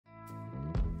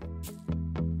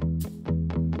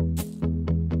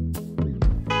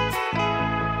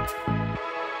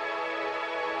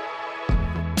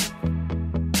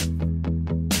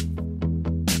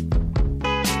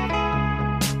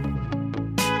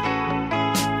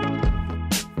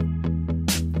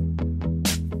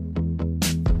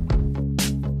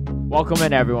Welcome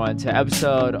in, everyone, to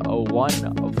episode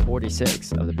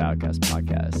 146 of the Battlecast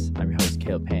podcast. I'm your host,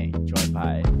 Peng, joined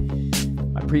by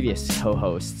my previous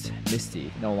co-host,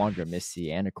 Misty, no longer Misty,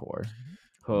 Anicor.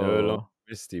 No longer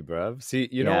Misty, bruv. See,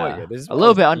 you know what? Yeah, this is a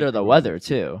little bit under the weather,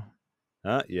 too.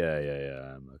 Huh?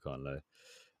 Yeah. I can't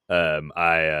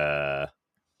lie.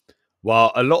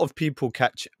 While a lot of people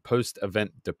catch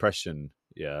post-event depression,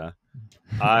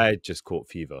 I just caught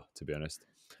fever, to be honest.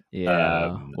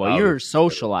 Yeah. Well, you were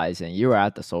socializing. You were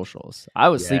at the socials. I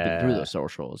was sleeping through the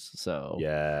socials. So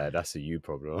yeah, that's a you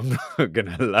problem. I'm not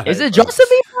gonna lie. Is it just a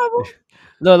me problem?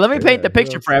 No, let me paint the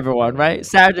picture for everyone, right?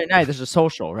 Saturday night, there's a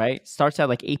social, right? Starts at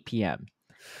like 8 p.m.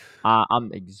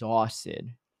 I'm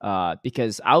exhausted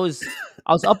because I was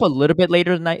up a little bit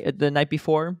later the night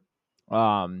before.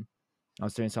 I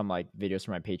was doing some like videos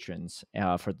for my patrons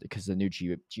because the new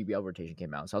GBL rotation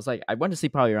came out. So I was like, I went to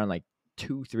sleep probably around like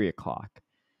 2-3 o'clock.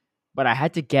 But I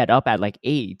had to get up at like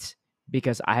 8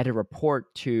 because I had to report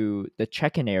to the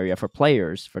check-in area for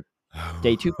players, for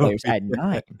day 2 players at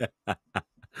 9.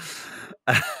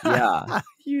 Yeah.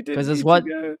 You didn't need to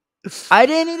go. I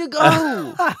didn't need to go.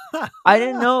 I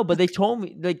didn't know, but they told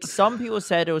me, like, some people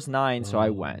said it was 9, so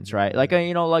I went, right? Like,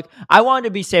 like, I wanted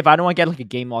to be safe. I don't want to get like a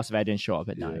game loss if I didn't show up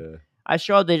at 9. I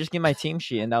showed up, they just give my team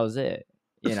sheet, and that was it,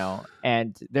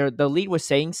 And the lead was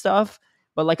saying stuff,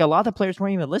 but like a lot of the players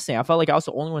weren't even listening. I felt like I was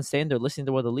the only one standing there listening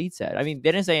to what the lead said. I mean,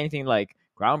 they didn't say anything like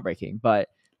groundbreaking, but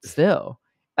still.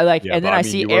 And then I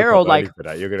see Arrow like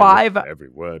 5 every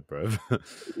word, bro.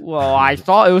 Well, I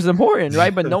thought it was important,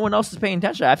 right? But no one else is paying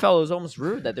attention. I felt it was almost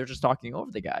rude that they're just talking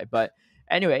over the guy. But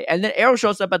anyway, and then Arrow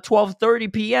shows up at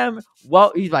 12:30 p.m.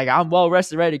 Well, he's like, I'm well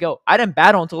rested, ready to go. I didn't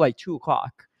battle until like 2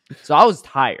 o'clock, so I was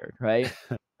tired, right?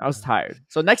 I was tired.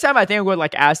 So next time, I think I'm going to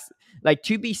like ask. Like,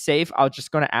 to be safe, I was just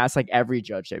gonna ask like every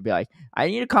judge. They'd be like, "I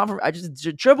need a confirm. I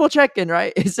just triple checking,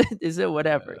 right? Is it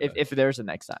whatever? If there's a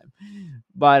next time."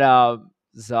 But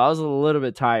so I was a little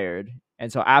bit tired,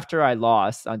 and so after I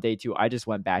lost on day 2, I just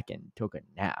went back and took a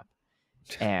nap,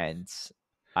 and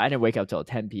I didn't wake up till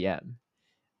 10 p.m.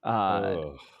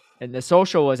 And the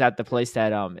social was at the place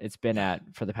that it's been at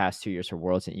for the past 2 years for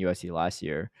Worlds and EUIC last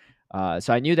year.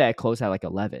 So I knew that it closed at like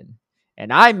 11.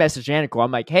 And I messaged Anicor.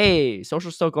 I'm like, hey,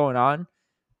 social's still going on.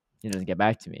 He doesn't get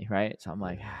back to me, right? So I'm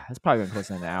like, that's probably going to close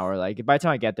in an hour. Like, by the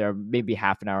time I get there, maybe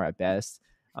half an hour at best.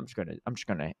 I'm just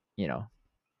gonna,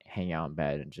 hang out in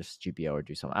bed and just GPO or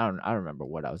do something. I don't remember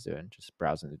what I was doing. Just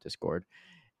browsing the Discord.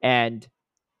 And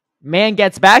man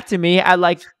gets back to me at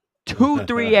like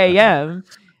 2-3 a.m.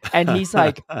 And he's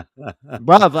like,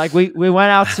 bruv, like we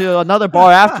went out to another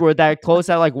bar afterward that closed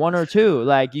at like 1 or 2.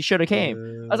 Like, you should have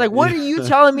came. I was like, what are you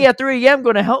telling me at 3 a.m.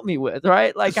 going to help me with,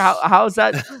 right? Like, how is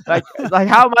that? Like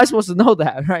how am I supposed to know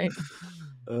that, right?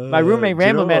 My roommate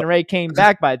Rambleman Ray came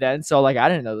back by then, so like I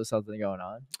didn't know there was something going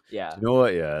on. Yeah. You know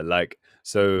what? Yeah, like,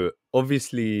 so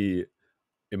obviously,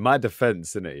 in my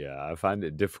defense, I find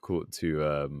it difficult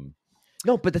to.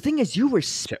 No, but the thing is, you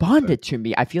responded to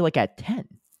me. I feel like at 10.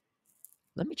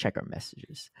 Let me check our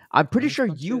messages. I'm pretty sure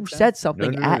you said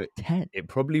something at 10. It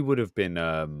probably would have been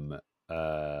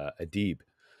Adib.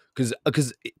 Because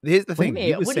here's the thing.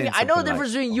 What do you mean? I know the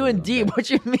difference between you and Deeb. What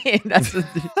you mean? That's did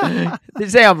you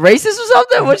say I'm racist or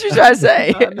something? What you trying to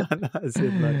say? No, I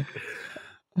said like,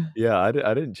 yeah, I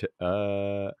didn't.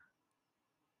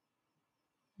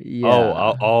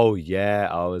 Yeah. Oh, yeah.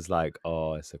 I was like,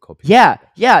 oh, it's a copy. Yeah.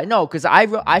 No, because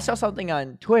I saw something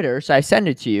on Twitter, so I sent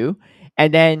it to you,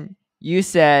 and then you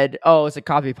said, oh, it's a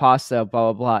copy pasta,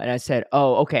 blah, blah, blah. And I said,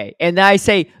 oh, okay. And then I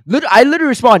say, I literally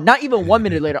respond, not even 1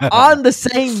 minute later, on the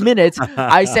same minute,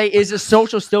 I say, is the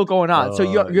social still going on? So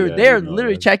you're there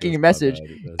literally checking your message,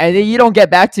 and then you don't get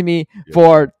back to me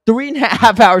for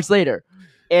 3.5 hours later.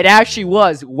 It actually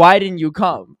was. Why didn't you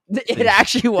come? It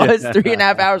actually was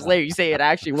 3.5 hours later. You say it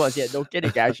actually was. Yeah, no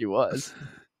kidding. It actually was.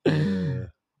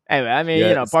 Anyway, I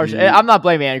mean, partially. I'm not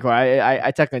blaming Anicor.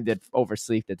 I technically did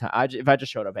oversleep the time. If I just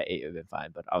showed up at 8, it would have been fine.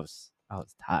 But I was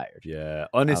tired. Yeah,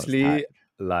 honestly,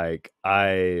 like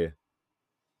I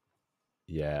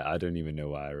don't even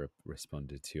know why I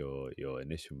responded to your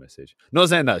initial message. Not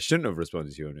saying that I shouldn't have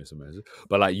responded to your initial message,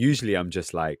 but like usually I'm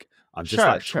just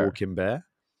talking bear.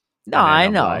 No, I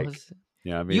know. Like,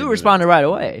 I mean, you responded right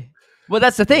away. Well,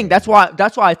 that's the thing. That's why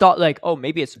I thought like, oh,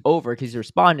 maybe it's over because he's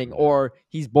responding, or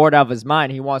he's bored out of his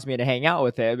mind. He wants me to hang out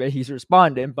with him, but he's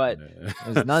responding. But it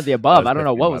was none of the above. I don't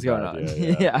know what was going on.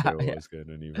 Yeah. What was going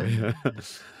on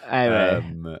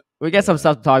anyway, we got some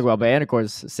stuff to talk about. But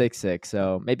Anicor's 6'6",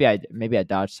 so maybe I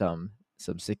dodged some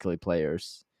sickly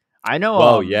players. I know.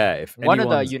 Well, if one of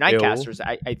the EUIC casters,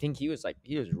 I think he was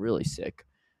really sick.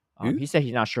 He said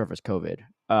he's not sure if it's COVID.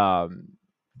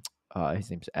 His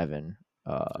name's Evan.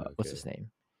 what's his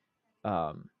name?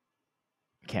 I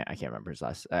can't remember his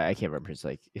last. I can't remember his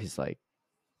like.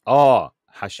 Oh,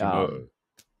 Hashimoto.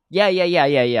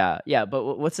 Yeah.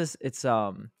 But what's this? It's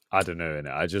I don't know.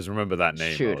 I just remember that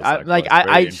name. Shoot,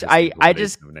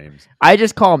 Names. I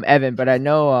just call him Evan, but I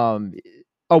know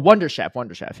Wonder Chef.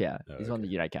 Yeah, he's one of the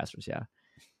United casters. Yeah.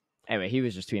 Anyway, he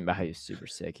was just tweeting about how he was super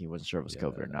sick. He wasn't sure if it was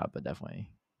COVID or not, but definitely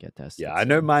get tested. Yeah, I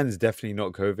know mine's definitely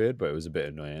not COVID, but it was a bit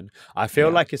annoying. I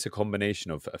feel like it's a combination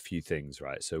of a few things,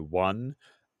 right? So one,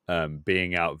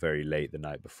 being out very late the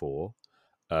night before.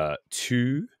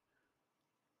 Two,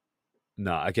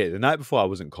 okay, the night before I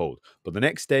wasn't cold, but the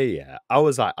next day, yeah, I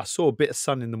was like, I saw a bit of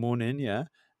sun in the morning, yeah,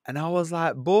 and I was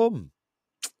like, boom,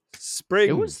 spring.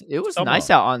 It was nice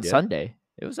out on Sunday.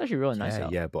 It was actually really nice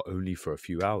out. Yeah, but only for a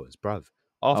few hours, bruv.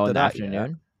 After that,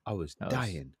 afternoon, I was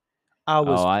dying. I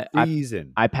was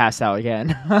freezing. I passed out again.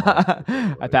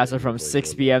 I passed out from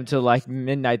 6 p.m. to like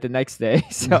midnight the next day.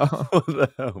 So what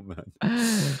the hell,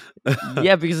 man?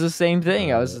 Yeah, because the same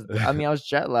thing. I was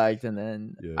jet lagged, and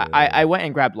then I went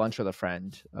and grabbed lunch with a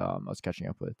friend. I was catching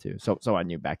up with too. So I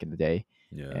knew back in the day.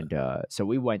 Yeah. And so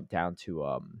we went down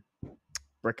to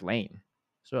Brick Lane.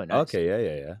 It's really nice. Okay,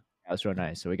 yeah. That was real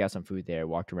nice. So we got some food there,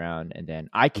 walked around, and then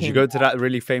Did you go to that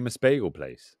really famous bagel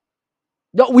place?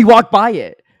 No, we walked by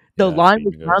it. The line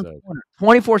was around the corner,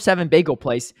 24/7 bagel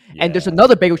place, and there's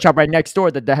another bagel shop right next door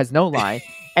that has no line.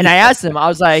 And I asked him, I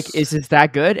was like, "Is this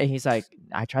that good?" And he's like,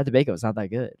 "I tried the bagel; it's not that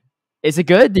good." Is it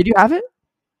good? Did you have it?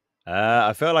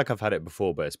 I feel like I've had it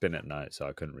before, but it's been at night, so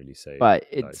I couldn't really say. But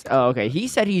it's okay. He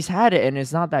said he's had it, and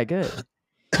it's not that good.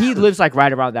 He lives like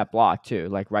right around that block too,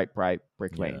 like right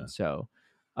Brick Lane. So,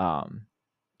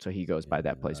 so he goes by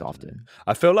that place often.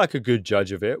 I feel like a good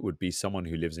judge of it would be someone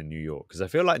who lives in New York, because I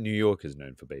feel like New York is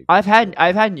known for bagels. I've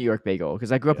had New York bagel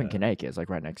because I grew up in Connecticut. It's like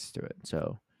right next to it.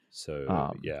 So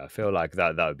I feel like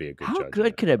that would be a good. How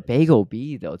good could a bagel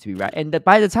be though? To be right, and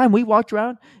by the time we walked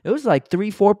around, it was like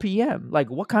 4 p.m. Like,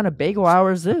 what kind of bagel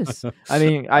hour is this? I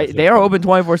mean, they are open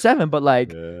 24/7, but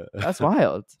like that's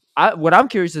wild. What I'm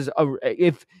curious is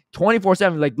if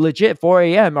 24/7, like legit 4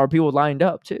 a.m. are people lined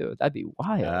up too? That'd be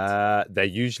wild. They're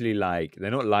usually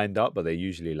they're not lined up, but they're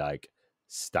usually like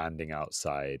standing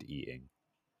outside eating.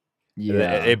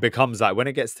 Yeah, it becomes like when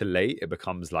it gets to late, it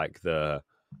becomes like the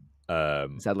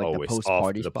is that like the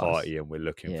post-party the party, and we're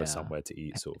looking for somewhere to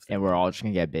eat, sort of thing. And we're all just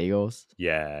gonna get bagels.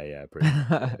 Yeah, pretty much.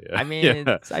 Yeah. I mean,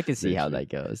 I can see how that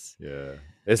goes. Yeah,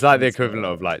 it's like the equivalent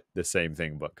of like the same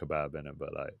thing but kebab in it, but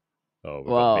like we've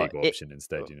got a bagel option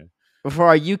instead, you know. For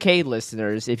our UK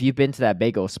listeners, if you've been to that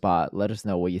bagel spot, let us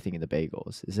know what you think of the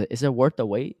bagels. Is it worth the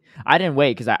wait? I didn't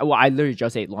wait because I literally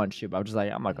just ate lunch too. But I was just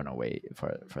like, I'm not gonna wait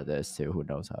for this too. Who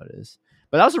knows how it is?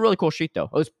 But that was a really cool street though.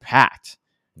 It was packed.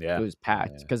 Yeah, it was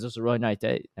packed because it was a really nice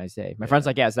day. My friend's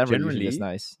like, it's never usually this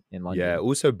nice in London. Yeah.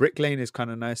 Also, Brick Lane is kind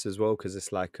of nice as well because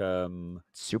it's like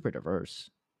super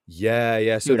diverse.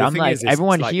 Yeah. So dude, I'm like,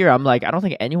 everyone here, I'm like, I don't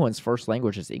think anyone's first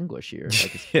language is English here.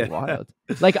 Like, it's wild.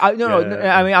 Like, I mean,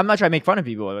 I'm not trying to make fun of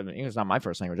people. I mean, English is not my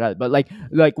first language either. But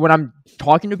like when I'm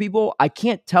talking to people, I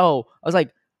can't tell. I was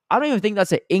like, I don't even think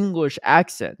that's an English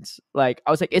accent. Like,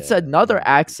 I was like, it's another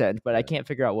accent, but I can't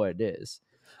figure out what it is.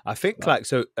 I think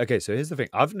so here's the thing.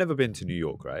 I've never been to New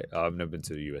York, right? I've never been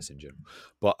to the US in general.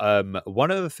 But one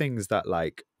of the things that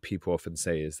like people often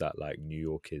say is that like New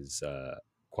York is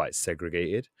quite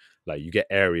segregated. Like you get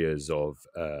areas of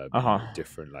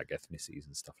different like ethnicities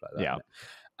and stuff like that. Yeah.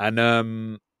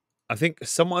 And I think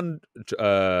someone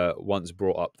once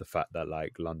brought up the fact that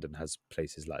like London has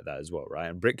places like that as well, right?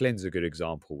 And Brick Lane's a good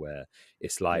example where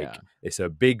it's like it's a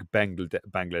big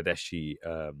Bangladeshi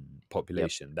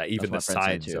population that even the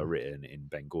signs are written in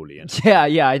Bengali. And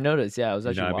yeah, I noticed. Yeah, it was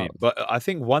actually wild. I mean? But I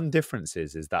think one difference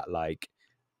is that like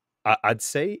I'd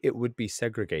say it would be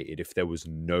segregated if there was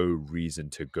no reason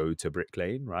to go to Brick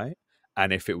Lane, right?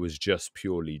 And if it was just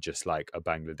purely just like a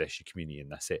Bangladeshi community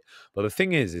and that's it. But the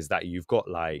thing is that you've got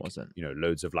like,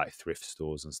 loads of like thrift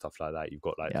stores and stuff like that. You've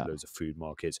got like loads of food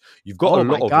markets. You've got a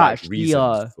lot of like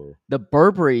reasons the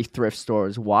Burberry thrift store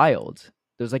is wild.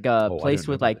 There's like a place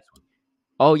with like,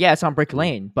 it's on Brick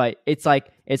Lane, but I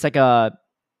think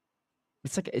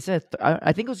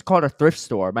it was called a thrift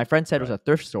store. My friend said it was a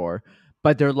thrift store,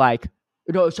 but they're like,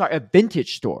 a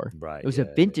vintage store. Right. It was a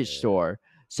vintage store.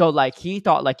 So like he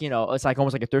thought like, it's like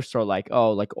almost like a thrift store, like,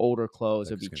 like older clothes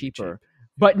would be cheaper.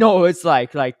 But no, it's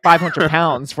like 500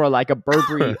 pounds for like a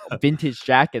Burberry vintage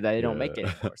jacket that they don't make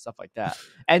anymore, stuff like that.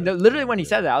 And literally when he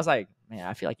said that, I was like, man,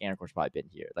 I feel like Anicor's probably been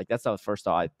here. Like that's the first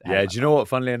thought I had. Yeah, do you know what?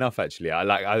 Funnily enough, actually,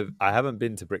 I haven't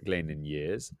been to Brick Lane in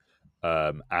years.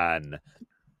 And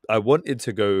I wanted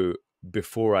to go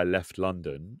before I left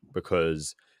London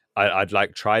because I'd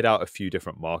like tried out a few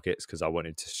different markets because I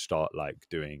wanted to start like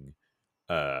doing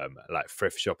like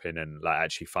thrift shopping and like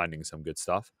actually finding some good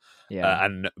stuff. Yeah.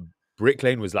 And Brick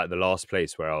Lane was like the last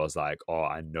place where I was like, oh,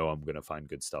 I know I'm gonna find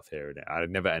good stuff here, and I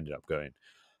never ended up going.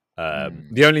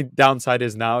 The only downside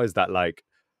is now is that like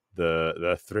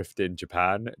the thrift in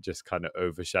Japan just kind of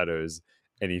overshadows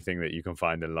anything that you can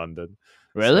find in London.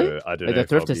 Really? So I don't Like know the if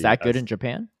thrift I'll is be that good in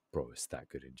Japan? Bro, it's that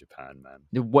good in Japan,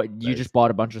 man. What you just bought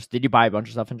a bunch of? Did you buy a bunch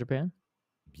of stuff in Japan?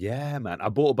 Yeah, man. I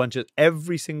bought a bunch of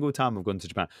every single time I've gone to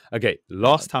Japan. Okay,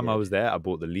 last time I dude. was there, I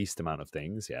bought the least amount of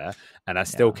things, yeah, and I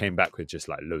still came back with just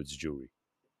like loads of jewelry.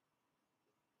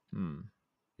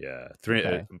 Yeah,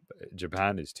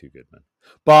 Japan is too good, man.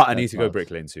 But I need to go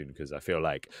Brick Lane soon because I feel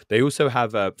like they also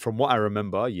have, from what I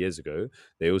remember years ago,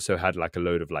 they also had like a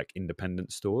load of like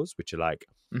independent stores, which are like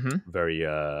very.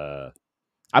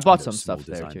 I bought some stuff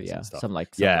there too. Yeah, some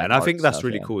like and I think that's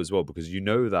really cool as well because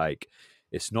like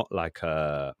it's not like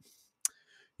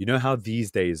you know how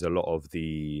these days a lot of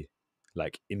the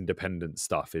like independent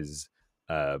stuff is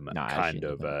kind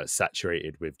of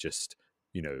saturated with just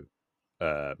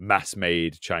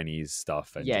mass-made Chinese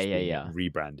stuff and just being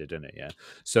rebranded in it. Yeah,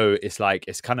 so it's like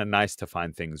it's kind of nice to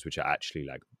find things which are actually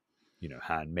like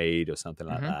handmade or something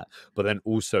like that, but then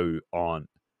also aren't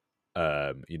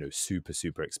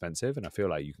super expensive, and I feel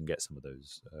like you can get some of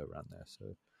those around there.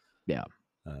 So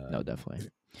no, definitely,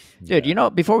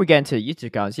 dude. Before we get into YouTube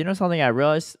accounts, something I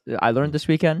realized I learned this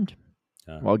weekend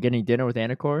while getting dinner with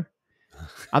Anicor.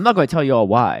 I'm not going to tell you all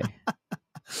why.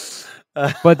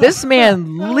 But this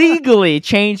man legally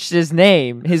changed his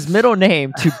middle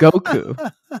name to Goku.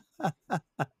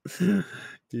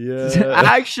 It's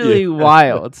actually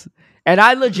wild. And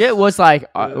I legit was like,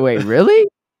 wait, really?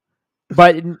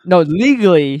 But no,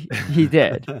 legally he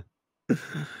did.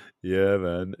 Yeah,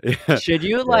 man. Should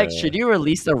you should you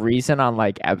release a reason on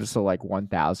like episode like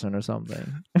 1000 or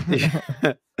something?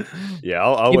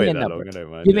 I'll wait that long. I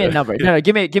don't mind. Give me a number. No,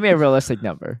 give me a realistic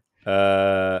number.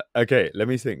 Okay, let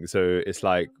me think. So it's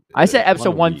like I said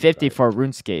episode 150 for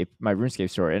RuneScape, my RuneScape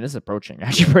story, and it's approaching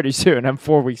actually pretty soon. I'm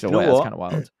 4 weeks away. That's kind of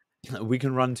wild. We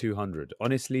can run 200.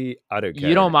 Honestly, I don't care.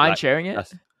 You don't mind sharing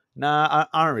it? Nah,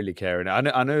 I don't really care.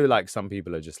 I know like some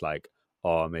people are just like,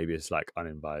 oh, maybe it's like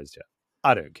unadvised. Yeah,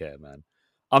 I don't care, man.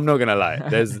 I'm not gonna lie.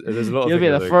 There's a lot of. You'll be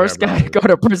the first guy to go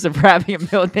to prison for having a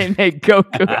middle name named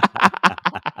Goku.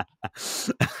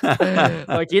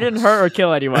 Like he didn't hurt or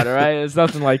kill anyone, all right? It's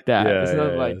nothing like that. It's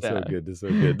nothing like that. It's so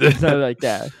good. It's nothing like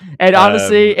that. And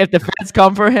honestly, if the feds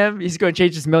come for him, he's going to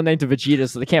change his middle name to Vegeta,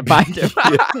 so they can't find him.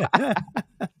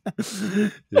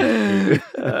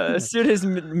 Soon his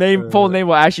full name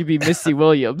will actually be Misty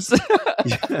Williams.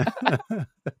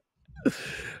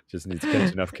 Just need to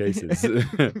catch enough cases.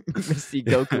 Misty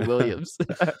Goku Williams.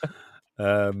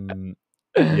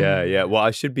 Well,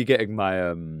 I should be getting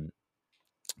my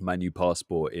my new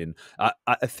passport in. I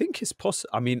think it's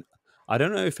possible. I mean, I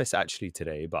don't know if it's actually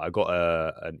today, but I got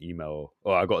an email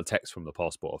or I got a text from the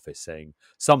passport office saying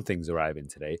something's arriving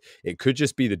today. It could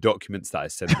just be the documents that I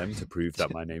sent them to prove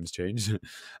that my name's changed.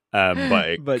 But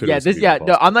no,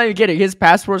 I'm not even kidding. His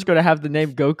passport's going to have the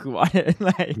name Goku on it.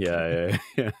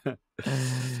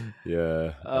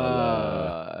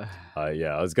 I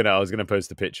was gonna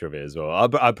post a picture of it as well.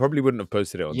 I probably wouldn't have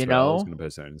posted it on Twitter. I was gonna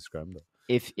post it on Instagram. But...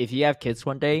 If you have kids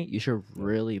one day, you should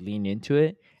really lean into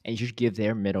it, and you should give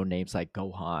their middle names like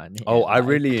Gohan. Oh, I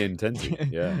really intend to.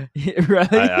 Yeah,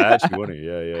 really? I actually want to.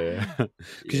 Yeah.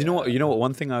 Because you know what?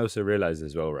 One thing I also realized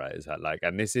as well, right, is that like,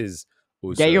 and this is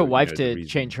also get your wife to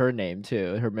change her name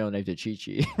too, her middle name to Chi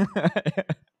Chi.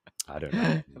 I don't know.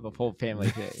 Have a whole family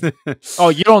thing. Oh,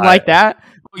 you don't like that?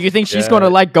 You think she's going to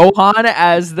like Gohan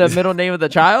as the middle name of the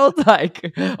child?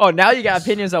 Like, oh, now you got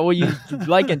opinions on what you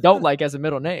like and don't like as a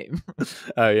middle name.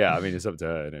 Oh, yeah. I mean, it's up to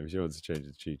her. And if she wants to change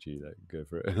it to Chi Chi, like, go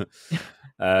for it.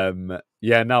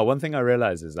 No, one thing I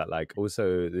realized is that, like,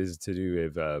 also this is to do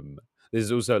with, this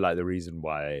is also like the reason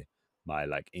why my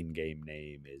like in-game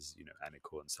name is,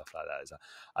 Anicor and stuff like that. Is that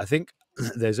I think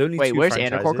there's only two where's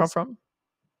franchises. Anicor come from?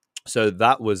 So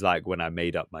that was like when I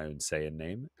made up my own Saiyan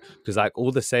name, because like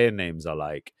all the Saiyan names are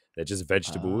like they're just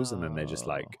vegetables, and then they're just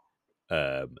like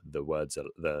the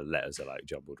letters are like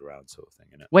jumbled around, sort of thing.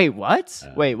 Innit? Wait, what?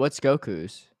 What's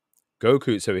Goku's?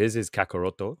 Goku. So his is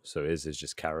Kakaroto. So his is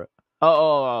just carrot.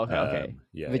 Oh, okay.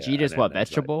 Vegeta's what,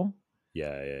 vegetable? Like,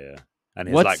 yeah. And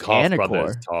his What's like half brother Anicor?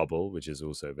 is Tarbal, which is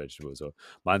also vegetable as well.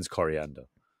 Mine's coriander.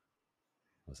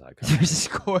 I was like, there's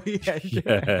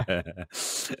coriander.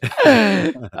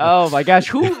 Oh my gosh,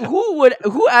 who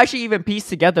actually even pieced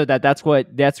together that's where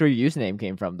your username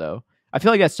came from though? I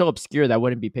feel like that's so obscure that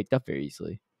wouldn't be picked up very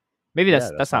easily. Maybe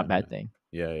that's not a bad thing.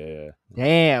 Yeah.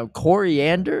 Damn,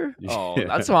 coriander. Oh,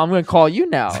 that's what I'm gonna call you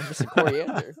now, Mr.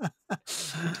 Coriander.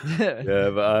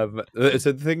 Yeah, but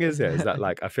so the thing is, yeah, is that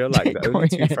like I feel like the only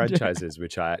two Coriander. franchises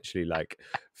which I actually like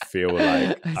feel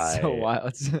like It's so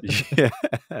wild. yeah,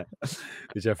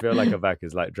 which I feel like are back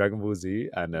is like Dragon Ball Z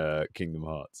and Kingdom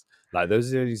Hearts. Like those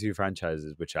are the only two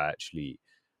franchises which I actually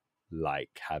like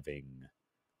having,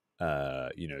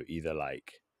 you know, either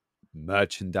like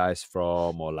merchandise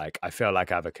from or like I feel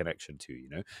like I have a connection to, you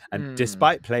know. And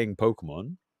despite playing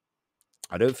Pokemon,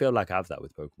 I don't feel like I have that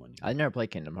with Pokemon. You know? I never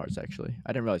played Kingdom Hearts actually.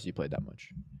 I didn't realize you played that much.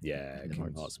 Yeah,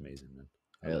 Kingdom Hearts amazing, man.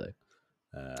 Really?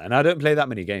 And I don't play that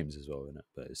many games as well in it,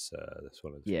 but it's that's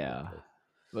one of the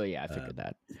Well, yeah, I figured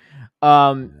that.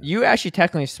 You actually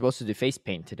technically supposed to do face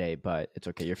paint today, but it's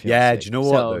okay. You're feeling sick. Do you know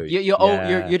what? So though?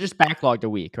 you're just backlogged a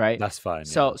week, right? That's fine.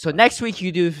 So next week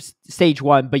you do stage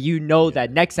 1, but you know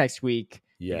that next week,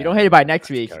 if you don't hit it by next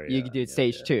week, you can do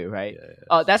stage 2, right?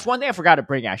 That's one thing I forgot to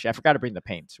bring. Actually, I forgot to bring the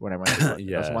paint when I went to work.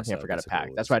 That's one thing I forgot to pack.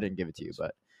 That's why I didn't give it to you.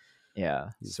 But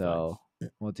yeah, so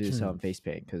we'll do some face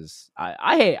paint because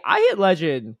I hit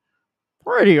legend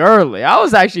pretty early. I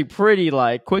was actually pretty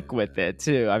like quick with it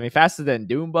too. I mean, faster than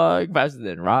Doombug, faster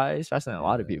than Rise, faster than a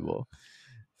lot of people.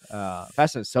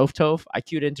 Faster than Softove. I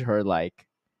queued into her like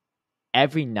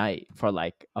every night for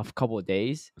like a couple of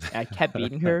days. And I kept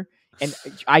beating her, and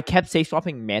I kept safe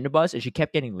swapping Mandibus, and she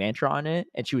kept getting Lantern on it,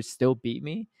 and she would still beat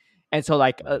me. And so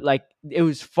like it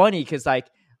was funny because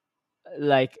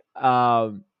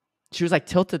she was like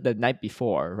tilted the night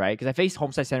before, right? Because I faced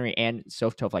Homeside Century and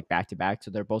Softove like back to back,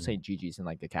 so they're both saying GGs in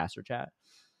like the caster chat.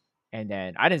 And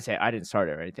then I didn't start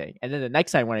it or anything. And then the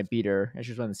next time when I beat her and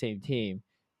she was on the same team,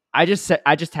 I just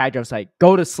tagged her. I was like,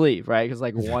 "Go to sleep," right? Because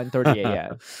like 1:30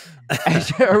 a.m. And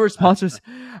her response was,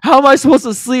 "How am I supposed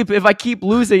to sleep if I keep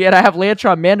losing and I have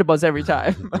Lantron Mandibuzz every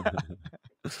time?"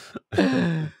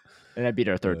 And I beat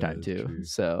her a third time too. True.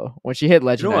 So when she hit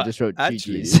legend, I just wrote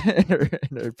GG's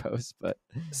in her post. But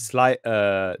slight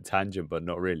tangent, but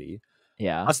not really.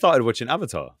 Yeah, I started watching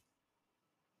Avatar.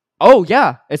 Oh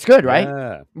yeah, it's good, right?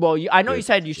 Yeah. Well, I know you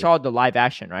said you saw the live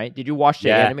action, right? Did you watch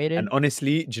the animated? And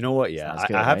honestly, do you know what? Yeah,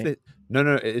 good, I have this.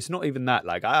 No, it's not even that.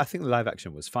 Like, I think the live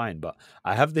action was fine, but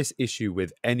I have this issue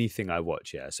with anything I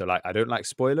watch. Yeah, so like, I don't like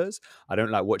spoilers. I don't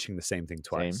like watching the same thing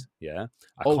twice. Yeah.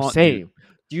 Same.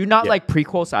 Do you not like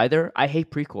prequels either? I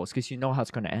hate prequels because you know how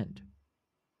it's going to end.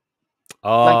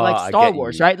 Oh, like Star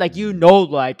Wars, right? Like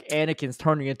like Anakin's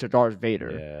turning into Darth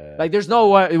Vader. Yeah. Like there's no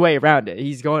way around it.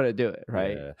 He's going to do it,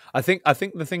 right? Yeah. I think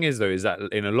the thing is though is that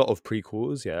in a lot of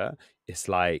prequels, it's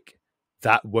like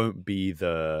that won't be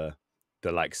the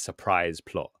like surprise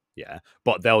plot. Yeah,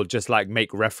 but they'll just like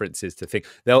make references to things.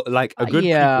 They'll like a good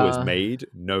prequel is made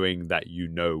knowing that you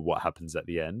know what happens at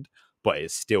the end. But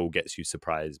it still gets you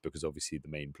surprised because obviously the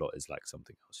main plot is like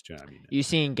something else. Do you know what I mean? You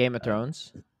seen Game of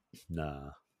Thrones?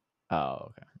 Nah. Oh,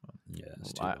 okay. Yeah.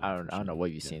 I don't know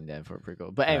what you've seen then for a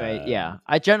prequel. But anyway,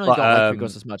 I generally don't like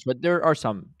prequels as much, but there are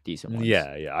some decent ones.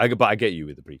 Yeah. But I get you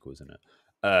with the prequels in it.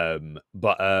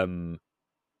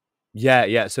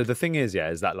 So the thing is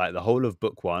that like the whole of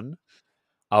book 1,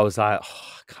 I was like, I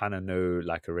kind of know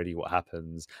like already what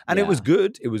happens, and it was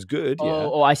good. It was good.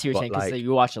 Oh, I see what you're saying because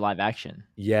you watched the live action.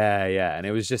 Yeah, and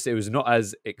it was not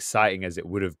as exciting as it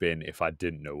would have been if I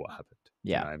didn't know what happened.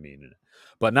 Yeah, you know what I mean.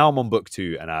 But now I'm on book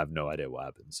 2 and I have no idea what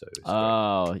happened. So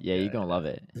you're gonna love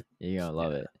it. You're gonna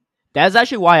love it. That's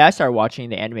actually why I started watching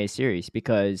the anime series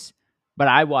but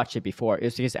I watched it before. It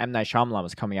was because M. Night Shyamalan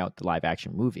was coming out with the live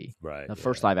action movie. Right. The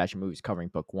first live action movie is covering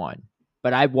book 1.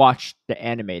 But I watched the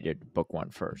animated book 1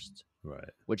 first.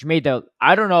 Right. Which made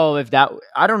I don't know if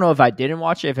I didn't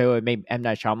watch it, if it would make M.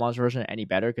 Night Shyamalan's version any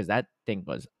better, because that thing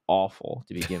was awful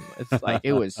to begin with. Like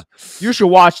it was, you should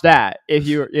watch that if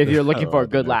you're looking for a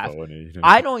good laugh.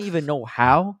 I don't even know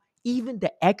how even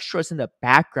the extras in the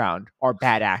background are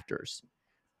bad actors.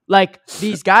 Like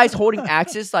these guys holding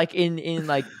axes, like in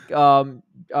like what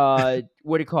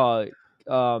do you call it?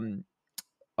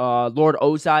 Lord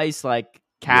Ozai's like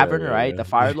cavern, right? The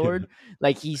Fire Lord.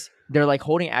 Like they're like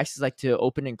holding axes like to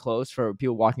open and close for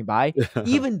people walking by.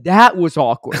 Even that was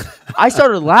awkward. I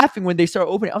started laughing when they started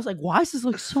opening. I was like, why does this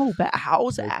look so bad? How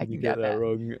is the acting that bad?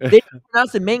 Wrong? They didn't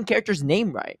pronounce the main character's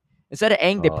name right. Instead of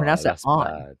Aang, they pronounced it On.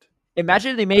 Bad.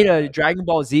 Imagine they made a Dragon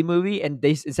Ball Z movie and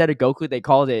they instead of Goku, they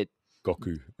called it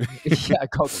Goku. Yeah,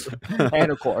 Goku.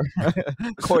 Anicor.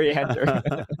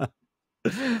 Coriander.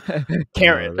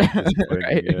 Carrot.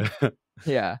 Right?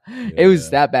 Yeah. It was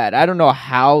that bad. I don't know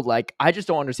how, like, I just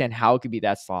don't understand how it could be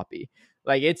that sloppy.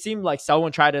 Like, it seemed like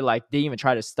someone tried to, like, didn't even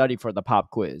try to study for the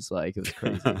pop quiz. Like, it was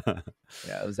crazy.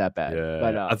 Yeah, it was that bad. Yeah.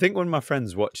 But I think when my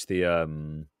friends watched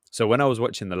the So when I was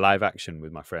watching the live action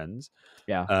with my friends,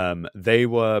 Yeah. they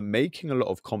were making a lot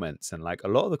of comments, and like a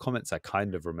lot of the comments I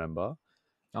kind of remember.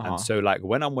 And so like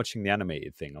when I'm watching the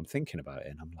animated thing, I'm thinking about it,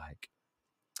 and I'm like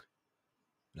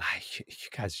you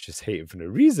guys just hate it for no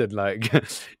reason. Like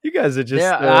you guys are just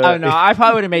yeah. I don't know. I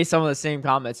probably would have made some of the same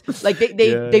comments. Like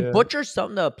they yeah. butcher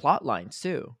some of the plot lines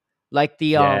too. Like the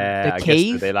Yeah, I guess so.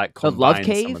 cave, They like the love combine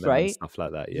some of cave, them and right? stuff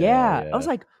like that. Yeah, Yeah. I was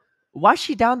yeah, like, why's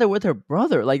she down there with her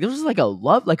brother? Like this was like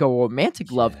a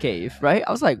romantic love cave, yeah, right?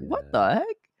 I was like, what yeah. the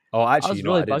heck? Oh, I actually, was you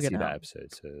know what? really I didn't bugging see that out.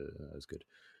 episode, so that was good.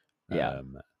 Yeah.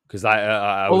 Because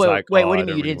I Oh was wait, like, wait. oh, What do I you mean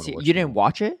don't you really didn't want to see? watch You didn't more.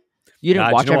 watch it? You didn't Nah,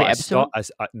 do watch you know every what?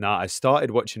 episode? I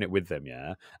started watching it with them,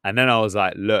 yeah, and then I was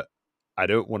like, look, I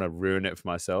don't want to ruin it for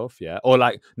myself, yeah, or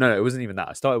like, no, it wasn't even that.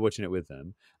 I started watching it with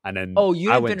them, and then Oh,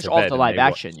 you I didn't went finish to all of the bed, and live they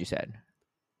action. watched. You said.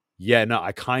 Yeah, no,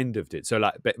 I kind of did. So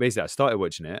like basically I started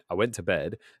watching it, I went to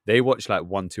bed, they watched like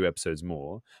 1, 2 episodes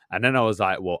more, and then I was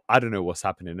like, well, I don't know what's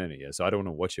happening in it, so I don't want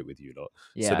to watch it with you lot.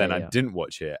 So Yeah, then yeah, I yeah. didn't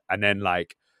watch it. And then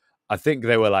like I think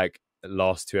they were like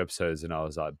last 2 episodes, and I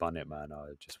was like, bun it, man, I'll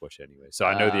just watch it anyway. So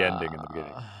I know the ending in the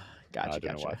beginning. Uh, I gotcha, don't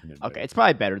know what gotcha. happened in the Okay, middle. it's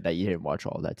probably better that you didn't watch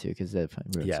all of that too, because that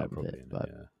ruined Yeah, some of probably, it. But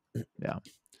yeah. yeah.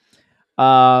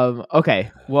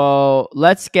 Okay. Well,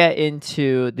 let's get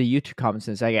into the YouTube comments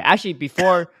in a second. Actually,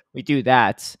 before we do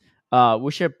that,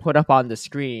 we should put up on the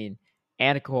screen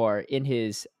Anicor in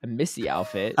his Misty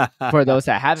outfit for those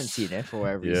that haven't seen it for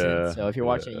whatever reason. Yeah. So if you're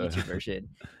watching a YouTube version,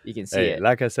 you can see Hey, it.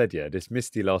 like I said, yeah, this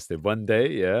Misty lasted one day,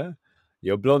 yeah.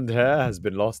 Your blonde hair has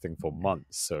been lasting for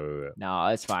months, so No,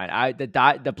 it's fine. The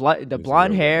he's a blonde real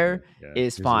winner, hair mate. Yeah,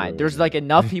 is he's a fine. real There's winner. like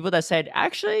enough people that said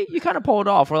actually you kind of pulled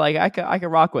off. Or like I could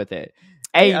rock with it.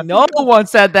 Hey, Ain't no one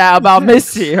said that about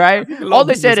Misty, I right? think a lot All of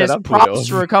they people said said is I pulled it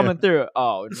props off. were coming through.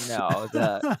 Oh no,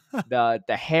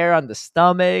 the hair on the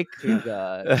stomach,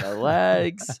 the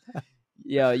legs.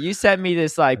 Yo, you sent me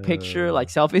this like picture, like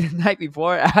selfie the night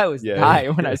before. I was yeah,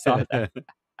 dying when I saw that.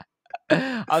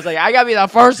 I was like, I gotta be the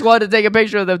first one to take a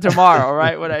picture of them tomorrow,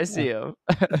 right? When I see them.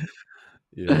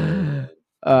 yeah.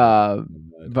 I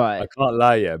But can't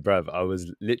lie, yeah, bruv. I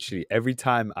was literally every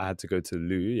time I had to go to the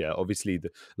loo, yeah. Obviously,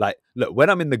 like, look, when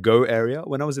I'm in the go area,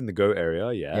 when I was in the go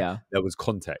area, yeah, yeah, there was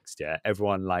context, yeah.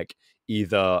 Everyone like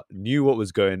either knew what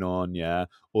was going on, yeah,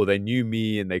 or they knew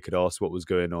me and they could ask what was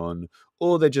going on,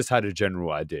 or they just had a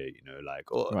general idea,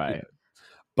 like, or right.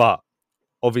 But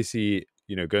obviously,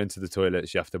 going to the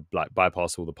toilets, you have to like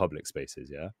bypass all the public spaces,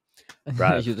 yeah.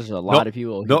 Bruv. There's a lot Not of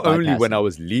people who not only bypass when I it.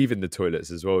 was leaving the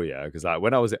toilets as well, yeah, because like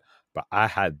when I was, but I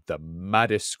had the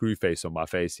maddest screw face on my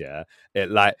face, yeah.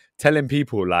 It like telling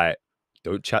people like,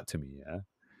 don't chat to me, yeah.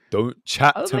 Don't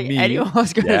chat I was to like, me, anyone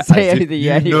was gonna yeah, say as if anything you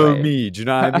know anyway. me. Do you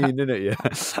know what I mean? Innit? Yeah.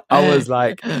 I was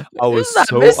like, I This was is not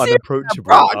so Misty, unapproachable.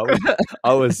 Brock.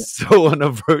 I was so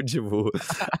unapproachable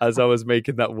as I was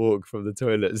making that walk from the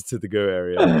toilets to the go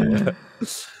area. Yeah.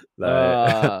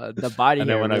 Like, The body and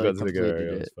then hair when I really got to the go completed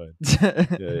area, it was it.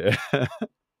 fine. Yeah.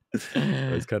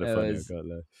 It was kind of It funny. I was can't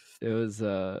lie.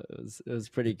 it was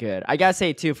pretty good. I gotta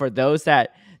say too, for those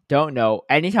that don't know,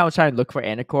 anytime I was trying to look for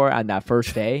Anicor on that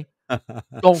first day,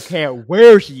 don't care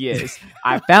where he is,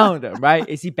 I found him. Right?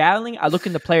 Is he battling? I look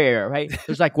in the player area. Right?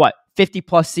 There's like what 50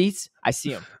 plus seats. I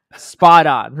see him. Spot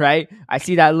on. Right? I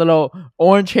see that little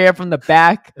orange hair from the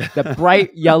back, the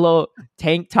bright yellow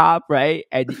tank top. Right?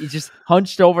 And he's just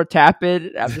hunched over,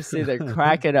 tapping. I'm just sitting there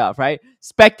cracking up. Right?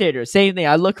 Spectator, same thing.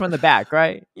 I look from the back.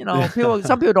 Right?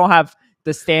 Some people don't have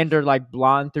the standard like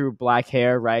blonde through black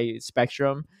hair, right?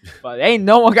 Spectrum, but ain't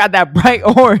no one got that bright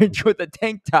orange with the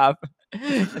tank top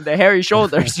and the hairy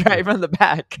shoulders right from the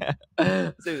back.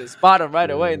 So they spot him right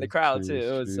away in the crowd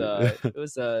too. It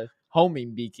was a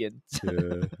homing beacon.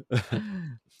 Yeah.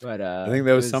 But I think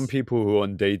there it was some was people who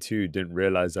on day 2 didn't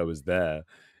realize I was there.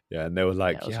 Yeah, and they were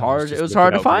like, it was "Yeah, I was hard. It just was looking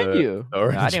hard to out for find the you. I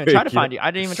orange didn't even try to wig." Yeah. find you. I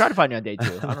didn't even try to find you on day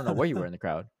 2. I don't know where you were in the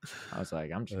crowd. I was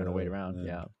like, I'm just gonna wait around. Man.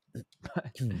 Yeah.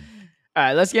 All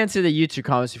right, let's get into the YouTube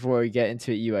comments before we get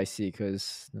into EUIC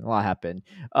because a lot happened.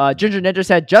 Ginger Ninja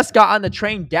said, just got on the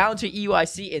train down to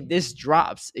EUIC and this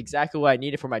drops. Exactly what I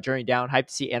needed for my journey down. Hyped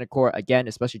to see Anicor again,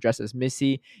 especially dressed as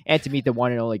Misty, and to meet the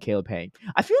one and only Caleb Peng.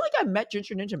 I feel like I met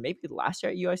Ginger Ninja maybe last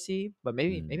year at EUIC, but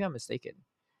maybe I'm mistaken.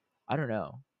 I don't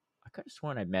know. I could have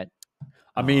sworn I met.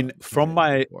 I mean, Ginger from Ninja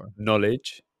my before.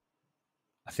 knowledge,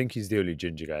 I think he's the only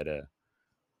ginger guy there.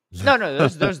 No,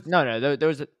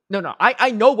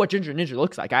 I know what Ginger Ninja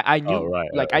looks like. I knew, Oh, right.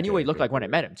 like, I knew what he looked Okay, like when I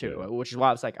met him too, yeah. which is why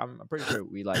I was like, I'm pretty sure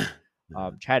we like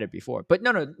chatted before. But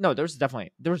no, there was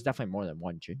definitely more than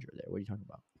one Ginger there. What are you talking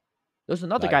about? There's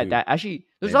another Like guy who? that actually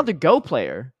there's Name another Go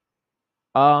player.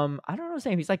 I don't know his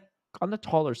name. He's like on the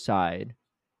taller side,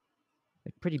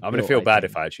 like pretty. I'm gonna built, feel I bad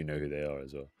think. if I actually know who they are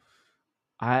as well.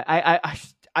 I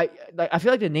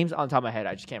feel like the name's on top of my head.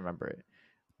 I just can't remember it.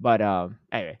 But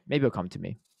anyway, maybe it'll come to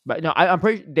me. But no, I'm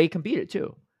pretty. They competed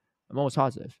too. I'm almost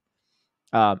positive.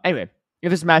 Anyway,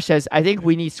 if Smash says, I think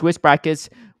we need Swiss brackets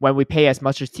when we pay as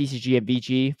much as TCG and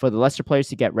VG for the lesser players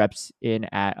to get reps in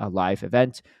at a live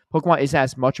event. Pokemon isn't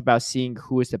as much about seeing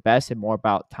who is the best and more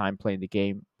about time playing the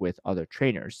game with other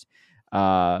trainers.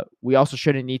 We also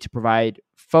shouldn't need to provide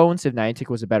phones if Niantic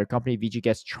was a better company. VG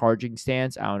gets charging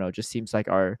stands. I don't know. It just seems like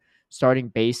our starting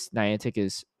base Niantic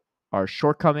is our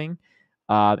shortcoming.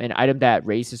 An item that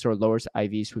raises or lowers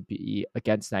IVs would be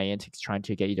against Niantic's trying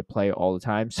to get you to play all the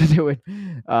time. So they would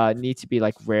need to be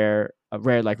like rare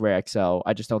like Rare XL.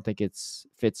 I just don't think it's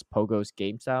fits Pogo's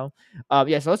game style.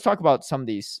 Yeah, so let's talk about some of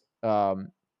these.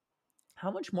 How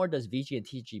much more does VG and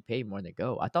TG pay more than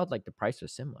Go? I thought like the price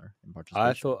was similar in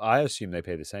participation. I assume they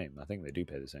pay the same. I think they do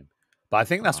pay the same. But I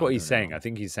think that's what he's saying. I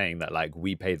think he's saying that like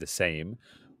we pay the same,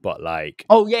 but like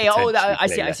I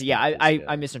see. Yeah,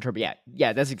 I misinterpreted.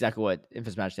 Yeah, that's exactly what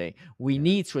Infamous Match saying. We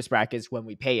need Swiss brackets when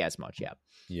we pay as much. Yeah.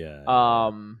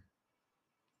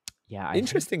 Yeah.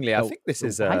 Interestingly, I think this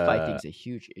is the Wi-Fi thing's a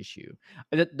huge issue.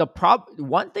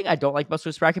 One thing I don't like about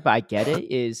Swiss bracket, but I get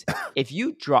it, is if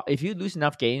you lose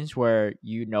enough games where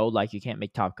like you can't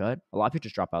make top cut, a lot of people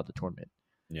just drop out of the tournament.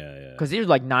 Yeah. Because these are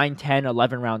like 9, 10,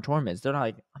 11 round tournaments. They're not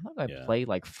like, I'm not gonna play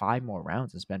like 5 more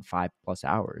rounds and spend 5+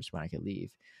 hours when I could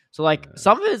leave. So like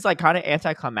some of it is like kind of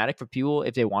anticlimactic for people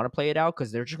if they want to play it out,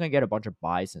 because they're just gonna get a bunch of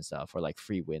buys and stuff, or like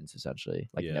free wins essentially,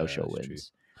 like no show wins. True.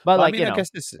 But like, I mean, I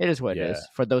guess it is what it is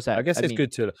for those that, I guess it's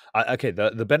good to okay,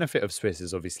 the benefit of Swiss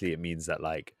is obviously it means that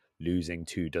like losing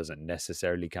 2 doesn't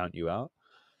necessarily count you out.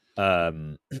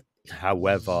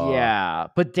 However, yeah,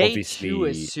 but day 2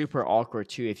 is super awkward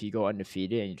too. If you go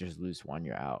undefeated and you just lose 1,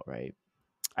 you're out, right?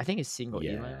 I think it's single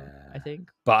elim, I think.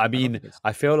 But I mean,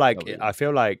 I feel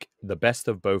like the best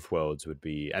of both worlds would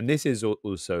be, and this is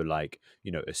also like,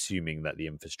 assuming that the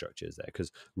infrastructure is there,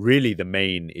 because really the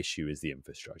main issue is the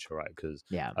infrastructure, right? Because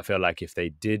I feel like if they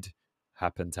did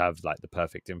happen to have like the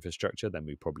perfect infrastructure, then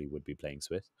we probably would be playing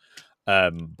Swiss.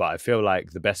 But I feel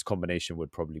like the best combination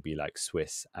would probably be like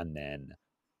Swiss and then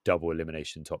double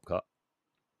elimination top cut.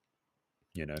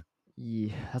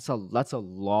 Yeah, that's a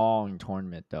long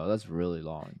tournament though. That's really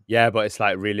long. Yeah, but it's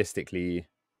like realistically,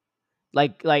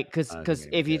 because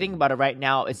if you think about it right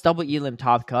now, it's double elim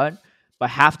top cut, but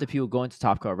half the people going to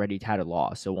top cut already had a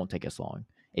loss, so it won't take as long.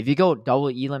 If you go double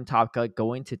elim top cut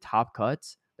going to top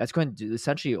cuts, that's going to do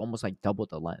essentially almost like double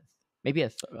the length, maybe a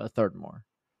third more.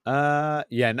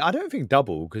 Yeah, and I don't think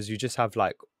double, because you just have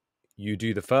like you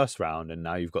do the first round and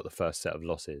now you've got the first set of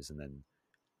losses, and then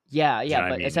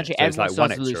but essentially everyone like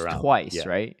starts to lose twice,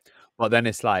 right? Well, then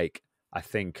it's like I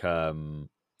think so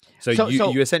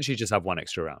you essentially just have one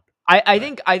extra round. I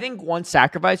think one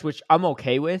sacrifice, which I'm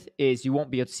okay with, is you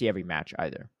won't be able to see every match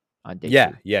either on day 2.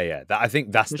 Yeah. I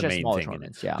think that's the main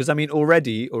thing. Because I mean,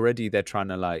 already they're trying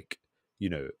to like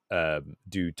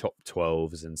do top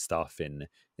 12s and stuff in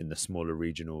the smaller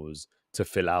regionals to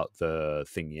fill out the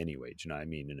thingy anyway. Do you know what I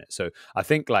mean? In it, so I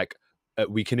think like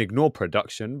we can ignore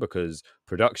production, because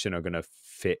production are going to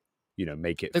fit.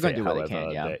 Make it. They're going to do what they can.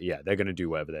 They're going to do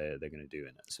whatever they're going to do in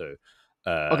it. So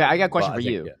okay, I got a question for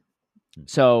you.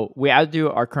 So we either do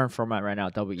our current format right now,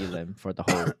 double elim for the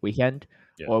whole weekend,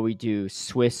 or we do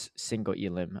Swiss single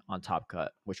elim on top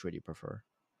cut. Which would you prefer?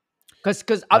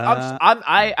 Because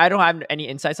I don't have any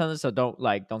insights on this, so don't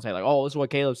say like, oh, this is what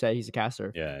Caleb said. He's a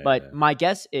caster. But my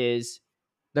guess is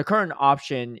the current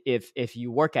option, if you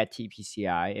work at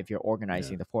TPCI, if you're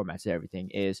organizing the formats and everything,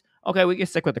 is okay. We can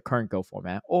stick with the current Go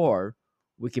format, or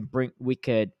we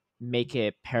could make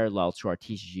it parallel to our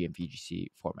TCG and VGC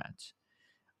formats.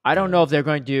 I don't know if we're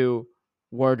going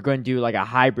to do like a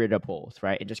hybrid of both,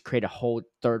 right? And just create a whole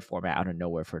third format out of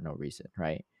nowhere for no reason,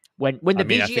 right? When the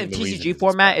VG and TCG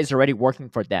format is already working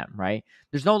for them, right?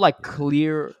 There's no like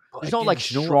clear, there's no like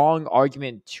strong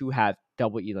argument to have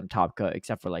double elim top cut,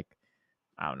 except for like,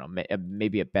 I don't know,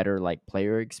 maybe a better like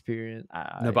player experience.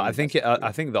 No, but I think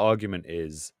the argument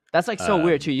is that's like so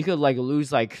weird too. You could like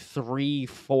lose like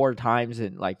 3-4 times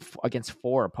in like against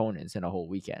 4 opponents in a whole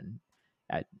weekend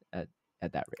at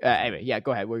that rate. Anyway, yeah,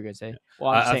 go ahead. What were you gonna say?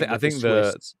 Well, I think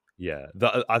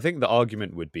the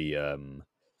argument would be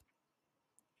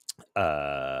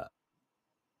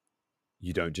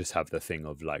you don't just have the thing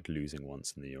of like losing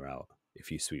once and then you're out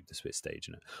if you sweep the Swiss stage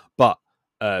in it. But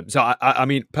so I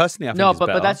mean personally, I think no,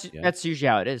 but that's usually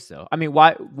how it is though. I mean,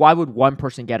 why would one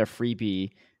person get a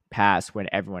freebie pass when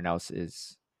everyone else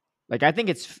is like? I think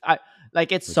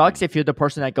it sucks if you're the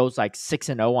person that goes like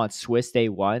 6-0 on Swiss day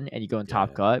 1 and you go in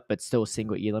top cut, but still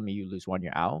single elim and you lose 1,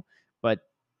 you're out. But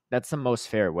That's the most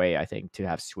fair way, I think, to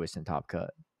have Swiss and top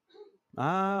cut.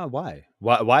 Why?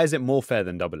 Why is it more fair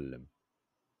than double elim?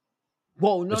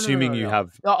 Whoa, no, Assuming you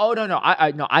have no.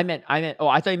 I meant. Oh,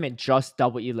 I thought you meant just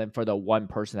double elim for the one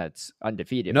person that's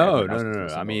undefeated. no.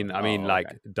 I mean like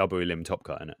double elim top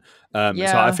cut in it.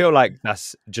 So I feel like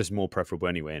that's just more preferable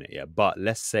anyway in it. Yeah, but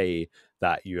let's say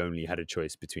that you only had a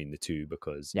choice between the two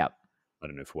because I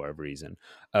don't know, for whatever reason.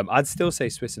 I'd still say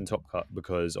Swiss and top cut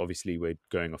because obviously we're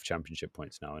going off championship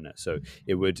points now, innit? So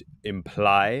it would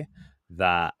imply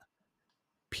that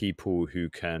people who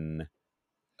can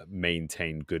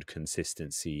maintain good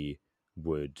consistency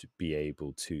would be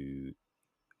able to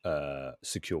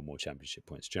secure more championship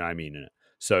points. Do you know what I mean?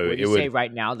 So would you say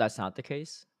right now that's not the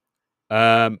case?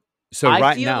 So I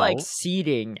right feel now, like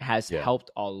seeding has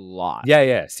helped a lot.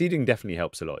 Yeah. Seeding definitely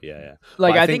helps a lot. Yeah.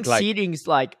 Like I think seeding's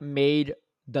like made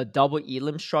the double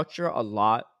elim structure a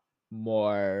lot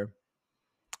more.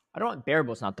 I don't want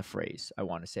bearable. It's not the phrase I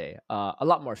want to say. A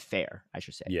lot more fair, I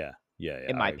should say. Yeah.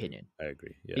 In my opinion, I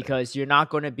agree. Yeah. Because you're not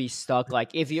going to be stuck.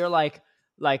 Like if you're like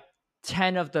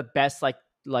 10 of the best, like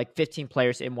 15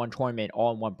 players in one tournament,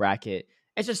 all in one bracket,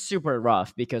 it's just super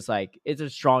rough because like it's a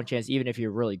strong chance. Even if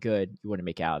you're really good, you wouldn't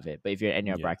make out of it. But if you're in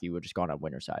any other bracket, you would just go on a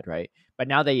winner side, right? But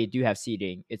now that you do have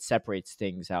seeding, it separates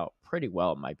things out pretty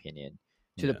well, in my opinion,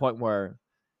 to the point where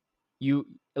you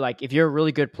like if you're a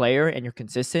really good player and you're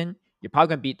consistent, you're probably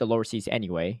gonna beat the lower seeds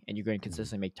anyway, and you're gonna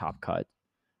consistently make top cut,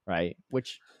 right?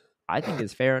 Which I think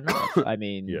is fair enough. I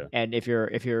mean, and if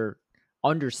you're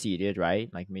underseeded, right?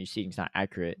 Like maybe seeding's not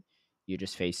accurate, you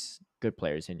just face good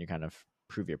players and you kind of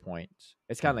prove your points.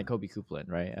 It's kind of like Kobe Coupland,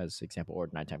 right? As example, or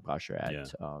 9-time Clasher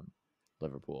at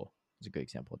Liverpool. It's a good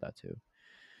example of that too.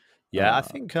 Yeah, I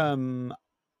think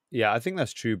I think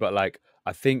that's true. But like,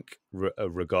 I think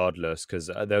regardless, because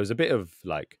there was a bit of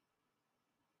like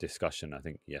discussion, I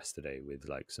think yesterday with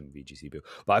like some VGC people.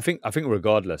 But I think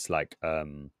regardless, like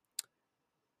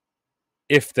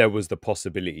if there was the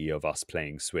possibility of us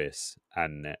playing Swiss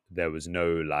and there was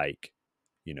no like,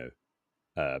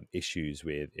 issues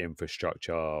with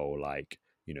infrastructure or like,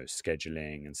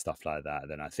 scheduling and stuff like that,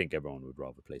 then I think everyone would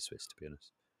rather play Swiss, to be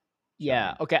honest.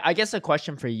 Yeah. Okay. I guess a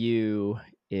question for you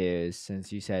is,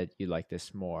 since you said you like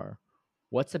this more,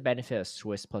 what's the benefit of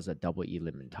Swiss plus a double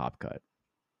elim and top cut?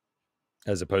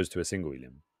 As opposed to a single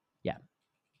elim?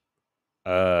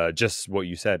 Yeah. Just what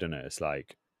you said, innit? It's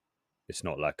like, it's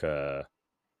not like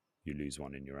you lose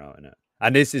one and you're out, innit?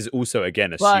 And this is also,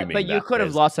 again, assuming but you could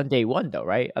have lost on day one, though,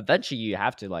 right? Eventually, you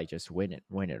have to like just win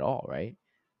it all, right?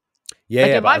 Yeah.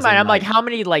 Like in my mind, I'm like, how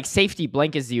many like safety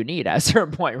blankets do you need at a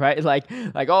certain point, right? Like,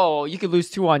 oh, you could lose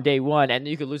 2 on day 1, and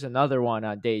you could lose another one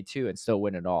on day 2 and still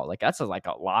win it all. Like that's like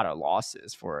a lot of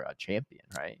losses for a champion,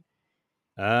 right?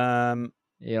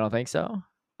 You don't think so?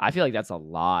 I feel like that's a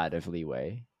lot of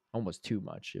leeway, almost too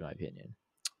much, in my opinion.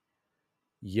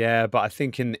 Yeah, but I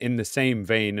think in the same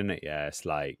vein, innit? Yeah, it's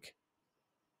like,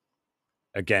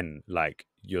 again, like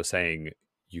you're saying,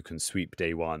 you can sweep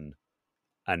day 1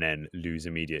 and then lose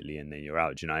immediately and then you're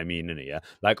out. Do you know what I mean? Innit? Yeah.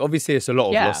 Like obviously it's a lot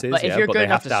of losses. But if you're good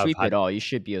enough to sweep it all, you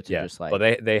should be able to just like.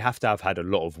 But they have to have had a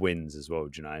lot of wins as well.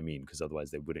 Do you know what I mean? Because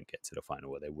otherwise they wouldn't get to the final,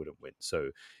 or they wouldn't win.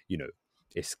 So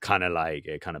it's kind of like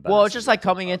it kind of. Well, it's just like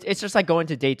coming in. It's just like going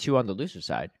to day 2 on the loser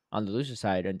side. On the loser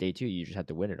side, on day 2, you just have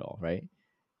to win it all, right?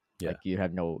 Yeah. Like you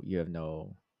have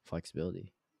no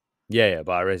flexibility. Yeah.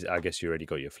 But I guess you already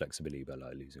got your flexibility by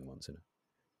like losing once, innit?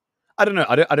 I don't know.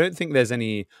 I don't think there's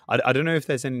any. I don't know if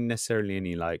there's necessarily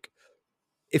any like.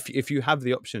 If you have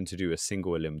the option to do a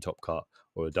single elim top cut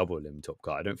or a double elim top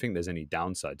cut, I don't think there's any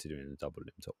downside to doing a double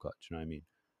elim top cut. Do you know what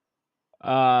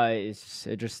I mean? It's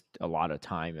just a lot of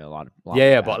time and a lot of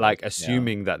but like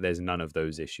assuming that there's none of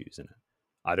those issues in it,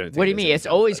 I don't think. What do you mean? It's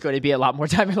always going to be a lot more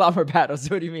time and a lot more battles.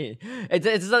 What do you mean? It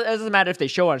doesn't matter if they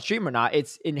show on stream or not.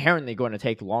 It's inherently going to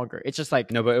take longer. It's just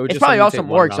like no, but it's probably also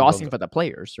more exhausting for the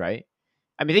players, right?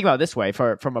 I mean, think about it this way: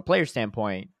 from a player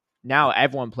standpoint, now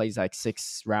everyone plays like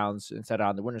 6 rounds instead of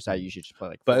on the winner side. You should just play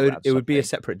like 4 rounds. But it would be a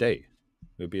separate day.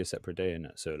 It would be a separate day in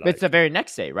it. So like, it's the very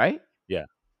next day, right? Yeah.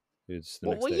 It's the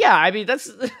next day. Yeah. I mean, that's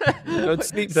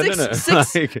six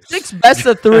best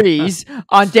of 3s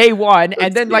on day 1,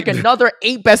 and then like another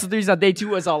 8 best of 3s on day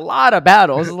 2 is a lot of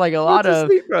battles. It's like a lot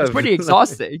of. It's pretty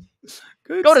exhausting.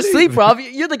 Go to sleep, bro.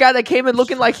 You're the guy that came in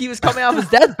looking like he was coming off his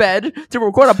deathbed to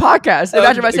record a podcast.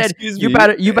 Imagine if I said,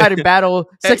 you better battle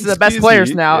 6 of the best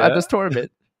players now at this tournament.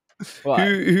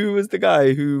 Who was the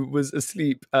guy who was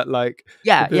asleep at like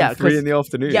 3 in the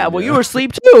afternoon? Yeah, well, you were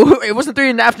asleep too. It wasn't 3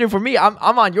 in the afternoon for me. I'm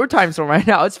on your time zone right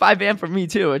now. It's 5 a.m. for me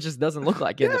too. It just doesn't look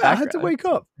like it in the background. I had to wake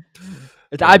up.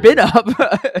 I've been up.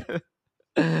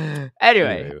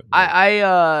 Anyway,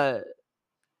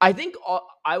 I think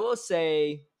I will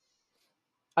say,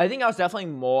 I think I was definitely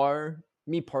more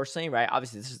me personally, right?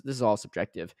 Obviously, this is all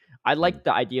subjective. I like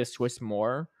the idea of Swiss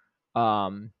more.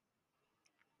 Um,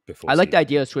 before I like the seeding.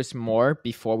 idea of Swiss more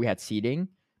before we had seeding,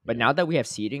 but Yeah. now that we have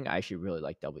seeding, I actually really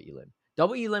like Double Elim.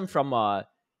 Double Elim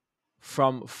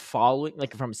from following,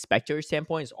 like from a spectator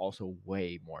standpoint, is also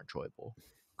way more enjoyable.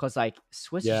 Cause like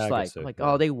Swiss is Yeah, just I guess like, so.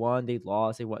 oh, Yeah, they won, they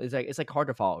lost, they won. It's like hard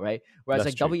to follow, right? Whereas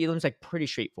that's like true. Double Elim's like pretty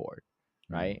straightforward,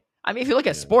 Mm. right? I mean, if you look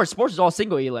at Yeah. sports is all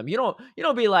single elim. You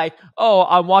don't be like, oh,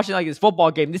 I'm watching like this football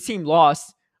game. This team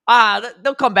lost.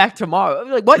 They'll come back tomorrow.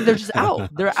 Like what? They're just out.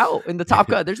 They're out in the top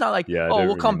cut. There's not like, Yeah, I oh, don't we'll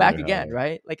really come back know again, how.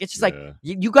 right? Like it's just like Yeah.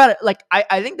 you gotta like.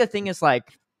 I think the thing is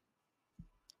like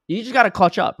you just gotta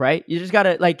clutch up, right? You just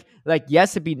gotta like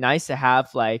yes, it'd be nice to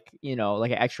have like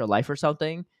like an extra life or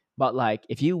something, but like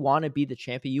if you want to be the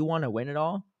champion, you want to win it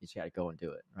all, you just gotta go and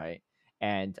do it, right?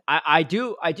 And I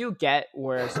do get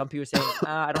where some people say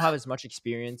I don't have as much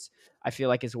experience. I feel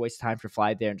like it's a waste of time to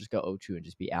fly there and just go O2 and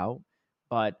just be out.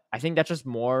 But I think that's just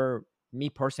more me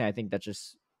personally. I think that's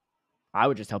just I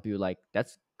would just help you like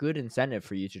that's good incentive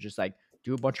for you to just like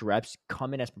do a bunch of reps,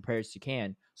 come in as prepared as you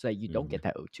can, so that you don't Mm. get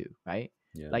that O2, right?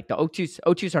 Yeah. Like the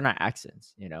O2s are not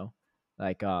accidents,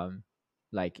 like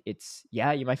like it's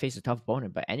yeah, you might face a tough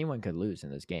opponent, but anyone could lose in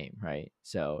this game, right?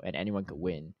 So and anyone could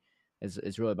win.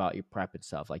 It's really about your prep and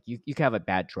stuff. Like you can have a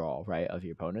bad draw, right, of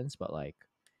your opponents, but like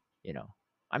you know,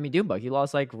 I mean, Doombug, he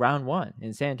lost like round 1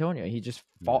 in San Antonio. He just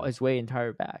fought Yeah. his way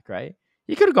entire back, right?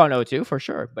 He could have gone 0-2 for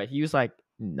sure, but he was like,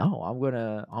 no, I'm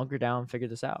gonna hunker down, figure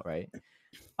this out, right?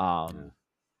 Yeah.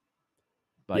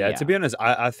 But Yeah, yeah, to be honest,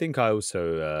 I think I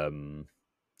also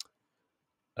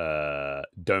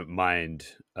don't mind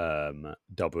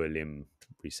double elim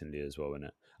recently as well in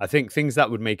it. I think things that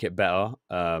would make it better,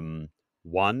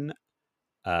 one,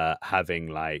 having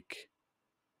like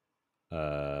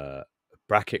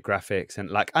bracket graphics, and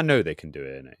like I know they can do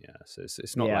it in it, yeah, so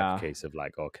it's not like a yeah, case of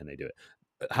like, oh, can they do it?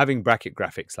 Having bracket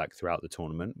graphics like throughout the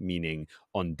tournament, meaning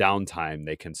on downtime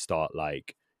they can start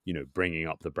like bringing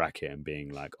up the bracket and being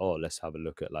like, oh, let's have a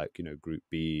look at like group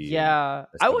B, and yeah.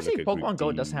 let's I have a would say look at group Pokemon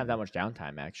Go doesn't have D. that much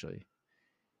downtime actually,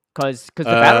 because the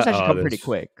battles actually come pretty There's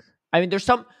quick. I mean, there's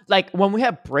some like when we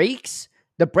have breaks.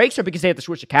 The breaks are because they have to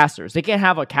switch to casters. They can't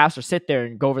have a caster sit there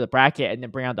and go over the bracket and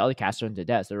then bring out the other caster into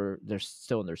death. They're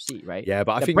still in their seat, right? Yeah,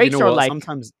 but I The think breaks are what? like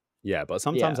Sometimes, yeah, but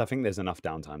sometimes yeah. I think there's enough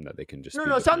downtime that they can just No, be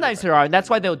no. looking at the Sometimes there are, brackets and that's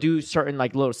why and they'll do certain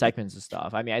like little segments and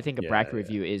stuff. I mean, I think a yeah, bracket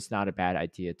review is not a bad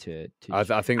idea to. I think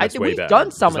I that's think way we've better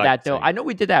done some because, of like, that though. saying I know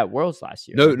we did that at Worlds last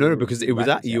year. no, Like we no, no, were because it reviewing was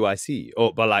at brackets. Yeah,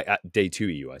 EUIC, but like at day 2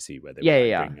 EUIC where they were yeah, like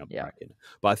yeah, bringing up the yeah. bracket.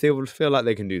 But I feel like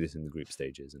they can do this in the group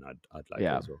stages, and I'd like it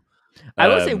Yeah. as well. I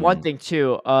will say one Um, thing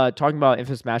too. Talking about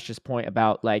Infamous Master's point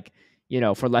about like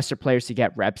for lesser players to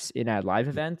get reps in at live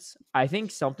events. I think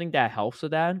something that helps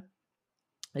with that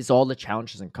is all the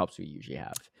challenges and cups we usually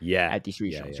have yeah, at these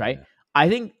yeah, regionals, yeah, right? yeah. I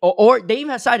think, or they even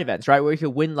have side events, right, where you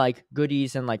could win like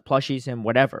goodies and like plushies and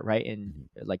whatever, right, and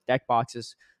Mhm. like deck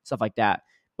boxes, stuff like that.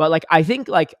 But like, I think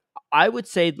like I would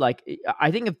say like I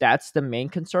think if that's the main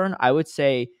concern, I would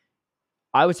say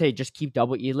just keep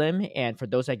double elim, and for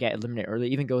those that get eliminated early,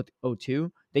 even go with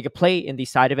O2, they could play in these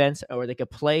side events or they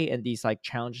could play in these like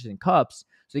challenges and cups,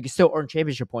 so they can still earn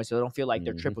championship points, so they don't feel like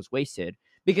their Mhm. trip was wasted.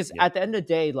 Because Yep. at the end of the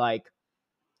day, like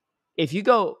if you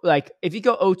go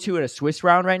O2 in a Swiss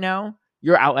round right now,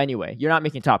 you're out anyway. You're not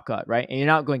making top cut, right? And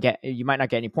you might not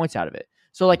get any points out of it.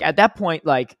 So like at that point,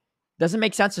 like doesn't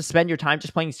make sense to spend your time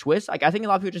just playing Swiss. Like I think a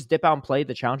lot of people just dip out and play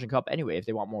the challenging cup anyway if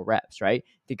they want more reps, right?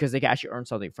 Because they can actually earn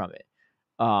something from it.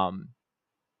 Um,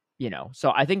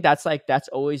 so I think that's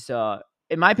always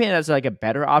in my opinion, that's like a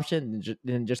better option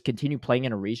than just continue playing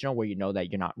in a regional where you know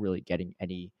that you're not really getting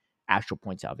any actual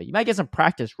points out of it. You might get some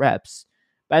practice reps,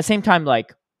 but at the same time,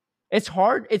 like it's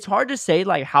hard to say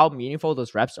like how meaningful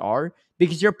those reps are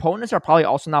because your opponents are probably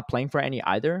also not playing for any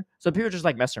either. So people are just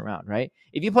like messing around, right?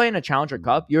 If you play in a challenger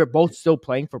cup, you're both still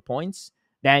playing for points,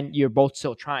 then you're both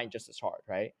still trying just as hard,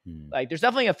 right? Mm. Like there's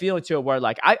definitely a feeling to it where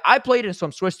like I played in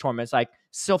some Swiss tournaments, like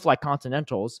Sylph like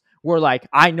Continentals, where like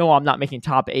I know I'm not making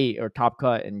top 8 or top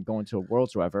cut and going to a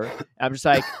worlds or whatever. And I'm just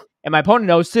like, and my opponent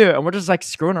knows too, and we're just like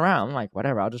screwing around. I'm like,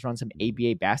 whatever, I'll just run some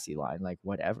ABA Bassi line, like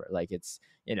whatever. Like it's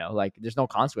like there's no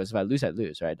consequence. If I lose,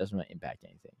 right? It doesn't really impact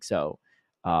anything. So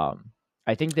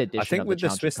I think the I addition think of the with the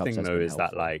challenger Swiss cups thing has though been is that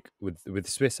helpful. like with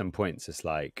Swiss and points, it's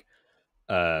like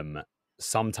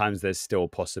sometimes there's still a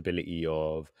possibility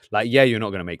of like, yeah, you're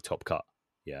not going to make top cut,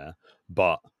 yeah,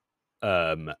 but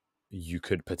you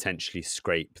could potentially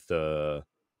scrape the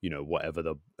whatever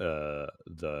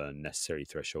the necessary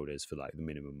threshold is for like the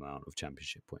minimum amount of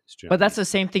championship points. Do you know But what I that's mean? the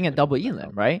same thing in And then double work that elim,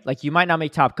 out. right? Like you might not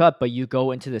make top cut, but you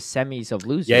go into the semis of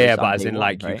losers. Yeah, on but as day in one,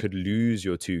 like you right? could lose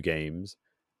your 2 games,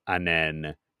 and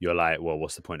then you're like, well,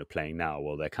 what's the point of playing now?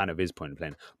 Well, there kind of is point of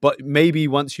playing, but maybe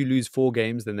once you lose 4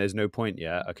 games, then there's no point.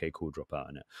 Yeah, okay, cool, drop out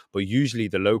on it. But usually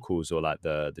the locals or like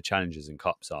the challenges and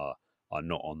cups are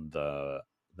not on the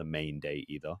main day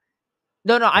either.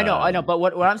 No, I know. Um, But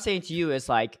what I'm saying to you is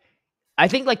like, I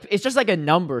think like it's just like a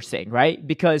numbers thing, right?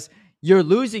 Because you're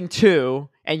losing 2,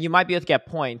 and you might be able to get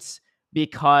points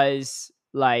because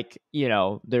like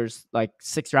there's like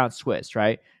 6 round Swiss,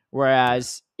 right?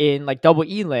 Whereas in like double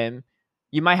elim,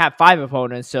 you might have 5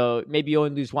 opponents, so maybe you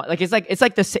only lose 1. Like it's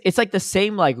like the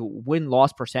same like win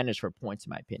loss percentage for points, in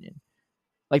my opinion.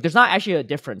 Like there's not actually a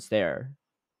difference there,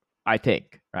 I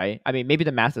think, right? I mean, maybe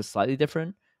the math is slightly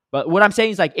different, but what I'm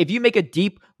saying is like if you make a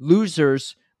deep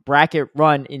losers bracket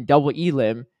run in double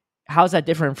elim, how's that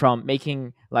different from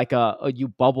making like a you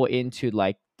bubble into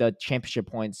like the championship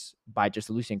points by just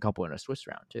losing a couple in a Swiss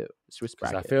round too, Swiss because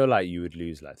I bracket? feel like you would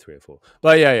lose like 3 or 4.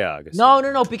 But yeah, I guess.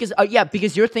 No,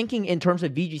 because you're thinking in terms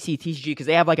of VGC, TCG, because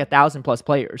they have like 1,000+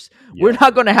 players. Yeah, We're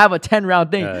not going to have a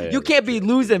 10-round thing. yeah, You that's can't be true,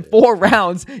 losing yeah. 4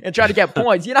 rounds and try to get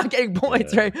points. You're not getting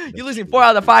points, Yeah, right? that's You're losing true, 4 out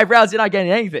of that's the 5 rounds. You're not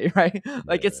getting anything, right?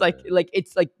 Like Yeah.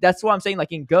 it's like that's what I'm saying.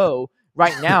 Like in Go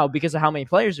right now, because of how many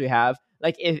players we have,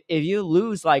 like if you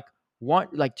lose like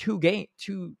two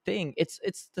thing, it's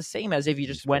the same as if you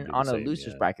just It's went probably the on a same,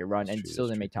 losers yeah. bracket run That's and true, still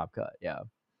that's didn't true. make top cut. Yeah.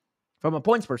 From a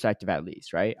points perspective, at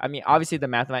least, right? I mean, obviously the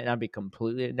math might not be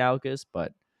completely analogous,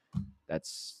 but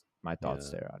that's my thoughts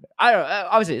Yeah. there on it. I don't know.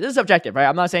 Obviously, this is subjective, right?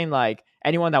 I'm not saying like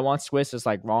anyone that wants Swiss is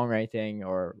like wrong or anything,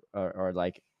 or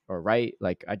like or right.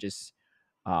 Like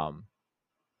um,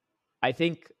 I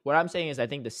think what I'm saying is I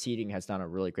think the seeding has done a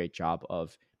really great job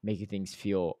of making things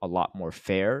feel a lot more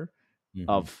fair.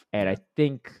 Mhm. And Yeah. I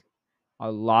think a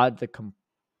lot of the I'm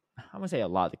gonna say a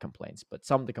lot of the complaints, but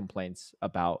some of the complaints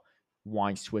about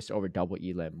wanting Swiss over double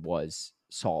elim was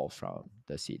solved from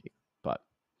the seeding. But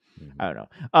I don't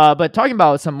know. But talking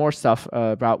about some more stuff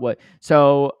about what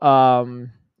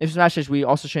if Smash we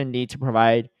also shouldn't need to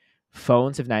provide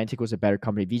phones if Niantic was a better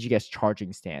company. VG gets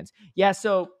charging stands. Yeah,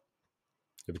 so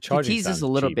Yeah, but to charging tease this stands a are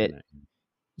little cheap, bit. innit?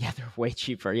 Yeah, they're way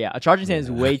cheaper. Yeah, a charging stand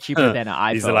is way cheaper Yeah. than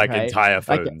an These are iPhone, like right? entire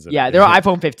Like, phones, yeah, innit? they're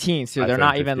iPhone 15, so they're iPhone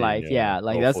not even 15, like, yeah.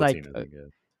 like Or that's 14, like, I think, yeah.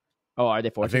 oh, are they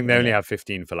I 14? think they only Okay. have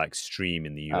 15 for like stream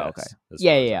in the Oh, okay. US, as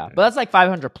Yeah, far yeah, as I yeah. know. But that's like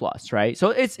 500 plus, right? So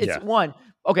it's Yeah. one.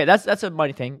 Okay, that's a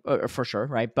money thing for sure,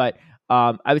 right? But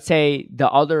I would say the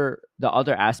other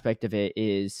aspect of it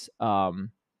is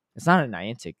it's not a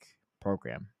Niantic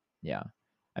program. Yeah,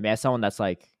 I mean, as someone that's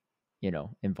like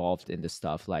involved in this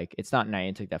stuff, like it's not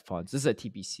Niantic that funds. This is a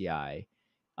TPCI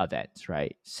event,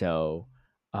 right? So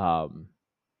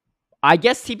I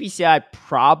guess TPCI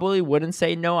probably wouldn't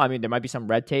say no. I mean, there might be some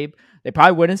red tape. They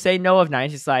probably wouldn't say no if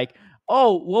Niantic's like,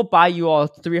 oh, we'll buy you all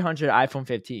 300 iPhone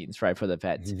 15s, right, for the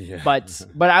event. Yeah.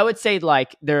 But I would say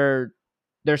like they're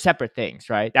separate things,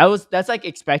 right? That's like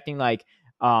expecting like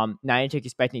Niantic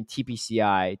expecting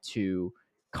TPCI to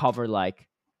cover like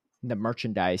the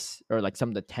merchandise or like some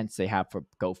of the tents they have for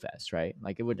GoFest, right?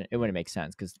 Like it wouldn't make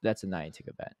sense because that's a Niantic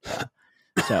event. Yeah.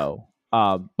 So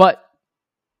but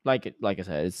like I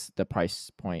said, it's the price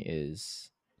point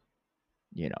is,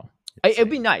 it'd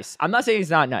be Insane. nice. I'm not saying it's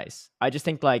not nice. I just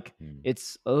think like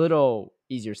it's a little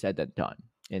easier said than done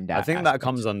in that. I think aspect. that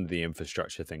comes under the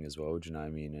infrastructure thing as well. Do you know what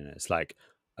I mean? And it's like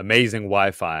amazing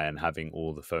Wi-Fi and having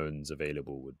all the phones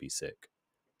available would be sick.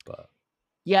 But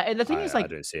yeah, and the thing is, like, I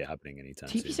don't see it happening anytime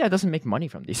soon. TPCI doesn't make money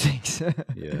from these things.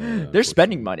 Yeah, They're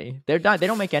spending money. They're not. They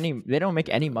don't make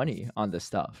any money on this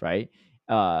stuff, right?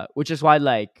 Which is why,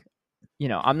 like,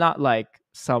 I'm not like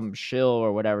some shill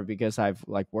or whatever because I've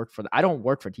like worked for. I don't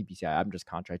work for TPCI. I'm just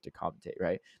contracted to commentate,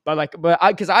 right? But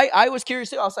because I was curious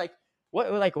too. I was like,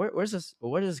 what, like, where's this?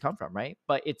 Where does this come from, right?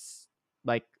 But it's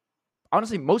like,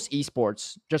 honestly, most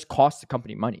esports just cost the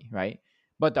company money, right?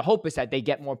 But the hope is that they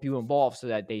get more people involved so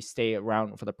that they stay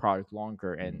around for the product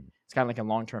longer, and it's kind of like a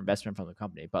long-term investment from the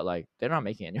company. But like, they're not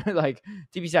making any like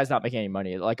TPCI is not making any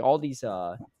money. Like all these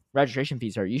registration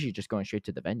fees are usually just going straight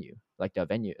to the venue, like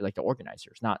the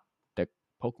organizers, not the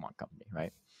Pokemon company,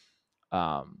 right?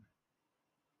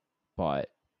 But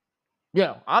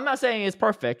I'm not saying it's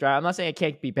perfect, right? I'm not saying it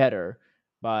can't be better,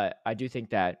 but I do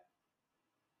think that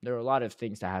there are a lot of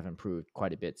things that have improved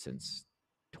quite a bit since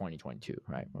 2022,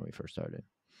 right, when we first started.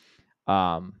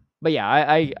 But yeah,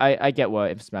 I get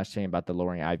what Smash saying about the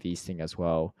lowering IVs thing as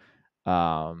well.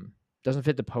 Doesn't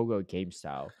fit the Pogo game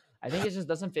style. I think it just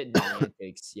doesn't fit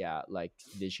Niantic's like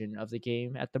vision of the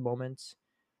game at the moment.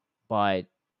 But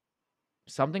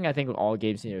something I think all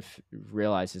games need to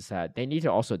realize is that they need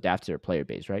to also adapt to their player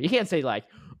base, right? You can't say like,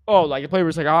 oh, like a player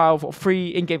was like, oh, free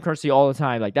in-game currency all the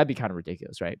time. Like that'd be kind of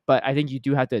ridiculous, right? But I think you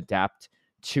do have to adapt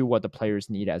to what the players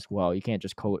need as well. You can't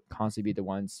just constantly be the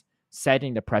ones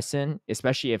setting the precedent,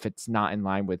 especially if it's not in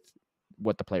line with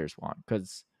what the players want.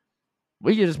 Because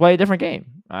we can just play a different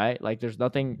game, right? Like there's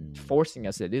nothing forcing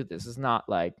us to do this. It's not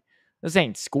like this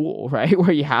ain't school, right?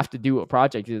 Where you have to do a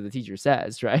project that the teacher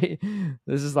says, right?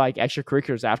 This is like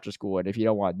extracurriculars after school, and if you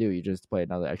don't want to do, you just play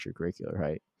another extracurricular,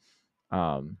 right?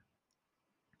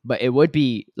 But it would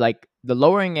be like the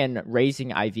lowering and raising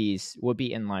IVs would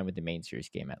be in line with the main series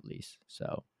game at least.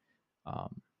 So,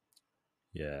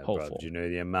 yeah, hopeful. bro. Do you know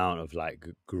the amount of like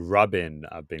grubbing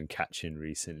I've been catching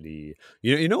recently?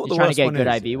 You know what You're the trying worst to get one a good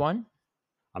is? IV Yeah? one?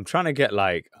 I'm trying to get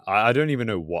like I don't even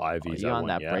know what IVs You I on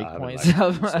want that yet.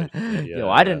 breakpoint Like, stuff? Yo,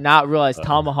 I did not realize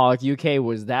Tomahawk UK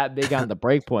was that big on the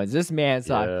breakpoints. This man's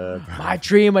like, my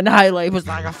dream annihilate was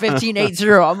like a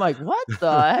 15-8-0. I'm like, what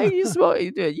the heck you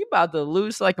smoking, dude? You about to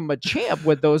lose like a Machamp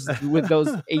with those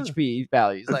HP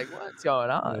values. Like, what's going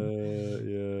on?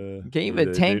 Yeah. Can you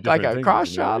even tank like a cross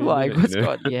chop? Like, what's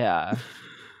going? Yeah.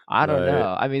 I don't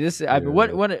know. I mean,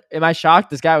 what am I shocked?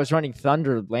 This guy was running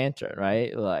Thunder Lantern,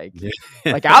 right? Like,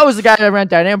 like I was the guy that ran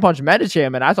Dynamic Punch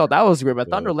Medicham, and I thought that was weird, but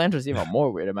Thunder Lantern's even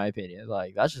more weird in my opinion.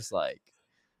 Like, that's just like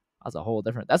that's a whole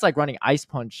different. That's like running Ice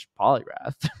Punch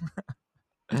Polygraph,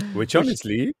 which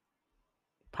honestly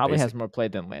probably has more play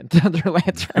than Thunder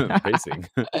Lantern. Pacing,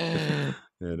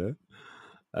 you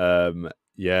know.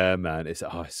 Yeah, man. It's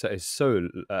so.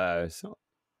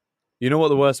 You know what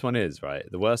the worst one is, right?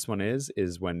 The worst one is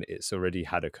when it's already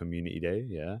had a community day,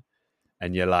 yeah,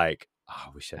 and you're like, oh, I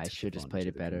wish I should just played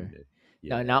it better.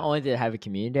 Yeah. No, not only did it have a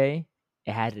community day,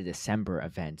 it had a December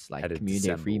event, like community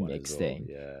day remix thing,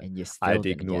 and you still I'd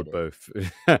ignored both.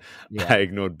 I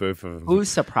ignored both of them. Who's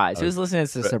surprised? Who's listening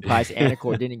to surprise?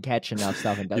 Anicor didn't catch enough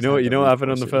stuff. And you know what happened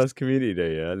on the first community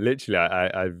day? Yeah, literally,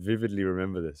 I vividly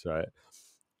remember this. Right,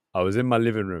 I was in my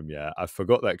living room. Yeah, I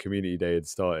forgot that community day had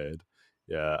started.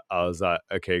 Yeah, I was like,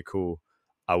 okay, cool.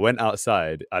 I went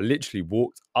outside. I literally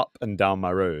walked up and down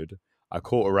my road. I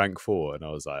caught a rank 4, and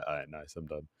I was like, all right, nice, I'm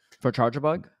done. For Charger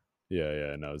Bug? Yeah,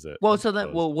 and that was it. Well, so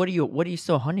then, what are you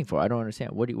still hunting for? I don't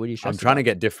understand. What are you? I'm trying to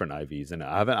get different IVs, and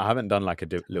I haven't done like a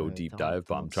little deep dive,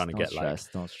 but I'm trying to get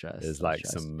like. Don't stress. There's like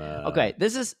some. Okay,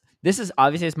 this is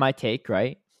obviously it's my take,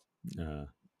 right?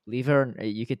 Leave it.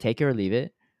 You could take it or leave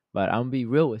it, but I'm gonna be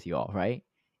real with you all, right?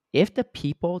 If the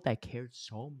people that cared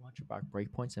so much about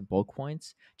breakpoints and bulk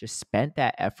points just spent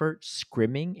that effort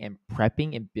scrimming and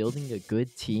prepping and building a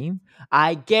good team,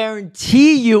 I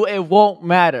guarantee you it won't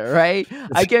matter, right?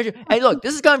 I guarantee. Hey, look,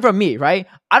 this is coming from me, right?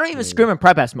 I don't even scrim and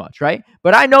prep as much, right?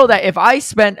 But I know that if I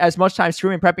spent as much time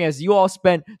scrimming and prepping as you all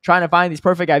spent trying to find these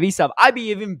perfect IV stuff, I'd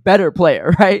be an even better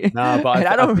player, right? Nah, but and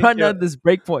I don't run none of this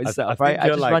breakpoint stuff, right? I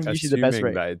just run usually the best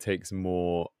rate. That it takes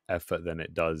more effort than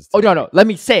it does. No. Let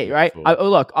me say, right?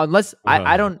 Look, unless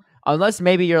I don't, unless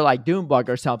maybe you're like Doombug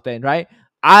or something, right?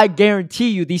 I guarantee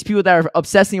you, these people that are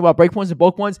obsessing about breakpoints and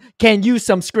bulk points can use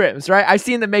some scrims, right? I've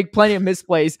seen them make plenty of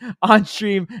misplays on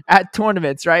stream at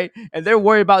tournaments, right? And they're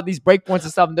worried about these breakpoints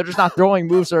and stuff, and they're just not throwing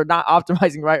moves or not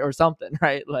optimizing right or something,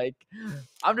 right? Like,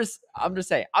 I'm just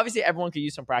saying. Obviously, everyone could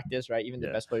use some practice, right? Even the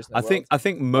best players in the world. I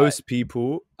think most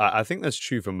people. I think that's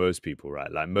true for most people,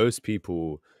 right? Like most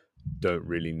people don't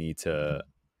really need to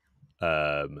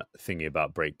thinking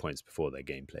about breakpoints before their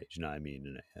gameplay. Do you know what I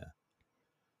mean? Yeah.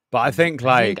 But I think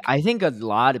I think a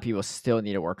lot of people still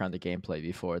need to work on the gameplay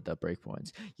before the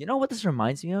breakpoints. You know what this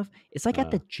reminds me of? It's like at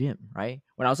the gym, right?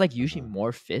 When I was like usually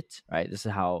more fit, right? This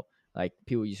is how like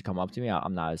people used to come up to me.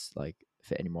 I'm not as like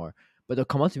fit anymore, but they'll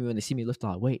come up to me when they see me lift a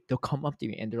lot. They'll come up to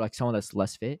me and they're like someone that's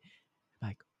less fit.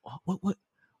 Like,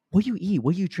 what do you eat?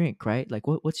 What do you drink? Right? Like,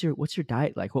 what's your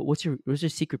diet? Like, what's your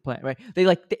secret plan? Right? They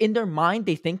like in their mind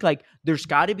they think like there's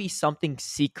got to be something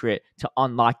secret to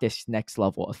unlock this next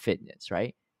level of fitness,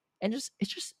 right? And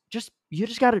you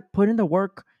just gotta put in the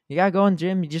work. You gotta go in the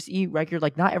gym. You just eat regular.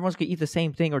 Like not everyone's gonna eat the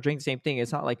same thing or drink the same thing.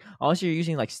 It's not like unless you're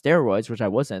using like steroids, which I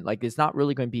wasn't. Like it's not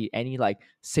really going to be any like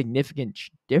significant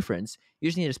difference. You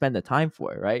just need to spend the time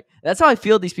for it, right? That's how I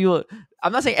feel. These people.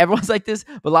 I'm not saying everyone's like this,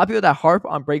 but a lot of people that harp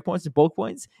on breakpoints and bulk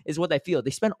points is what I feel.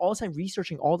 They spend all the time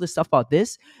researching all this stuff about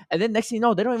this, and then next thing you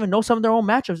know, they don't even know some of their own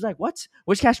matchups. It's like, what?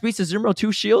 Which cash beats the Zero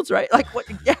 2 shields, right? Like, what?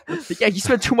 Yeah. You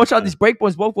spend too much on these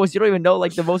breakpoints, bulk points. You don't even know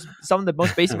like some of the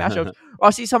most basic matchups. Or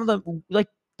I'll see some of the like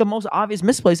the most obvious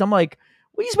misplays. I'm like,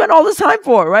 what do you spend all this time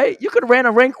for, right? You could have ran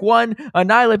a rank 1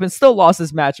 Annihilate and still lost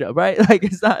this matchup, right? Like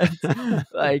it's not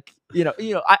like you know.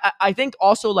 I think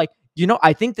also like.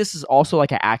 I think this is also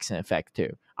like an accident effect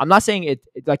too. I'm not saying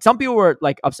like some people were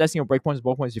like obsessing on breakpoints and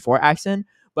bulk points before Axon,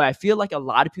 but I feel like a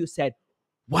lot of people said,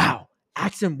 wow,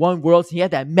 Axon won Worlds. He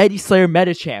had that Medi Slayer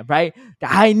meta champ, right?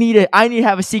 I need to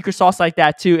have a secret sauce like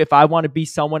that too if I want to be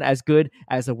someone as good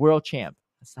as a world champ.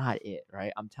 That's not it,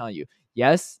 right? I'm telling you.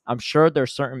 Yes, I'm sure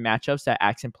there's certain matchups that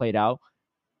Axon played out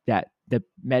that the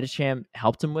meta champ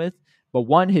helped him with. But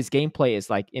one, his gameplay is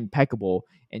like impeccable,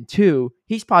 and two,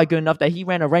 he's probably good enough that he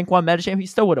ran a rank 1 meta champ, he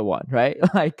still would have won, right?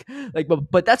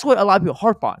 But that's what a lot of people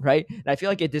harp on, right? And I feel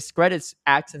like it discredits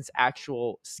Axon's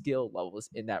actual skill levels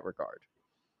in that regard.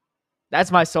 That's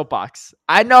my soapbox.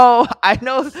 I know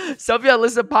some people that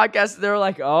listen to podcasts, they're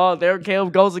like, oh, there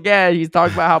Caleb goes again. He's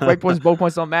talking about how breakpoints, bulk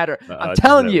points don't matter. I'm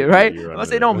telling you, right? I'm not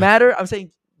saying don't matter. I'm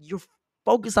saying you're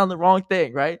focused on the wrong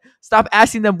thing, right? Stop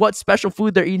asking them what special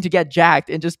food they're eating to get jacked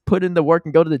and just put in the work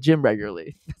and go to the gym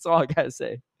regularly. That's all I gotta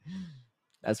say.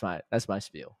 That's my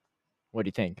spiel. What do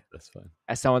you think? That's fine.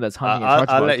 As someone that's hunting a charge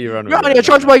bug. I'll let you run. You're hunting a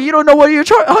charge bug. You don't know what you're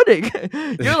hunting.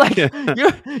 You're like,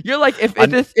 you're like, if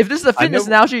this is a fitness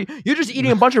analogy, you're just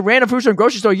eating a bunch of random fruits from the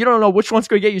grocery store. You don't know which one's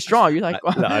going to get you strong. You're like,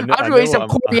 well, I'm going to eat some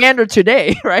coriander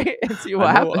today, right? And see what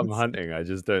happens. I'm hunting. I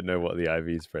just don't know what the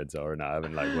IV spreads are, and I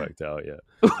haven't like worked out yet.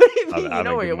 What do you mean? You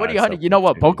know what are you hunting? You know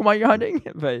what Pokemon you're hunting?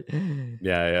 But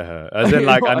yeah. As in,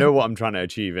 like, I know what I'm trying to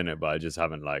achieve in it, but I just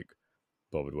haven't like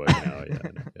bothered working out yet.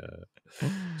 Yeah.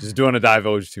 Just don't want to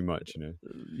divulge too much, you know.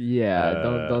 Yeah,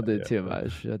 don't do too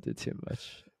much. Don't do too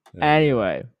much.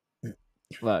 Anyway,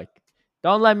 look,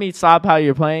 don't let me stop how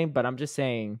you're playing, but I'm just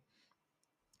saying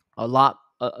a lot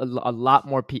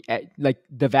more like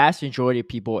the vast majority of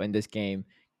people in this game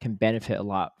can benefit a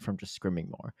lot from just scrimming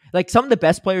more. Like some of the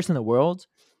best players in the world,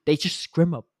 they just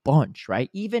scrim a bunch, right?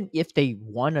 Even if they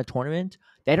won a tournament,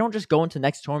 they don't just go into the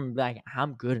next tournament and be like,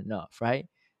 I'm good enough, right?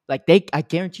 Like I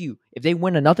guarantee you, if they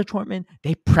win another tournament,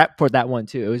 they prep for that one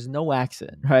too. It was no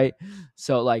accident, right?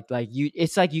 So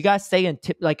it's like you gotta stay in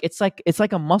it's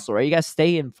like a muscle, right? You gotta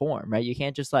stay in form, right? You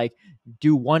can't just like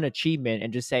do one achievement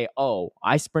and just say, oh,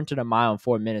 I sprinted a mile in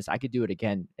 4 minutes, I could do it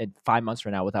again in 5 months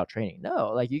from now without training.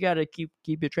 No, like you gotta keep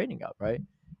your training up, right?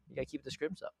 You gotta keep the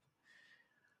scrims up.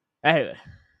 Anyway,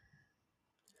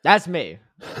 that's me.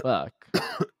 Look,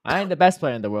 I ain't the best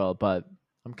player in the world, but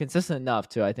I'm consistent enough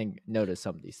to, I think, notice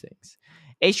some of these things.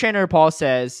 Ace Trainer Paul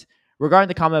says, regarding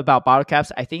the comment about bottle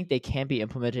caps, I think they can be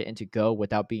implemented into Go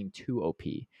without being too OP.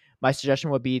 My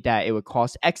suggestion would be that it would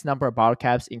cost X number of bottle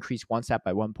caps, increase one stat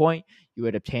by 1 point. You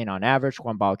would obtain, on average,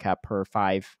 1 bottle cap per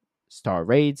 5-star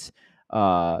raids.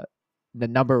 The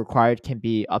number required can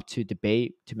be up to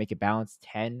debate to make it balance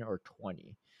 10 or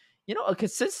 20. You know, a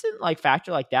consistent like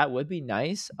factor like that would be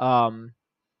nice.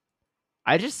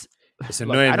 It's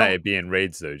annoying that it be in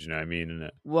raids, though. Do you know what I mean? Isn't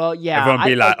it? Well, yeah. Everyone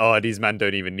be like, "Oh, these men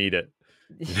don't even need it."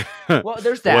 Well,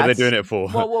 there's that. What are they doing it for?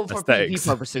 Well, for PvP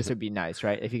purposes, it'd be nice,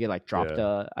 right? If you could like drop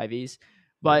the IVs.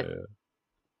 But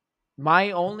my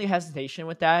only hesitation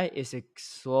with that is it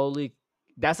slowly.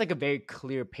 That's like a very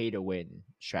clear pay to win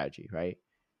strategy, right?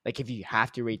 Like if you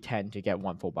have to raid 10 to get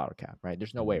 1 full bottle cap, right?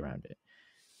 There's no way around it.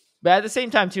 But at the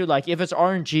same time, too, like if it's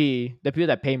RNG, the people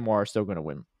that pay more are still going to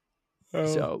win.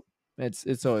 So.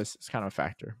 It's always kind of a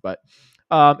factor. But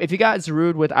if you got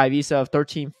Zarude with IVs of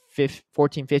 13,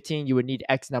 14, 15, you would need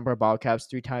X number of bottle caps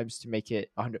 3 times to make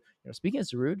it 100. You know, speaking of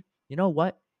Zarude, you know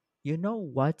what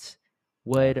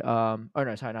would oh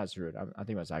no, sorry, not Zarude. I'm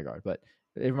thinking about Zygarde, but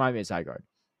it reminded me of Zygarde.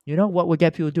 You know what would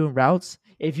get people doing routes?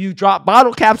 If you drop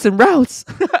bottle caps in routes.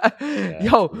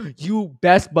 Yo, you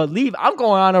best believe I'm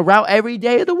going on a route every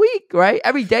day of the week, right?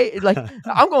 Every day, like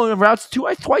I'm going on routes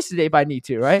twice a day if I need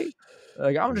to, right?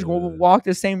 Like I'm just going to walk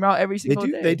the same route every single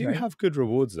day. They do have good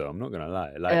rewards though. I'm not gonna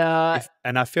lie. Like,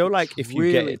 and I feel like if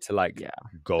you get it to like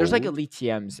gold, there's like elite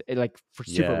TMs, like for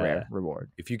super rare reward.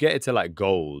 If you get it to like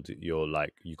gold, you're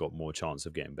like you got more chance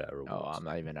of getting better rewards. Oh, I'm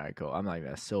not even at gold. I'm not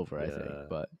even at silver. I think,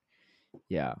 but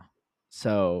yeah.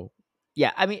 So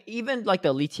yeah, I mean, even like the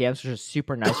elite TMs, which is a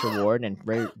super nice reward and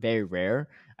very very rare.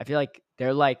 I feel like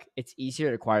they're like it's easier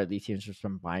to acquire elite teams just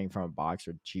from buying from a box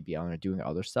or GBL and doing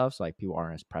other stuff, so like people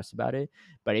aren't as pressed about it.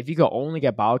 But if you go only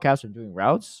get bottle caps and doing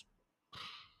routes,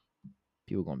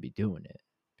 people are gonna be doing it.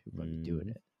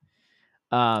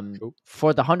 Cool.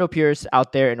 For the Hundo peers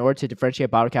out there, in order to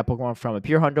differentiate bottle cap Pokemon from a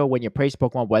pure Hundo, when you appraise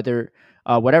Pokemon,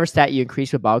 whatever stat you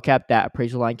increase with bottle cap, that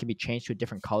appraisal line can be changed to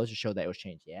different colors to show that it was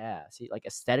changed. Yeah, see, like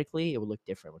aesthetically, it would look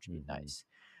different, which would be nice.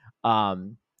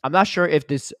 I'm not sure if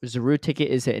this Zarude ticket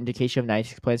is an indication of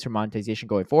Niantic's plans for monetization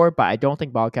going forward, but I don't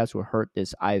think bottle caps will hurt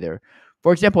this either.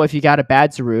 For example, if you got a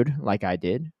bad Zarude, like I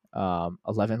did, 11,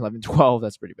 11, 12,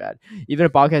 that's pretty bad. Even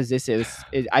if bottle caps this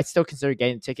I'd still consider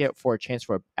getting a ticket for a chance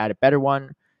for add a better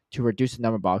one to reduce the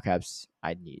number of bottle caps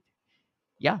I need.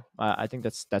 Yeah, I think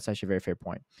that's actually a very fair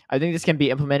point. I think this can be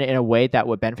implemented in a way that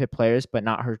would benefit players, but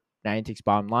not hurt Niantic's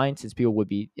bottom line, since people would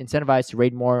be incentivized to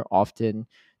raid more often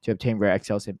to obtain rare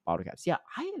XLs and bottle caps. Yeah,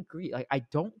 I agree. Like, I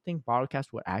don't think bottle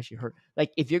caps would actually hurt.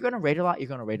 Like, if you're gonna raid a lot, you're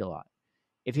gonna raid a lot.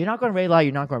 If you're not gonna raid a lot,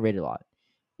 you're not gonna raid a lot.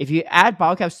 If you add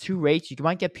bottle caps to raids, you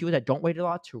might get people that don't raid a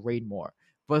lot to raid more.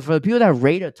 But for the people that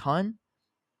raid a ton,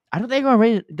 I don't think they're gonna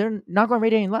raid. They're not gonna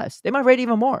raid any less. They might raid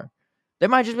even more. They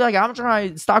might just be like, I'm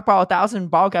trying to stockpile 1,000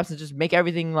 bottle caps and just make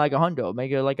everything like a hundo,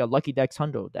 make it like a Lucky Dex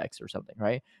hundo dex or something,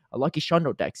 right? A Lucky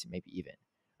Shundo dex, maybe even,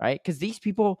 right? Because these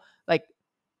people, like,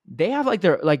 they have like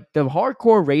their, like, the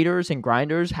hardcore raiders and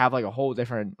grinders have like a whole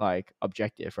different like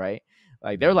objective, right?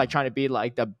 Like, they're like trying to be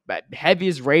like the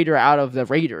heaviest raider out of the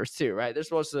raiders too, right? They're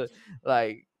supposed to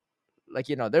like,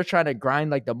 you know, they're trying to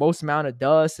grind like the most amount of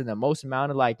dust and the most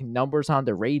amount of like numbers on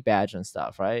the raid badge and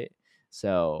stuff, right?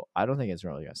 So I don't think it's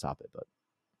really gonna stop it. But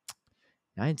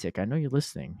Niantic, I know you're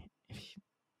listening.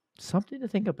 Something to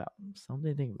think about.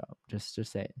 Something to think about. Just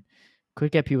saying.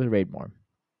 Could get people to raid more.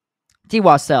 T.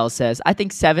 Wassell says, I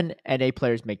think 7 NA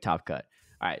players make top cut.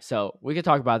 All right, so we could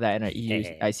talk about that in our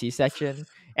EUIC section.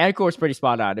 Anicor was pretty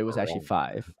spot on. It was actually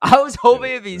 5. I was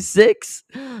hoping it'd be 6,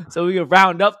 so we could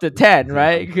round up to 10,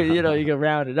 right? You know, you can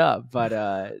round it up, but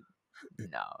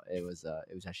no, it was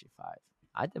actually 5.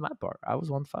 I did my part. I was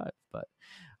 1-5, but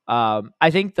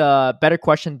I think the better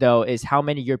question though is how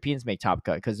many Europeans make top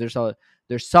cut, because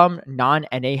there's some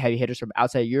non-NA heavy hitters from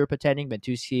outside Europe attending.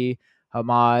 Bentusi,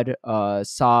 Hamad,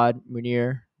 Saad,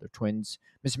 Munir, they're twins,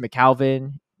 Mr.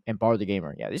 McAlvin, and Bar the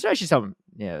Gamer. Yeah, these are actually some.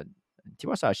 Yeah,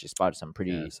 Tiwasa actually spotted some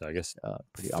pretty. Yeah, so I guess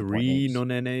pretty 3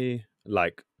 non-NA,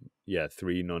 like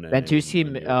 3 non-NA. Bentusi,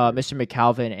 Mr.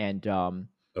 McAlvin, and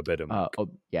a better.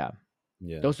 Yeah,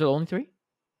 yeah. Those are the only 3.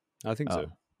 I think so.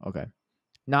 Okay.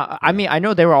 Now, I mean, I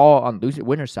know they were all on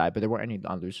winner's side, but there weren't any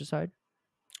on loser's side.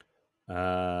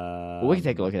 Well, we can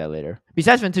take a look at that later.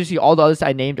 Besides Ventusi, all the others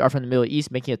I named are from the Middle East.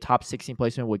 Making a top 16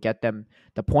 placement would get them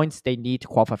the points they need to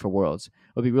qualify for Worlds. It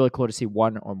would be really cool to see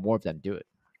one or more of them do it.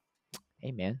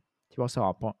 Hey, man. You're also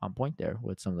on point there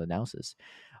with some of the analysis.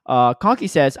 Conky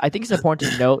says, I think it's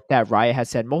important to note that Riot has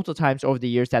said multiple times over the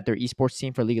years that their esports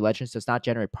team for League of Legends does not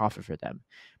generate profit for them.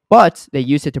 But they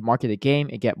use it to market the game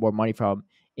and get more money from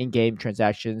in-game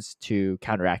transactions to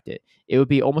counteract it. It would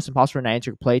be almost impossible for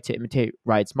Niantic play to imitate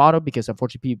Riot's model because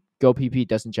unfortunately Go PvP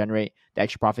doesn't generate the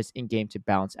extra profits in-game to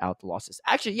balance out the losses.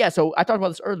 Actually, yeah, so I talked about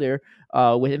this earlier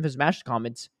with Infamous Master's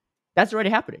comments. That's already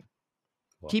happening.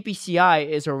 What? TPCI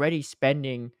is already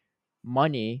spending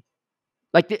money.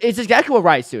 Like, it's exactly what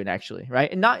Riot's doing, actually,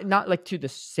 right? And not like to the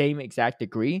same exact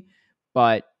degree,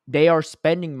 but they are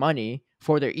spending money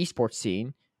for their esports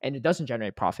scene, and it doesn't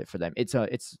generate profit for them. It's a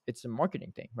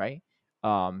marketing thing, right?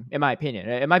 In my opinion,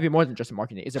 it might be more than just a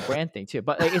marketing. It's a brand thing too,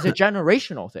 but like, it's a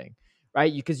generational thing,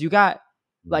 right? Because you got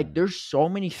like, there's so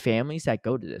many families that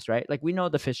go to this, right? Like, we know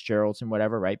the Fitzgeralds and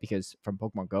whatever, right? Because from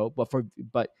Pokemon Go,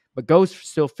 but Go's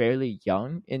still fairly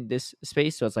young in this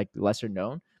space, so it's like lesser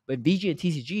known. But VG and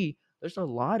TCG, there's a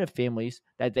lot of families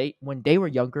that when they were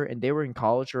younger and they were in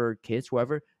college or kids,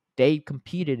 whoever, they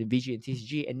competed in VG and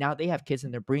TCG, and now they have kids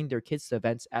and they're bringing their kids to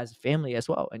events as a family as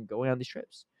well and going on these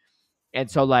trips. And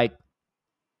so like,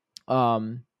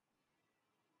 and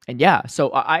yeah, so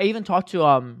I even talked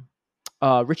to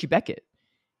Richie Beckett,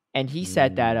 and he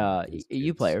said that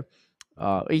EU player,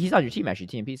 he's on your team actually,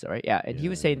 Team Pizza, right? Yeah, and he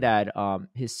was saying that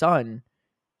his son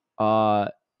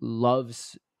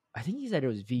loves, I think he said it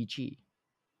was VG.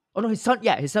 Oh no, his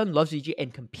son loves VG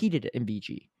and competed in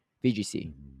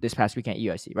VGC this past weekend at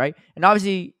EUIC, right? And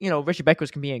obviously, you know, Richard Beck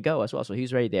was competing in Go as well, so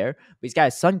he's right there. But he's got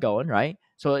his son going, right?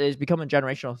 So it's become a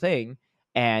generational thing,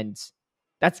 and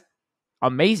that's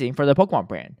amazing for the Pokemon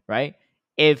brand, right?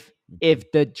 If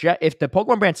the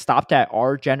Pokemon brand stopped at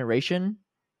our generation,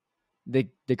 the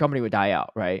company would die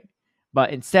out, right?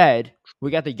 But instead,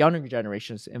 we got the younger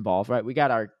generations involved, right? We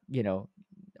got our, you know,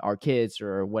 our kids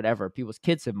or whatever, people's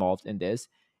kids involved in this.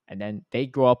 And then they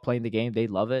grow up playing the game, they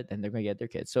love it, and they're going to get their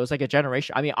kids. So it's like a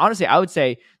generation. I mean, honestly, I would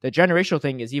say the generational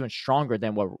thing is even stronger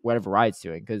than whatever Riot's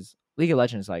doing, because League of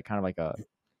Legends is like kind of like a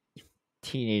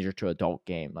teenager to adult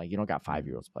game. Like, you don't got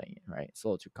 5-year-olds playing it, right? It's a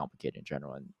little too complicated in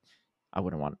general. And I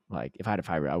wouldn't want, like, if I had a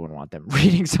 5-year-old, I wouldn't want them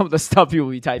reading some of the stuff people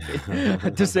be typing.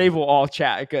 Disable all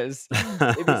chat, because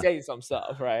they be saying some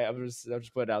stuff, right? I'm just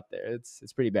put it out there.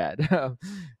 It's pretty bad.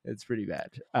 It's pretty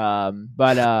bad.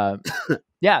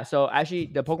 Yeah, so actually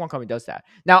the Pokemon company does that.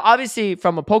 Now, obviously,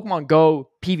 from a Pokemon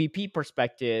Go PvP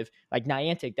perspective, like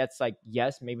Niantic, that's like,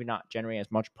 yes, maybe not generating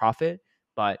as much profit,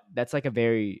 but that's like a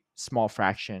very small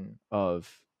fraction of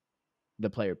the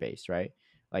player base, right?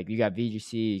 Like you got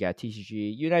VGC, you got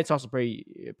TCG. United's also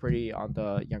pretty on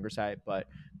the younger side, but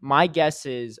my guess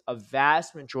is a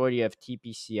vast majority of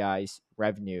TPCI's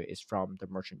revenue is from the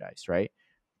merchandise, right?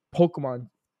 Pokemon,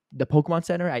 the Pokemon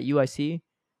Center at UIC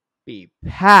be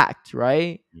packed,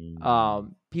 right?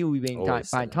 People will be Always buying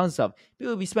selling. tons of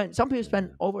stuff. Some people spend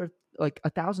Yeah. over like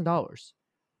 $1,000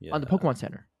 Yeah. on the Pokemon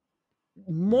Center.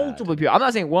 Multiple Mad. people. I'm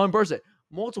not saying one person.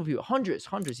 Multiple people. Hundreds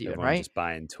even, Everyone right? just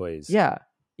buying toys. Yeah.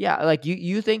 Yeah. Like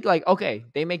you think like, okay,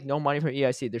 they make no money from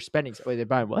EIC. They're spending. Wait, they're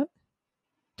buying what?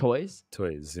 Toys?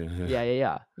 Toys.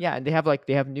 Yeah. And they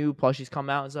have new plushies come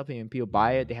out and stuff, and people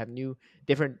buy it. They have new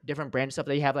different brand stuff.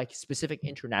 They have like specific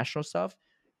international stuff.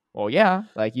 Well, yeah,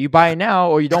 like you buy it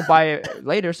now or you don't buy it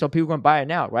later, so people gonna buy it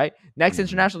now, right? Next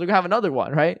international, they're gonna have another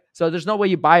one, right? So there's no way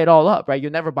you buy it all up, right?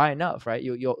 You'll never buy enough, right?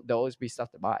 There'll always be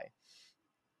stuff to buy.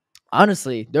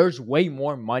 Honestly, there's way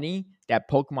more money that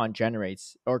Pokemon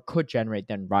generates or could generate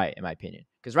than Riot, in my opinion.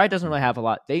 Because Riot doesn't really have a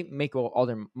lot. They make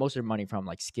most of their money from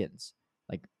like skins,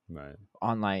 like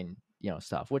online,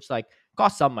 stuff, which like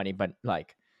costs some money, but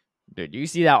like, dude, you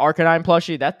see that Arcanine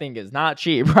plushie? That thing is not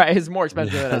cheap, right? It's more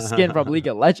expensive than a skin from League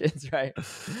of Legends, right?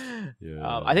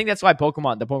 I think that's why the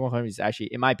Pokemon company is actually,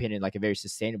 in my opinion, like a very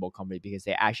sustainable company because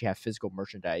they actually have physical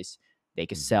merchandise they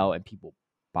can sell and people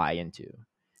buy into.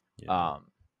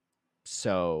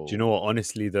 So do you know what?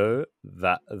 Honestly, though,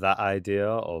 that idea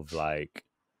of like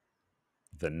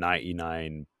the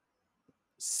 99-cent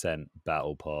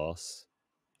battle pass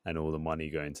and all the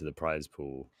money going to the prize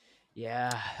pool.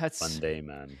 Yeah, that's one day,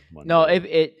 man.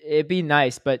 It'd be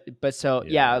nice, but so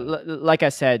like I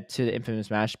said to the Infamous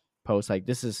Smash post, like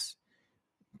this is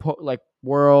like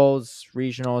worlds,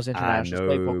 regionals, internationals,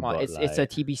 play Pokemon. It's a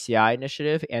TBCI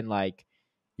initiative, and like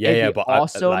it'd be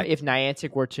awesome if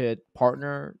Niantic were to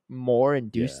partner more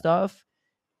and do stuff.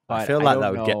 I feel like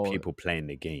that would get people playing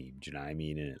the game. Do you know what I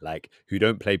mean? Like who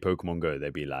don't play Pokemon Go,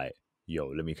 they'd be like, yo,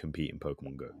 let me compete in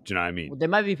Pokemon Go. Do you know what I mean? Well, they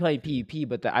might be playing PvP,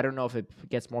 but I don't know if it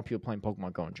gets more people playing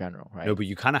Pokemon Go in general, right? No, but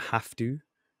you kind of have to.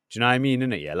 Do you know what I mean,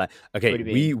 innit? Yeah, like,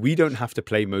 okay, we don't have to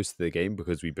play most of the game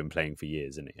because we've been playing for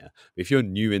years, innit? Yeah. If you're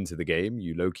new into the game,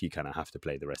 you low-key kind of have to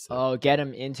play the rest of it. Oh, get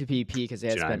them into PvP because they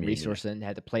had to spend resources and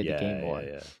had to play the game more.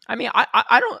 Yeah. I mean,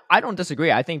 I don't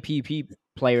disagree. I think PvP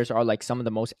players are like some of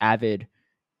the most avid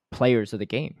players of the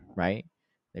game, right?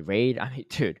 They raid. I mean,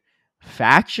 dude,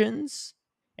 factions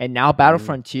and now Battle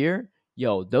Frontier,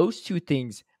 yo, those two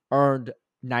things earned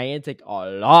Niantic a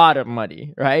lot of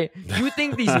money, right? You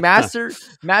think these master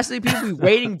people be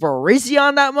raiding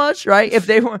Virizion that much, right? If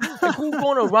they were like, who's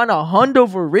going to run a Hundo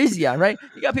Virizion, right?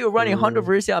 You got people running Hundo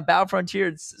Virizion, Battle Frontier,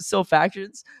 and still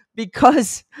factions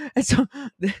because it's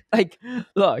like,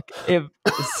 look, if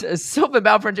Sylvan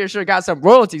Battle Frontier should have got some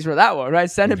royalties for that one, right?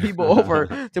 Sending people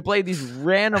over to play these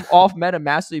random off-meta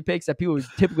mastery picks that people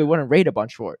typically wouldn't raid a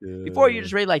bunch for. Before, you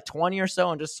just raid like 20 or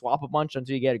so and just swap a bunch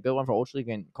until you get a good one for Ultra League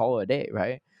and call it a day,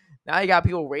 right? Now you got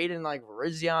people raiding like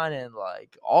Virizion and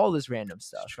like all this random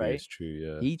stuff, right? It's true,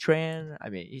 yeah. Heatran, I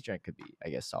mean, Heatran could be, I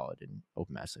guess, solid in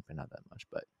open master league, but not that much.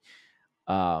 But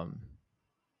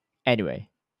anyway,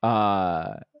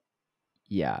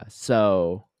 yeah.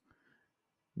 So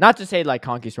not to say like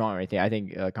Conky's wrong or anything. I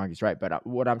think Conky's right, but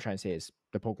what I'm trying to say is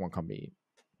the Pokemon Company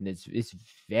it's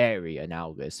very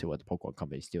analogous to what the Pokemon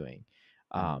Company is doing,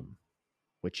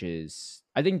 which is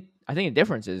I think the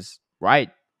difference is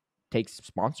takes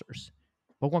sponsors.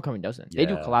 Pokemon Company doesn't. They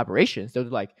do collaborations. They'll do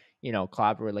like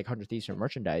collaborate like 100 Thieves or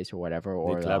merchandise or whatever.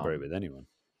 Or they collaborate with anyone.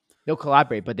 They'll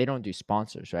collaborate, but they don't do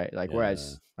sponsors, right? Like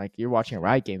whereas like you're watching a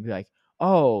Riot game, be like,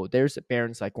 oh, there's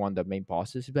Baron's like one of the main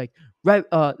bosses. He'd be like, right,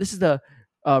 this is the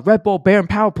Red Bull Baron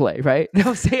power play, right?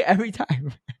 They'll say it every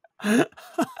time. I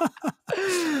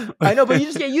know, but you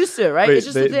just get used to it, right? Wait, it's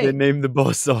just the thing. They named the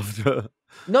boss after.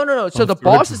 No. So the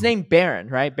boss is named Baron,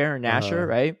 right? Baron Nashor,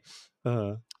 right?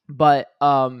 But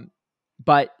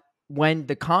when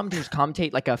the commentators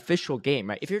commentate like an official game,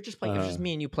 right? If you're just playing, if it's just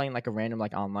me and you playing like a random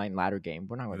like online ladder game,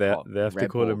 we're not going to call it. They have to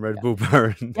call him Red Bull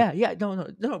Baron. Yeah.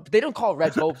 No. They don't call it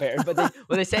Red Bull Baron, but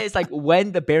what they say is like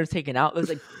when the Baron's taken out, it's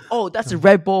like, oh, that's the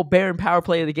Red Bull Baron power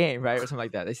play of the game, right, or something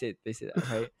like that. They say that,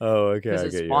 right? Oh, okay.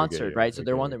 Because it's sponsored, right? So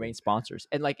they're one of the main sponsors,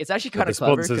 and like it's actually kind of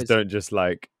clever. The sponsors don't just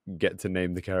like get to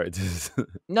name the characters.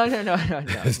 No.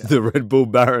 It's the Red Bull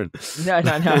Baron. No,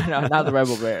 not the Red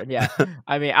Bull Baron. Yeah,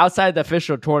 I mean outside the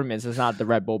official tournaments, it's not the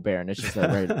Red Bull Baron. It's just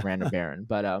a random Baron.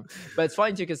 But it's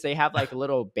funny too because they have like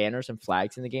little banners and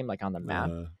flags in the game, like on the map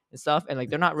and stuff, and like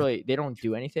they don't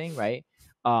do anything, right?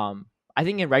 I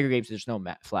think in regular games there's no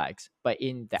flags, but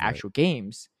in the actual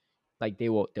games, like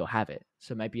they'll have it.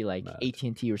 So it might be like Mad.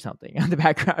 AT&T or something in the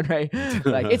background, right?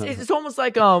 Like it's almost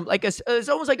like it's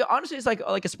almost like, honestly, it's like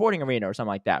a sporting arena or something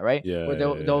like that, right? Yeah, Where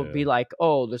they'll be like,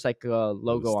 oh, there's like a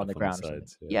logo on the ground or something.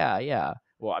 sides, Yeah.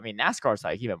 Well, I mean, NASCAR's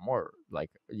like even more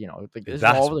like, like, this is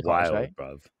That's all over the cars, wild, right?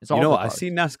 bruv. It's all You know over what? the I cars. see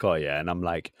NASCAR, yeah, and I'm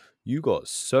like, you got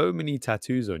so many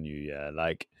tattoos on you, yeah.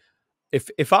 Like,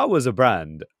 if I was a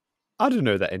brand, I don't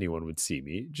know that anyone would see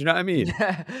me. Do you know what I mean?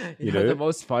 You know the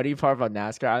most funny part about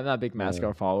NASCAR? I'm not a big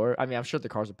NASCAR follower. I mean, I'm sure the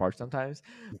cars are parked sometimes,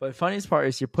 but the funniest part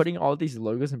is you're putting all these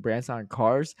logos and brands on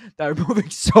cars that are moving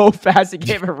so fast you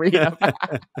can't even read them.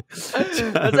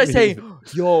 That's like saying,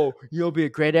 "Yo, it'll be a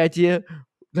great idea.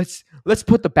 Let's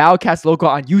put the Battlecast logo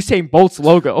on Usain Bolt's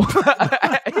logo."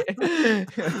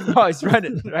 Oh, he's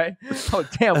running, right? Oh,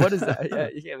 damn, what is that? Yeah,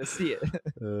 you can't even see it.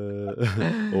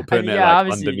 Or putting it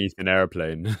like underneath an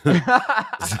airplane.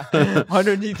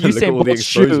 Underneath Usain Bolt's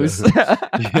shoes.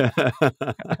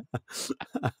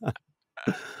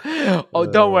 Oh,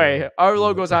 don't worry. Our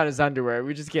logo's on his underwear.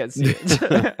 We just can't see it.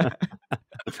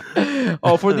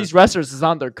 Oh, for these wrestlers, it's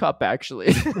on their cup,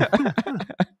 actually.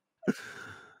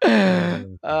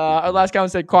 Our last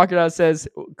comment said, Crocodile says,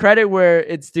 credit where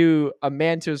it's due, a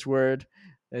man to his word.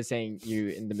 They're saying you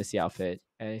in the Misty outfit.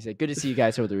 And he said, good to see you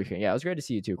guys over the weekend. Yeah, it was great to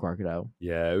see you too, Crocodile.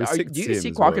 Yeah, it was sick to do see you him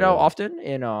see as Crocodile well, often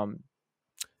in Nah,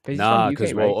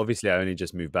 because right? obviously I only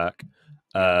just moved back.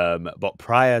 But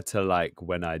prior to like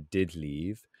when I did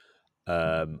leave,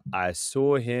 I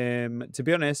saw him. To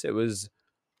be honest, it was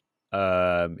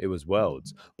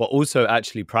Worlds. But also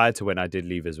actually prior to when I did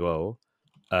leave as well,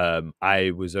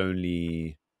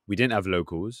 we didn't have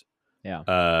locals.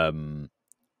 Yeah.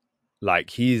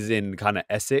 Like he's in kind of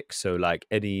Essex, so like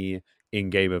any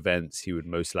in-game events he would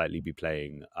most likely be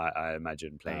playing. I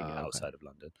imagine playing outside of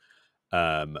London.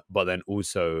 But then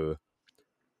also,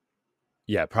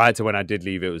 yeah, prior to when I did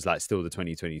leave, it was like still the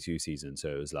 2022 season, so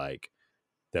it was like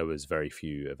there was very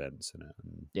few events in it.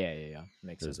 Yeah.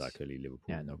 Makes sense. It was like only Liverpool.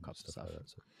 Yeah, no cup stuff. Like that,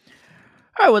 so.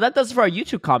 All right, well, that does it for our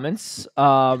YouTube comments.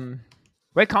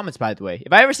 Great comments, by the way.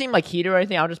 If I ever seem like heated or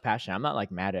anything, I'm just passionate. I'm not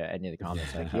like mad at any of the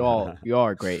comments. Like you all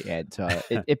are great, and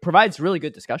it provides really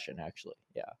good discussion, actually.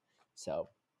 Yeah. So,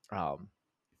 all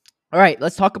right,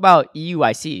 let's talk about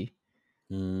EUIC.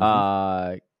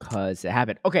 Because it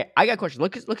happened. Okay, I got a question.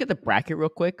 Look at the bracket real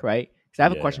quick, right? Because I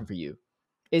have a question for you.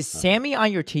 Is Sammy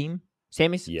on your team?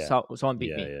 Sammy's someone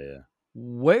beat me. Yeah.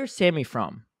 Where's Sammy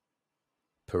from?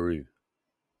 Peru.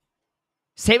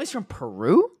 Sammy's from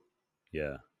Peru?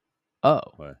 Yeah. Oh.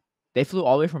 Where? They flew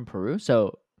all the way from Peru,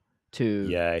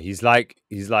 Yeah, he's like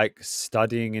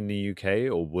studying in the UK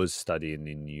or was studying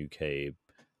in the UK,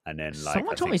 and then like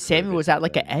someone told me Sammy was at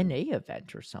like an NA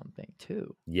event or something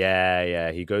too.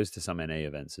 Yeah, he goes to some NA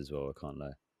events as well. I can't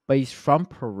lie. But he's from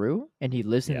Peru and he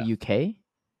lives in the UK.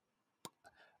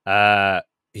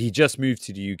 He just moved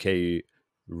to the UK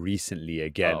recently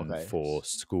again for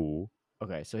school.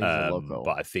 Okay, so he's a local.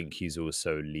 But I think he's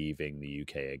also leaving the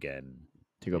UK again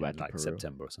to go back to like Peru.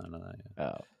 September or something like that.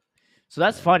 Yeah. Oh. So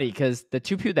that's funny because the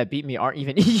two people that beat me aren't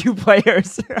even EU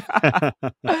players. I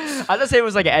just say it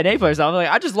was like an NA player. So I'm like,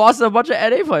 I just lost a bunch of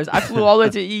NA players. I flew all the way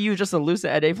to EU just to lose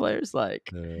to NA players. Like,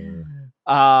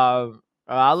 I'll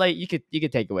let you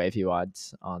could take away if you want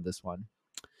on this one.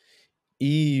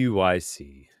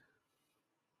 EUIC,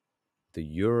 the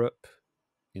Europe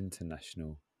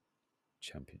International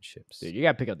Championships. Dude, you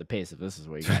gotta pick up the pace if this is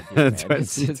what you got to do, man.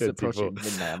 It's approaching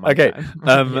midnight. Okay,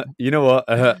 time. You know what?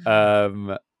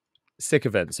 Sick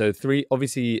event. So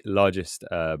obviously largest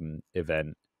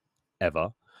event ever.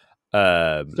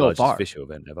 Largest official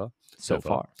event ever so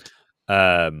far.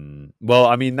 Well,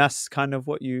 I mean that's kind of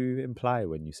what you imply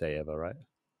when you say ever, right?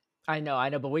 I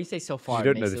know, but when you say so far,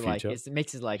 it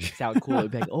makes it like sound cool.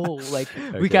 Like, oh, like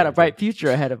we got a bright future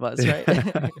ahead of us, right?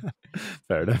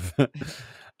 Fair enough.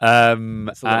 And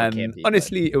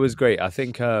honestly, it was great. I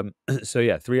think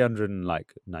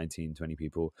 319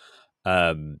 people.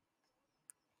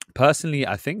 Personally,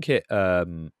 I think it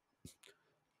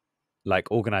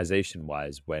like organization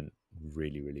wise went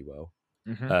really, really well.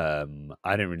 Mm-hmm.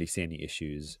 I didn't really see any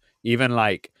issues. Even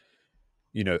like,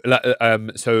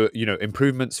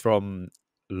 improvements from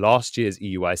last year's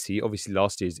EUIC. Obviously,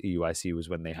 last year's EUIC was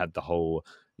when they had the whole,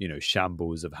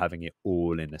 shambles of having it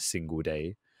all in a single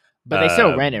day. But they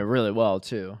still ran it really well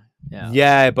too.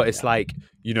 Yeah, but it's like,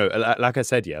 like I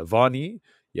said, Varney,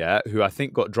 who I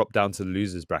think got dropped down to the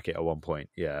losers bracket at one point,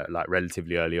 like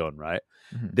relatively early on, right?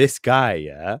 Mm-hmm. This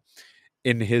guy,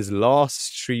 in his last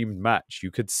streamed match,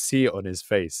 you could see it on his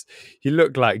face. He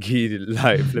looked like he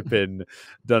like flipping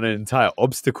done an entire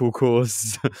obstacle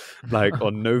course, like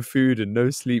on no food and no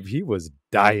sleep. He was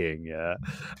dying. Yeah,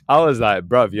 I was like,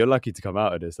 bruv, you're lucky to come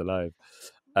out of this alive.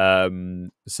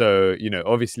 So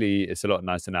obviously it's a lot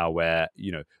nicer now where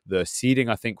the seeding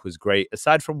I think was great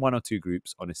aside from one or two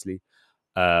groups. Honestly,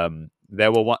 there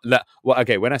were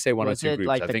okay, when I say one or Was two it groups,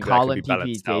 like I the think that could Colin be PP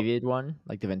balanced out. David one,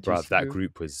 like the Bruv, Ventusi that group?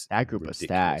 group was That group was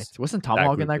ridiculous. stacked. Wasn't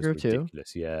Tomahawk in that group too?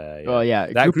 Ridiculous. Yeah. Oh yeah,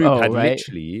 That group group O, had right?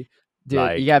 literally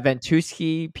Dude, you got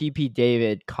Ventuski, PP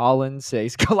David, Colin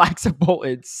 6, Galaxa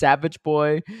Bolton, Savage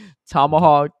Boy,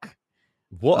 Tomahawk.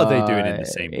 What are they doing in the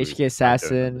same group? HK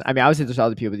Assassin. I mean, obviously there's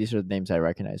other people, but these are the names I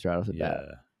recognize right off the bat.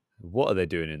 What are they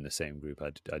doing in the same group?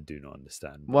 I do not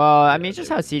understand. Well, I mean, it's just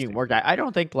how seeding worked. I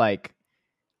don't think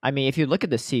if you look at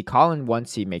the seed, Colin 1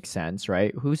 seed makes sense,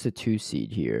 right? Who's the 2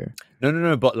 seed here?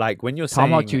 No. But like when you're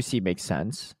Tomahawk saying 2 seed makes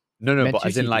sense. No, but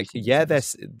as in like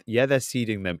they're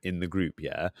seeding them in the group,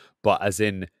 yeah. But as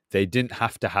in they didn't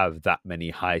have to have that many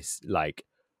high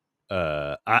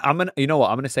I'm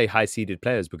gonna say high seeded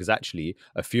players because actually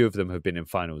a few of them have been in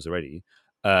finals already,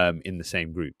 in the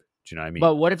same group. Do you know what I mean?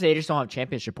 But what if they just don't have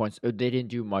championship points? Or they didn't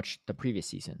do much the previous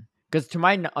season? Because to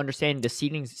my understanding, the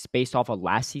seeding is based off of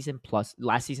last season's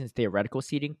theoretical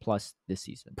seeding plus this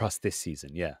season. Plus this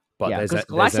season, yeah. But yeah, because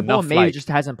Galaxa Bolton maybe just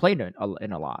hasn't played in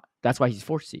a lot. That's why he's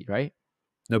 4th seed, right?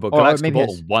 No, but Galaxa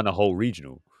Bolton won a whole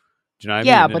regional. Do you know what I mean?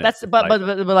 Yeah, but that's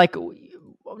like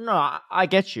no, I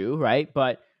get you, right?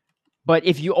 But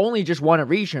if you only just won a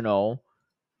regional,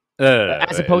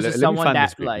 as opposed to someone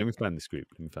that like, let me find this group.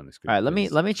 All right, let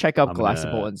me check up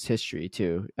Galaxa Bolton's history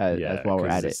too, as while we're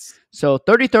at it. So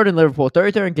 33rd in Liverpool,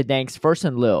 33rd in Gdansk, 1st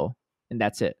in Lille, and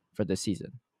that's it for this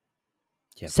season.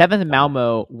 Yeah, 7th in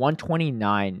Malmo,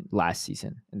 129 last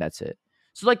season, and that's it.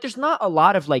 So like, there's not a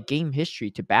lot of like game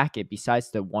history to back it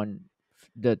besides the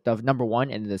number 1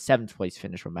 and the 7th place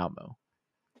finish from Malmo.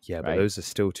 Yeah, but those are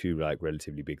still two like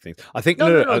relatively big things. I think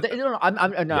no.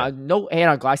 I'm no hate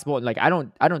on Galaxa Bolton. Like I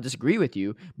don't disagree with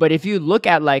you. But if you look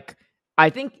at like,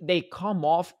 I think they come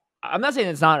off. I'm not saying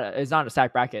it's not a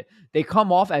stacked bracket. They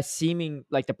come off as seeming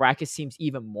like the bracket seems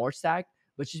even more stacked,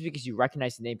 but just because you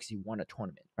recognize the name because you won a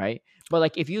tournament, right? But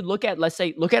like if you look at,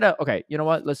 okay, you know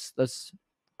what? Let's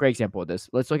great example of this.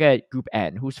 Let's look at Group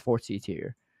N. Who's 4th seed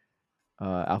here?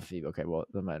 Alpha. Okay, well,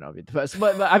 that might not be the best,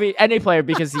 but I mean, any player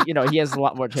because he has a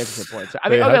lot more championship points. So, I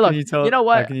mean, okay, look, you know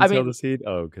what? How can you tell the seed?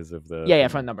 Oh, because of the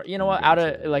front number. You know what? Out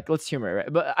of like, let's humor it,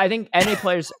 right? But I think any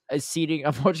player's seeding,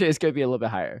 unfortunately, is going to be a little bit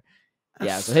higher.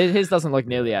 Yeah, so his doesn't look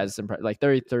nearly as impressive. Like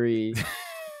 33,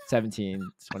 17,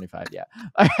 25. Yeah.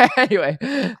 Anyway,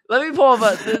 let me pull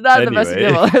up the best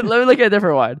example. Let me look at a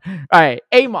different one. All right,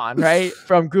 Amon, right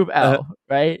from Group L,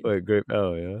 right? Wait, Group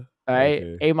L, yeah. All right,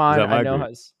 okay. Amon, I know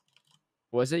has.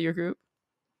 Was it your group?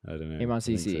 I don't know. Amon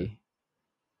CC. So.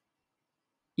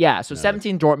 Yeah, so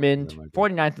 17th Dortmund,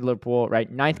 49th Liverpool, right?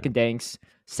 9th Gdansk,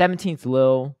 17th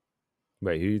Lille.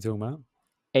 Wait, who are you talking about?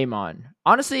 Amon.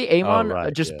 Honestly,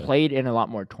 Amon played in a lot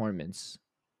more tournaments.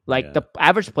 Like the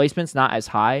average placement's not as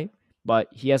high, but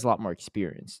he has a lot more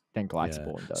experience than Galaxa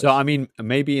Bolton does. So I mean,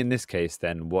 maybe in this case,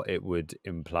 then what it would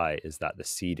imply is that the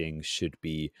seeding should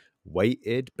be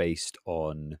weighted based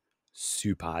on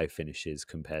super high finishes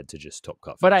compared to just top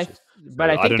cut finishes. But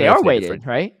I think they are weighted,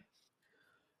 right?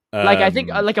 Like I think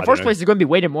like a first place is going to be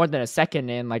weighted more than a second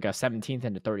and like a 17th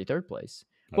and a 33rd place.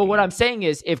 But what I'm saying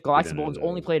is, if Galaxa Bolton's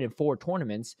only played in 4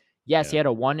 tournaments, yes, he had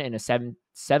a 1 and a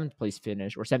 7th place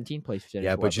finish or 17th place finish.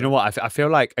 Yeah, but you know what? I feel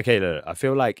like I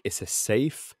feel like it's a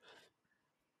safe.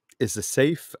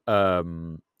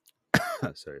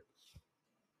 Sorry.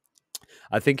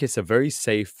 I think it's a very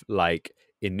safe like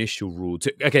initial rule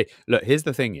to look, here's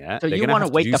the thing, so you want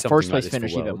to weight the first place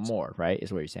finish even more, right,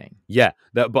 is what you're saying?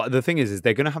 But the thing is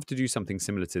they're going to have to do something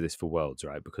similar to this for Worlds,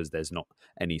 right, because there's not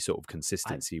any sort of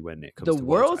consistency when it comes to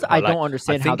Worlds, right? I don't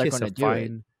understand how they're going to do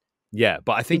it.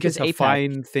 But I think it's a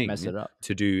fine thing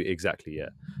to do.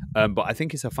 But I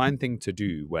think it's a fine thing to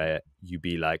do where you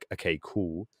be like, okay,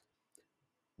 cool,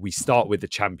 we start with the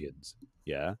champions,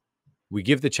 we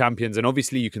give the champions, and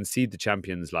obviously you can seed the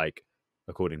champions like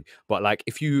accordingly. But like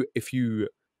if you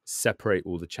separate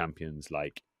all the champions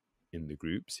like in the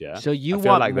groups, so you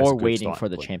want like more weighting for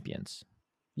the champions.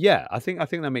 I think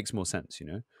that makes more sense,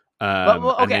 okay,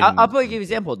 I'll give you an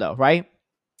example though, right?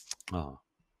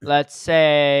 Let's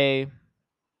say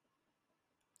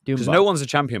because no one's a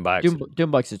champion by accident.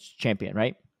 Doombuck's a champion,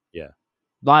 right? Yeah.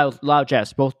 Loud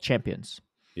Jazz, both champions.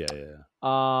 Yeah.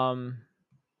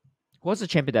 What's the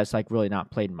champion that's like really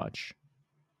not played much?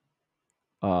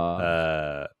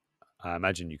 I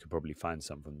imagine you could probably find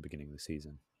some from the beginning of the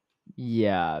season.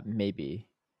 Yeah, maybe.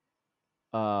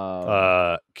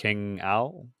 Um, King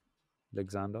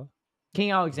Alexander. King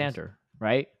Yes. Alexander,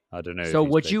 right? I don't know if So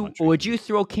he's played much would recently. you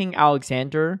throw King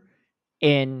Alexander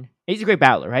in? He's a great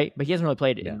battler, right? But he hasn't really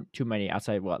played Yeah, in too many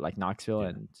outside what like Knoxville yeah.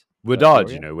 and Woodard,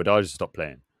 Peoria. Woodard stopped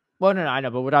playing. Well, no, I know,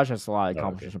 but Wadaj has a lot of Oh, okay,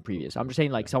 accomplishments from cool, previous. I'm cool. just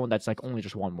saying, like Yeah. someone that's like only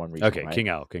just won one regional, Okay, right? King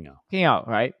Al. King out,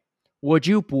 right? Would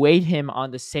you weight him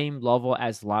on the same level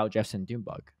as Lau Jefferson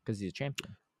Doombug because he's a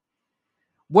champion?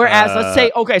 Whereas, let's Uh,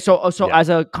 say, okay, so yeah, as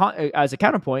a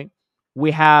counterpoint,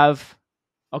 we have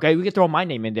okay, we could throw my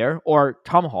name in there or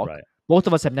Tomahawk. right. Both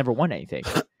of us have never won anything,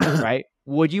 right?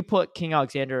 Would you put King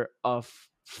Alexander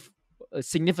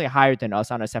significantly higher than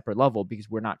us on a separate level because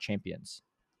we're not champions?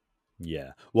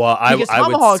 Yeah. Well, Because I would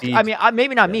Tomahawk, I seed. mean,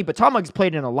 maybe not Yeah, me, but Tomahawk's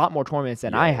played in a lot more tournaments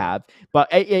than I yeah, yeah, have,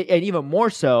 but and even more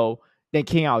so than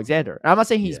King Alexander. And I'm not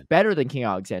saying he's yeah, better than King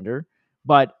Alexander,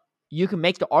 but you can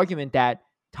make the argument that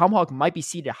Tomahawk might be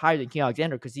seated higher than King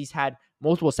Alexander because he's had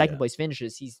multiple second yeah. place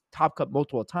finishes. He's top cut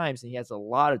multiple times, and he has a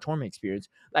lot of tournament experience.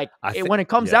 Like I think. when it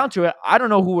comes Yeah. down to it, I don't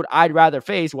know who I'd rather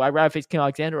face. Would I rather face King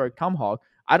Alexander or Tomahawk?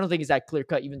 I don't think it's that clear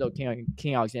cut, even though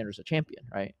King Alexander is a champion,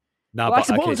 right? No, but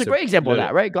Galaxy okay. Bolton's a So great example of look,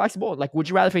 that, right? Galaxy Bolton. Like, would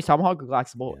you rather face Tomahawk or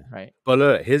Galaxy yeah. Bolton, right? But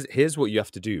look, here's what you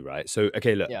have to do, right? So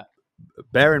okay, look. Yeah.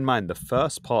 Bear in mind the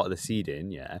first part of the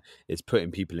seeding, yeah, is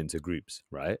putting people into groups,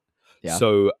 right? Yeah.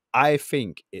 So I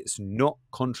think it's not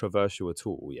controversial at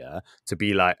all, yeah, to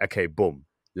be like, okay, boom,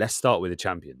 let's start with the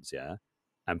champions, yeah,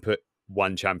 and put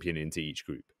one champion into each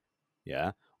group,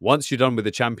 yeah. Once you're done with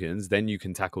the champions, then you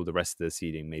can tackle the rest of the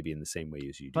seeding maybe in the same way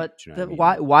as you do. But Do you know what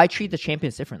I mean? why treat the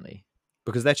champions differently?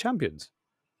 Because they're champions.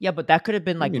 Yeah, but that could have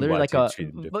been What do you like mean literally why like treat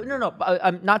them but no, differently? no.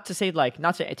 I'm not to say like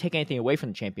not to take anything away from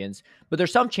the champions, but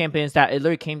there's some champions that it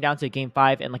literally came down to game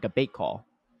 5 and like a bait call,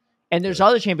 and there's Yeah.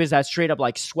 other champions that straight up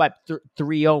like swept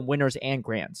 3-0 winners and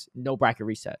grands, no bracket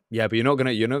reset. Yeah, but you're not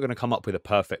gonna come up with a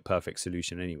perfect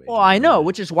solution anyway. Well, Do you know I what I mean? know,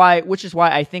 which is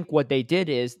why I think what they did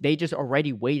is they just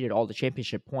already weighted all the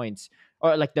championship points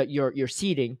or like your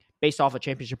seeding based off of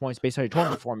championship points based on your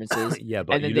tournament performances, Yeah,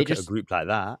 but and you then they look at a just group like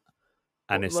that,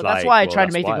 and it's well, that's like, why I well, tried to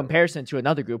that's make the wild. comparison to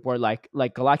another group where like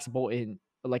Galaxy Bolton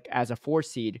like as a 4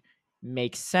 seed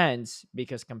makes sense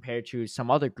because compared to some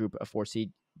other group of 4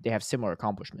 seed, they have similar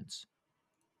accomplishments.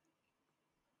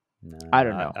 No, I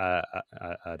don't know.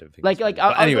 I don't think Like it's fair. But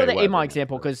I'll go anyway, the whatever. Amon Yeah,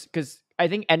 example whatever. because I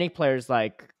think NA players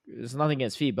like there's nothing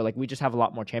against Fee, but like we just have a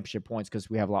lot more championship points because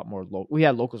we have a lot more we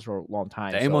had locals for a long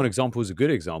time. The Amon So example is a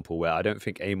good example where I don't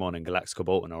think Amon and Galaxico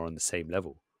Bolton are on the same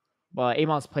level. but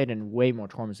Amon's played in way more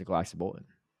tournaments than Galaxy Bolton.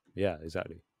 Yeah,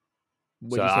 exactly.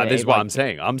 Would So you say this is what Amon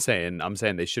I'm saying. I'm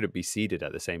saying they shouldn't be seeded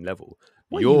at the same level.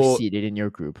 what you You're seeded in your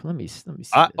group? Let me see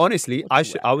this. honestly, What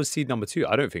you I was seed number 2.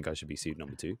 I don't think I should be seed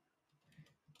number 2.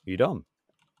 You dumb.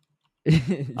 yeah,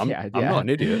 I'm not yeah. an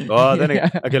idiot. Oh, then Yeah.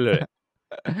 okay, look.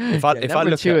 If I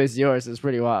Number look 2 at is yours. It's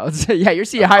pretty wild. Yeah, you're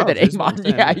seeing higher than this is what I'm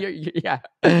Amon. saying, Yeah, yeah.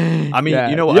 yeah. I mean, Yeah.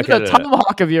 you know what? You're Okay, the look.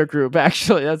 tomahawk of your group.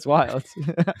 Actually, that's wild.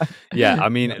 Yeah, I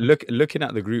mean, looking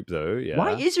at the group though, yeah.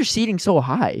 Why is your seating so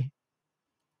high?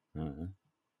 Uh,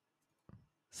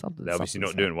 Something. they're obviously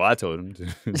not something. doing what I told them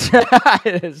to.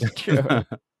 It's true.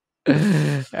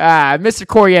 Mr.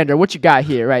 Coriander, what you got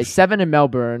here? Right, 7 in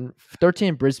Melbourne, 13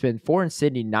 in Brisbane, 4 in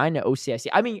Sydney, 9 in OCIC.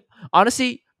 I mean,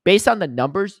 honestly, based on the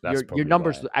numbers, That's your probably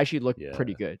numbers why. actually look Yeah.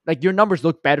 pretty good. Like your numbers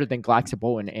look better than Galaxy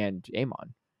and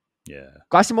Amon. Yeah.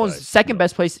 Galaxy but Bone's it's second not-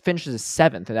 best place finishes is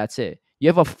 7th, and that's it.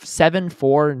 You have a 7,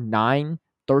 4, 9,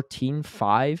 13,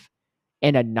 5,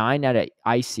 and a 9 at an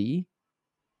IC.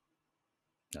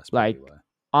 That's Like probably why.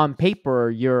 on paper,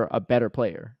 you're a better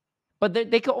player, but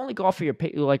they could only go off of your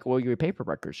your paper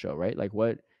records show, right? Like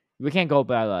what we can't go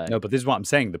by like No, but this is what I'm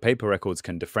saying. The paper records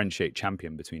can differentiate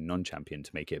champion between non-champion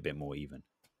to make it a bit more even.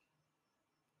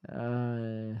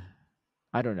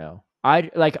 I don't know.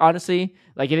 I like honestly,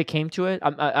 like if it came to it,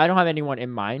 I don't have anyone in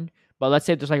mind. But let's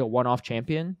say if there's like a one-off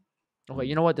champion. Okay,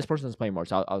 you know what? This person's playing more,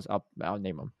 so I'll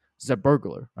name him. This is a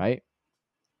burglar, right?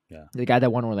 Yeah. The guy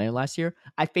that won Orlando last year.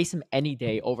 I face him any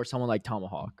day over someone like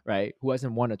Tomahawk, right? Who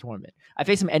hasn't won a tournament. I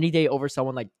face him any day over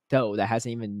someone like Doe that has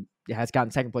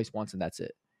gotten second place once and that's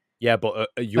it. Yeah, but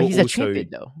you're But he's also a champion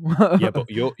though.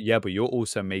 but you're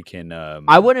also making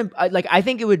I wouldn't I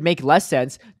think it would make less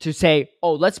sense to say,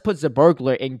 oh, let's put the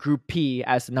burglar in Group P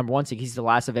as the number 1 seed. He's the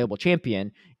last available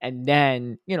champion, and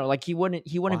then like he wouldn't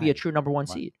be Why? a true number 1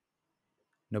 Why? seed.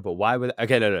 No, but why would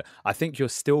okay? No. I think you're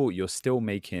still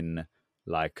making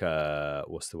like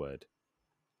what's the word?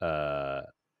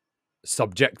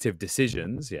 Subjective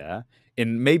decisions, yeah,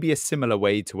 in maybe a similar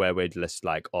way to where we're just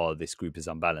like, oh, this group is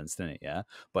unbalanced, isn't it? Yeah,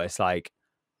 but it's like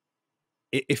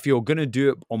if you're gonna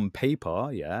do it on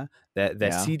paper, yeah,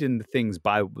 they're seeding the things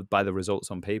by the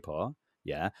results on paper,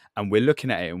 yeah, and we're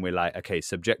looking at it and we're like, okay,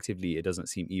 subjectively it doesn't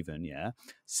seem even, yeah.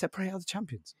 Separate out the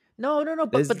champions. No,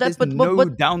 There's no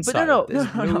downside. no,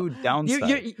 There's no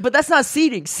downside. But that's not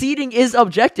seeding. Seeding is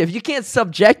objective. You can't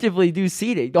subjectively do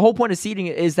seeding. The whole point of seeding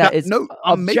is that it's I'm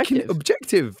objective. making it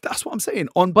objective. That's what I'm saying.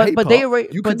 On paper,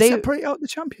 you can separate out the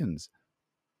champions.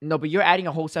 No, but you're adding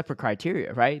a whole separate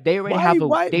criteria, right? They already have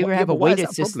a weighted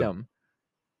system.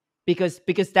 Because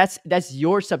that's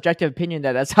your subjective opinion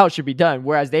that's how it should be done.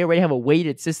 Whereas they already have a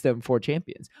weighted system for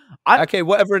champions. Okay,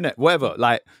 whatever.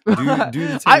 Like do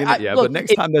the thing in it, yeah. Look, but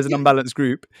next time there's an unbalanced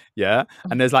group, yeah,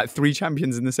 and there's like 3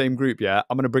 champions in the same group, yeah,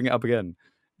 I'm gonna bring it up again.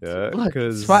 Yeah,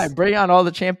 because it's fine. Bring on all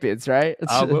the champions, right?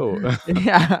 I will.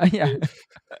 yeah.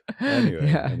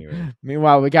 Anyway.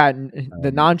 Meanwhile, we got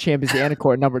the non-champions, the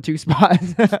Anicor number 2 spot.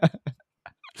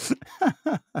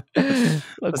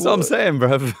 That's what I'm saying,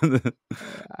 bro.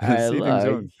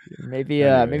 Maybe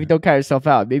don't count yourself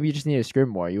out. Maybe you just need to scrim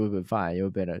more. You would have been fine. You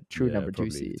would have been a true number 2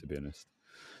 seed, to be honest.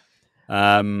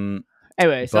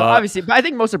 Anyway, so obviously, but I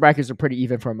think most of the brackets are pretty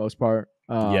even for the most part.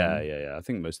 Yeah. I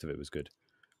think most of it was good.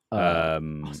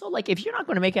 Also, like, if you're not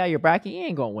going to make it out of your bracket, you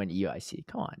ain't going to win EUIC.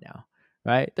 Come on now.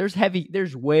 Right?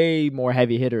 There's way more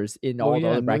heavy hitters in all the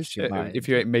other brackets. If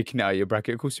you ain't making it out of your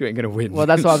bracket, of course you ain't gonna win. Well,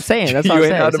 that's what I'm saying. That's what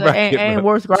I'm saying. Ain't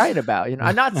worth crying about. You know,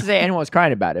 I'm not to say anyone's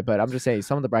crying about it, but I'm just saying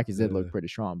some of the brackets did look pretty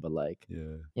strong. But like,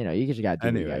 you know, you just gotta do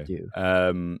what you gotta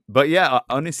do. But yeah,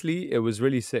 honestly, it was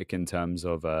really sick in terms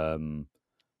of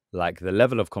like the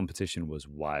level of competition was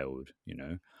wild. You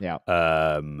know. Yeah.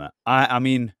 I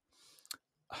mean,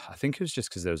 I think it was just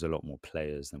because there was a lot more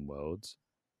players than Worlds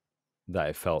that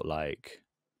it felt like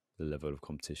the level of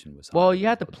competition was higher. Well, you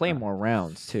had to play more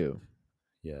rounds too.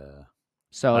 Yeah.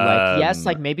 So like, yes,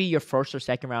 like maybe your first or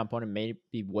second round opponent maybe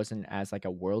wasn't as like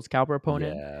a Worlds caliber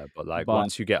opponent. Yeah, but like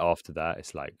once you get after that,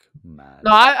 it's like mad.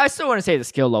 No, I still want to say the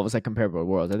skill level is like comparable to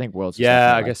Worlds. I think Worlds.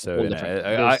 Yeah, I guess so.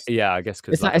 I guess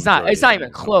because it's not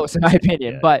even close in my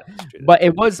opinion. But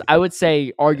it was, I would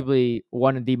say, arguably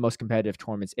one of the most competitive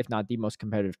tournaments, if not the most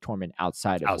competitive tournament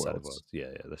outside of Worlds. Yeah,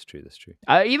 that's true.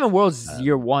 Even Worlds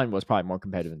year 1 was probably more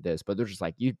competitive than this, but they're just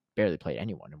like you barely played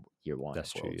anyone in year 1.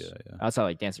 That's true. Yeah. Outside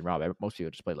like Dancing Rob, most people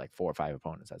just played like 4 or 5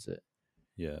 opponents. That's it.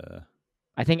 Yeah.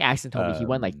 I think Axton told me he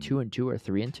went like 2-2 or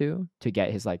 3-2 to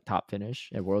get his like top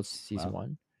finish at Worlds season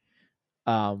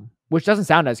 1. Which doesn't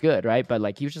sound as good, right? But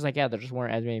like he was just like, yeah, there just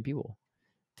weren't as many people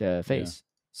to face.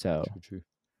 So true.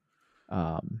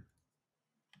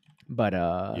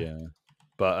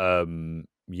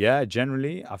 Yeah,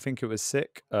 generally, I think it was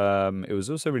sick. It was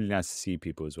also really nice to see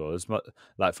people as well. It was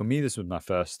like for me, this was my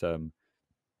first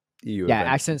EU event.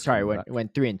 Axton,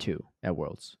 went 3-2 at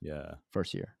Worlds. Yeah,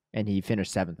 first year, and he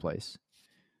finished 7th place.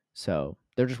 So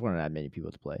there just weren't that many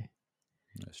people to play.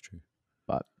 That's true.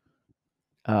 But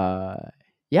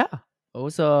yeah, it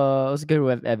was a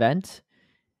good event.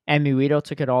 And Miwito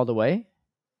took it all the way.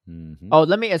 Mm-hmm. Oh,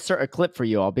 let me insert a clip for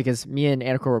you all because me and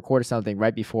Anicor recorded something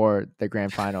right before the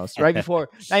grand finals, right before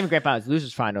not even grand finals,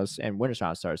 losers finals and winners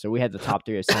finals started. So we had the top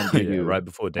 3 of San right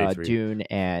before day 3, Dune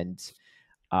and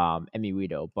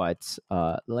Miwito. But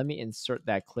let me insert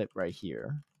that clip right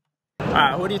here. All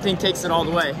right, who do you think takes it all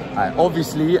the way?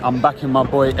 Obviously, I'm backing my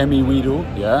boy Miwito.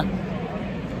 Yeah.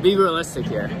 Be realistic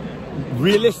here.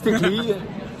 Realistically,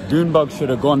 Dunebug should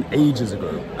have gone ages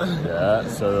ago. Yeah,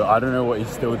 so I don't know what he's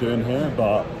still doing here,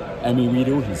 but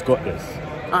Miwito, he's got this.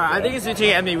 I think it's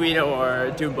between Miwito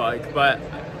or Dunebug, but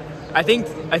I think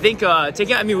taking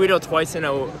Miwito twice in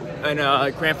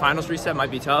a grand finals reset might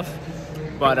be tough.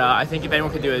 But I think if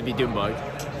anyone could do it, it'd be Dunebug.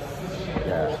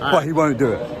 Yeah, but he won't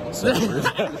do it. So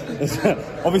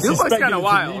obviously, Dunebug's kind of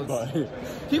wild.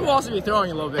 People will also be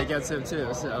throwing a little bit against him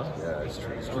too. So yeah, it's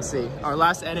true. We'll see. Our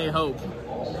last NA hope.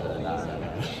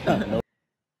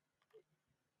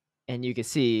 And you can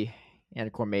see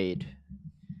Anicor made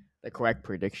the correct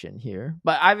prediction here.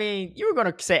 But I mean, you were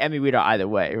going to say Miwito either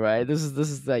way, right? This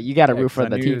is the you got to root for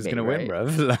the team. He was going to win, bro.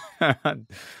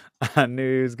 I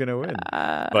knew he was going to win.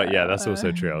 But yeah, that's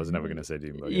also true. I was never going to say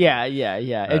Dunebug. Yeah.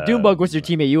 If Dunebug was your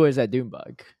teammate, you would have said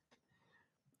Dunebug.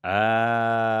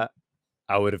 I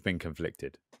would have been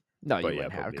conflicted. No, you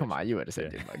wouldn't have. Come on, you would have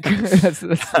said Dunebug. that's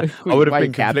I would have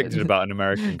been conflicted about an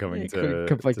American coming to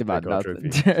conflicted about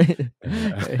nothing.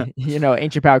 Yeah.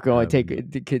 Ancient Power can only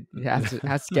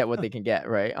has to get what they can get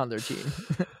right on their team.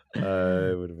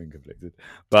 It would have been conflicted,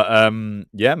 but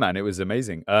yeah, man, it was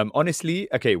amazing. Honestly,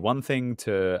 okay, one thing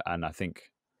and I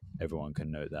think everyone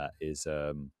can note that is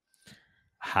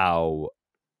how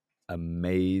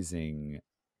amazing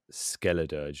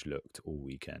Skeledirge looked all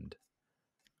weekend.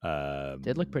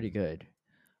 Did look pretty good.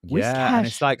 Yeah, and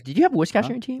it's like, Did you have Whiscash huh?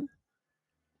 on your team?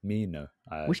 Me, no.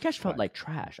 I have Whiscash felt Quack. like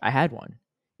trash. I had one.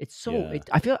 It's so.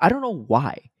 Yeah. I don't know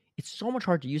why. It's so much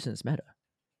hard to use in this meta.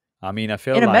 I mean, I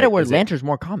feel In a like meta where is it, Lantern's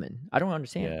more common. I don't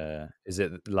understand. yeah, is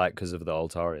it like because of the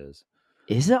Altarias?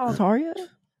 Is it Altaria?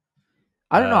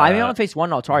 I don't know. I mean, I only faced one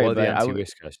Altaria, What are but the I would.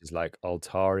 anti-Whiscash is like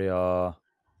Altaria.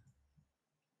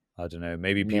 I don't know.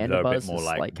 Maybe people are a bit Mandibuzz more is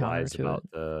like slight counter wise to about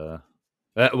it. the.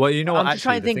 Well, you know what? I'm just Actually,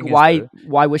 trying to the think thing why is, though,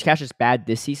 Whiscash is bad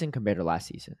this season compared to last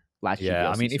season. Last yeah, GBL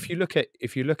I mean, season.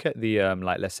 if you look at the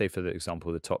like, let's say for the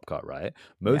example, the top cut, right?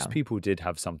 Most Yeah. people did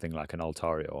have something like an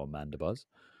Altaria or Mandibuzz.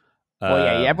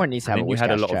 Well, yeah, everyone needs to And have a then you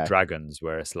had a Whiscash lot of check. dragons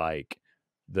where it's like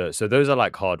so those are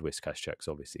like hard Whiscash checks,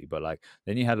 obviously, but like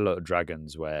then you had a lot of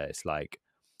dragons where it's like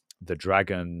the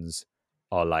dragons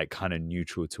are like kind of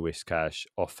neutral to Whiscash,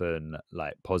 often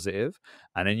like positive,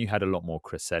 and then you had a lot more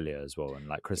Cresselia as well, and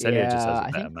like Cresselia just has Yeah, a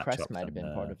I better think Crest matchup might have than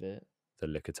been part of it. the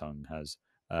Lickitung has.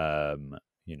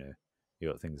 You know, you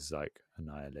got things like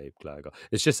Annihilate, Gligar.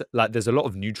 It's just like there's a lot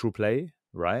of neutral play,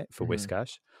 right, for Mhm.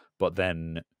 Whiscash, but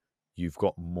then you've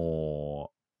got more.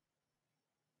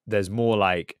 There's more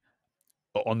like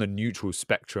on the neutral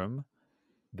spectrum.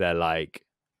 They're like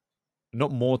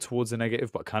not more towards the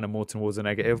negative, but kind of more towards the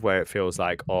negative, where it feels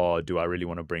like, oh, do I really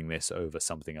want to bring this over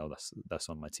something else that's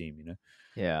on my team? You know.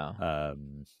 Yeah.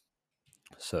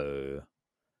 So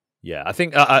yeah, I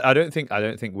think I don't think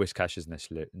Whiscash is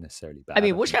necessarily bad. I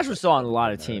mean, think Whiscash it's was like still on a got lot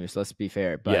more of merit. teams. Let's be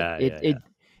fair, but Yeah,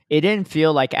 it didn't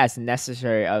feel like as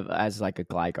necessary as like a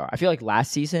Gligar. I feel like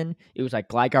last season it was like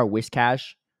Gligar,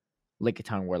 Whiscash,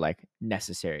 Lickitung were like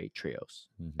necessary trios,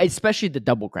 Mhm. especially the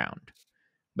double ground.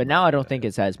 But now Right, I don't think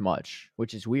it's as much,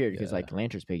 which is weird because Yeah. like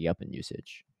Lantern's picking up in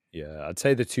usage. Yeah, I'd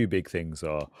say the two big things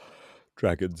are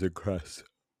dragons and crest.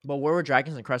 But where were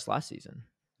Dragons and Crest last season?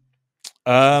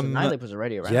 Annihilate was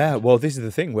already around. Yeah, well, this is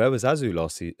the thing. Where was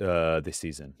Azu this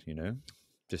season? You know,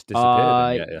 just disappeared,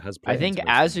 and yet it has I played. think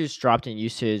Azu's dropped in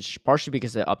usage partially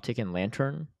because of the uptick in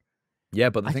Lantern. Yeah,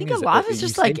 but the I thing think is, a lot of it's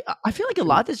just like I feel like a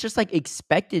lot of it's just like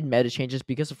expected meta changes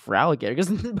because of Feraligatr because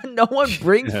no one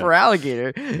brings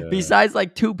Feraligatr besides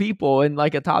like two people in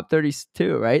like a top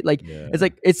 32, right? Like it's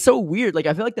like it's so weird. Like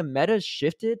I feel like the meta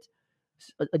shifted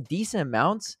a decent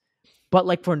amount, but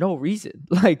like for no reason.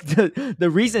 Like the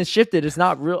reason shifted is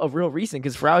not a real reason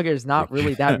because Feraligatr is not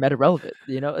really that meta relevant.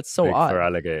 You know, it's so big odd.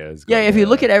 Feraligatr. Yeah, if you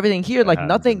look at everything here, like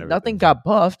hands and nothing everything. got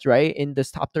buffed, right? In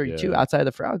this top 32 Yeah. outside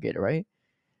of the Feraligatr, right?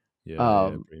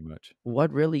 Yeah, pretty much.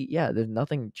 What really? Yeah, there's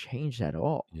nothing changed at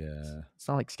all. Yeah, It's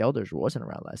not like Skelders wasn't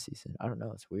around last season. I don't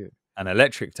know. It's weird. and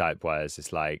electric type wise,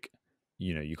 it's like,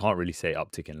 you know, you can't really say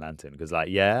uptick in Lantern because, like,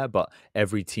 yeah, but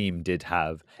every team did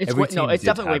have. It's it's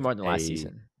definitely way more than last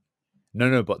season.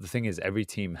 No, but the thing is, every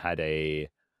team had an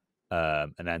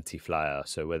anti-flyer,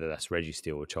 so whether that's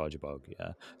Registeel or Charjabug,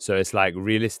 yeah. So it's like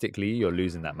realistically, you're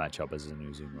losing that matchup as an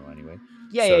Uzumo anyway.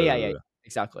 Yeah.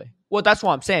 Exactly. Well, that's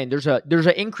what I'm saying. There's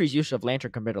an increased use of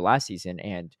Lantern compared to last season,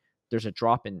 and there's a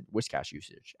drop in Whiscash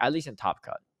usage, at least in top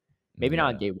cut. Maybe not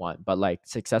on day one, but like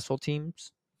successful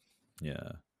teams.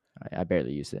 Yeah. I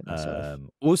barely use it myself.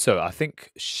 Also, I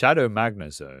think Shadow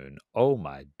Magnezone. Oh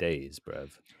my days,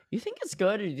 bruv. You think it's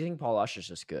good, or do you think Paul Usher's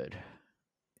just good?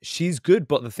 She's good,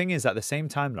 but the thing is, at the same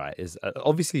time, right? Is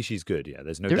obviously she's good. Yeah,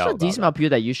 there's no doubt. There's a decent amount of people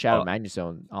that use Shadow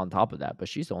Magnezone on top of that, but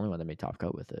she's the only one that made top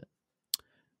cut with it.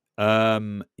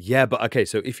 Yeah, but okay.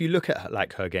 So if you look at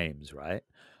like her games, right?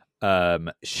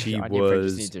 She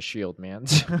just needs a shield, man.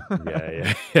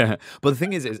 yeah. But the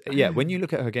thing is, yeah, when you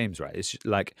look at her games, right, it's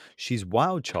like she's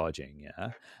wild charging,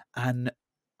 yeah. And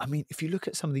I mean, if you look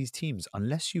at some of these teams,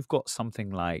 unless you've got something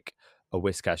like a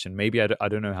Whiscash, and maybe I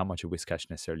don't know how much a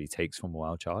Whiscash necessarily takes from a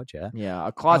wild charge, yeah. Yeah,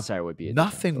 a Clodsire would be.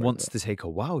 Nothing wants to take a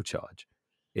wild charge.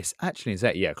 It's actually is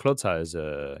that yeah, Clodsire is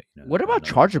a. What about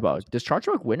Charjabug? Does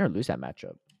Charjabug win or lose that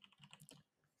matchup?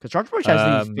 Because Charjabug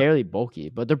has these fairly bulky,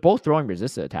 but they're both throwing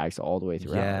resistant attacks all the way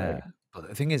throughout. Yeah. Right? But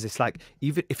the thing is, it's like,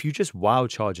 even if you just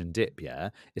wild charge and dip, yeah,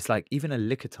 it's like even a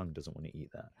Lickitung doesn't want to eat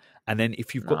that. And then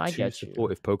if you've got two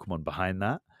supportive Pokemon behind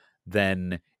that,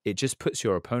 then it just puts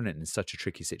your opponent in such a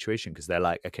tricky situation because they're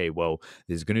like, okay, well,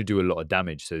 this is going to do a lot of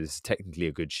damage, so this is technically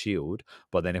a good shield.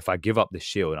 But then if I give up this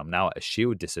shield, I'm now at a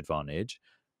shield disadvantage.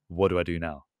 What do I do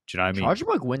now? Do you know what I mean?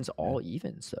 Charjabug wins all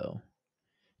evens, though.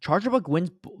 Charjabug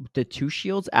wins the two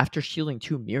shields after shielding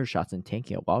two mirror shots and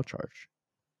tanking a wild charge.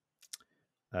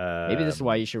 Maybe this is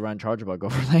why you should run Charjabug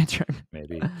over Lantern.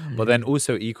 Maybe. But then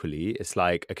also equally, it's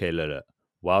like, okay, look.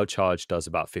 Wild charge does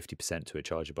about 50% to a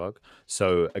Charjabug.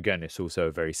 So again, it's also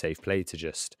a very safe play to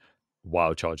just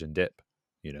wild charge and dip,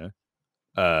 you know?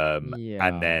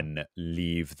 And then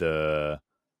leave the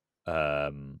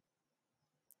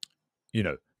you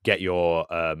know, get your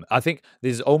I think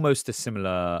there's almost a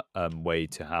similar way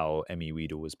to how Emmy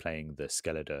Weedle was playing the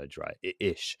Skeledirge, right?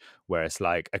 Ish, where it's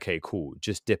like, okay, cool,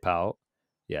 just dip out,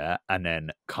 yeah, and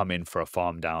then come in for a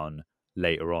farm down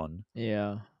later on,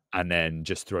 Yeah. and then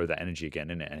just throw that energy again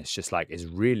in it. And it's just like, it's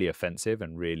really offensive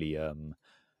and really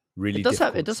really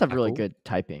difficult It does to have really tackle. good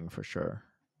typing for sure.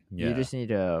 You Yeah. just need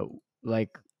to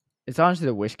like. It's honestly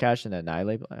the Wish Cache and the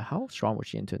Annihilate. But how strong was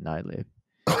she into Annihilate?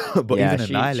 But Yeah, even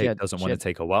she Annihilate doesn't she want to had.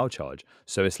 take a wild charge.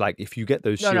 So it's like, if you get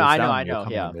those No, shields down I and you're know.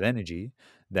 coming Yeah. in with energy,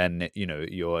 then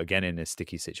you're again in a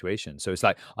sticky situation. So it's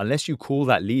like, unless you call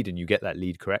that lead and you get that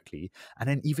lead correctly, and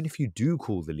then even if you do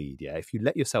call the lead, yeah, if you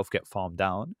let yourself get farmed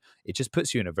down, it just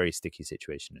puts you in a very sticky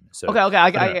situation. So Okay.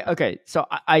 I don't know. Okay. So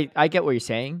I get what you're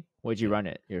saying. Would you Yeah. run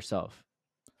it yourself?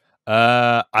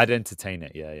 I'd entertain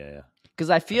it. Yeah. Because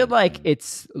I feel I'd like entertain it.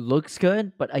 it's looks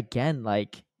good, but again,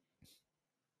 like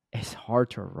it's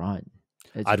hard to run.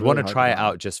 It's I'd really want to hard try it run.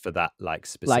 out just for that like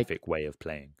specific way of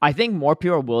playing. I think more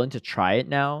people are willing to try it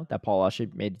now that Paul Lashley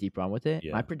made a deep run with it.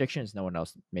 Yeah. My prediction is no one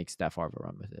else makes that far of a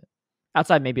run with it,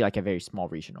 outside maybe like a very small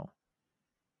regional.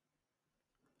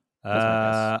 That's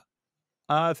my guess.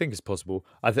 I think it's possible.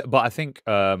 But I think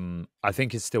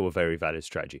it's still a very valid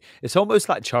strategy. It's almost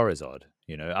like Charizard,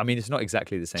 I mean, it's not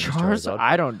exactly the same as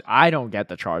Charizard. I don't get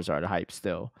the Charizard hype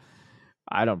still.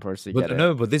 I don't personally get it.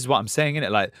 No, but this is what I'm saying,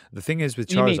 innit? Like, the thing is with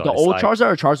Charizard, You mean the old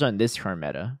Charizard or Charizard in this current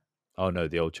meta? Oh no,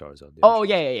 the old Charizard.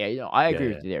 Yeah. I agree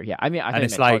with you there. Yeah, I mean, I think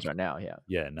it's like Charizard now. Yeah.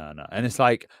 Yeah, no, and it's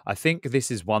like, I think this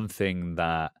is one thing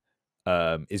that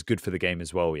is good for the game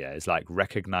as well. Yeah, it's like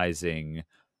recognizing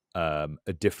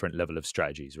a different level of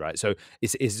strategies, right? So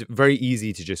it's very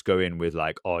easy to just go in with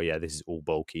like, oh yeah, this is all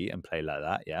bulky and play like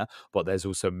that, yeah. But there's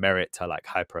also merit to like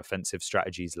hyper offensive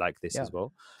strategies like this as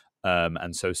well.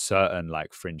 And so certain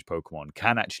like fringe Pokemon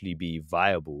can actually be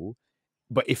viable,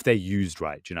 but if they're used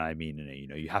right, do you know what I mean?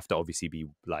 And you have to obviously be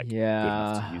like good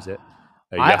enough to use it.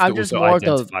 You have I'm to just also more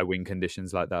identify win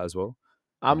conditions like that as well.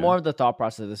 I'm more of the thought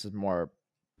process. This is more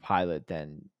pilot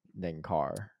than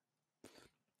car.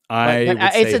 I would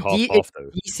say half though.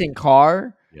 Decent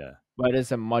car, yeah, but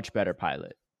it's a much better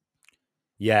pilot.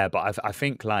 Yeah, but I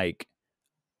think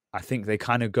they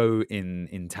kind of go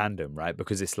in tandem, right?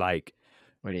 Because it's like,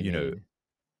 what do you mean?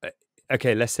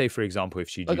 Okay, let's say for example, if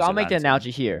she I'll make the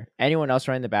analogy here. Anyone else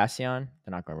running the Bastion,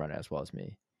 they're not going to run it as well as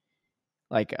me.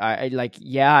 Like I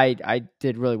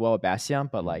did really well with Bastion,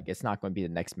 but like it's not going to be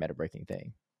the next meta breaking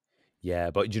thing.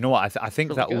 Yeah, but you know what? I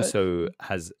think really that good. Also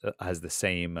has the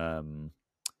same.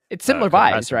 It's similar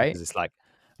vibes, right? Because it's like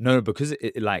because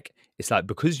it's like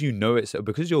because you know it, so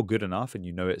because you're good enough and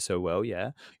you know it so well,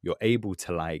 yeah, you're able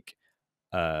to like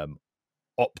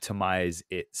optimize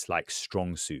its like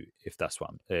strong suit, if that's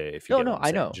what if you get what I'm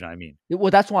saying. I know. Do you know what I mean? Well,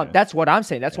 that's what I'm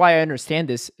saying. That's why I understand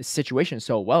this situation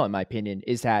so well, in my opinion,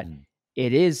 is that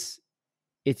it's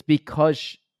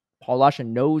because Paul Lasha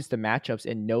knows the matchups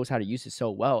and knows how to use it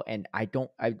so well. And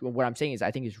what I'm saying is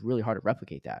I think it's really hard to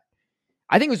replicate that.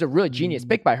 I think it was a really genius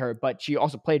pick by her, but she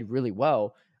also played really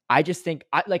well. I just think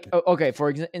okay,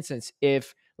 for instance,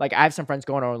 if like I have some friends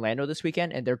going to Orlando this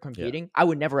weekend and they're competing, I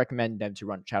would never recommend them to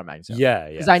run Shadow Magnet Zone. Yeah.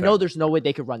 Because I know there's no way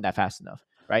they could run that fast enough.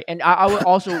 Right. And I would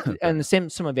also in the same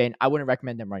vein, I wouldn't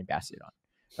recommend them running Bastion.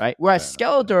 Right. Whereas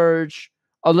Skeledirge,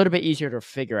 a little bit easier to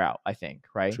figure out, I think,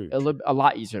 right? True. A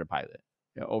lot easier to pilot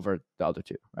over the other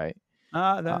two, right?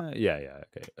 Okay.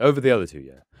 Over the other two,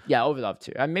 yeah. Yeah, over the other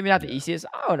two. Maybe not the easiest.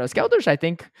 I don't know. Skeledirge, I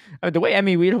think, the way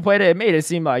Emmy Weedle played it made it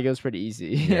seem like it was pretty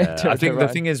easy. Yeah, I think the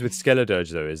thing is with Skeledirge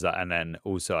though is that, and then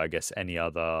also I guess any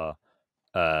other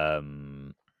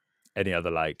like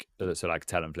so like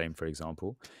Talonflame, for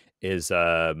example, is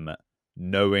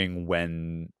knowing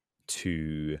when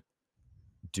to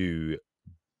do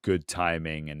good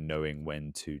timing and knowing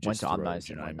when to just throw, you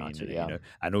know what I mean?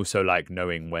 And also like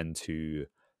knowing when to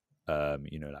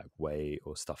like wait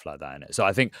or stuff like that in it. So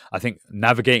I think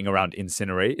navigating around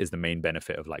Incinerate is the main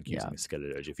benefit of like using a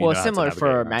Skeledirge. It's similar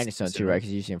for Magnet Zone too, right? Because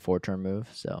you're using a 4-turn move,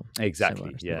 so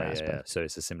exactly, yeah. So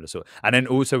it's a similar sort. And then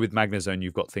also with Magnet Zone,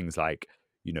 you've got things like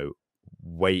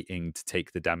waiting to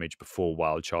take the damage before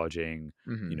wild charging,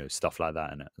 stuff like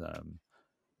that in it.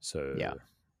 So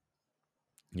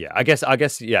yeah, I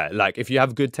guess, yeah. Like if you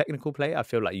have good technical play, I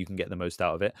feel like you can get the most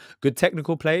out of it. Good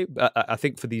technical play, I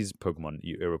think for these Pokemon,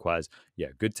 it requires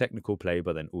good technical play,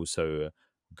 but then also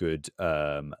good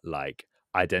like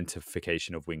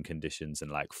identification of win conditions and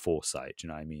like foresight. Do you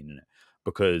know what I mean?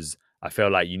 Because I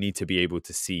feel like you need to be able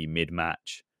to see mid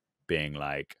match, being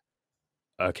like,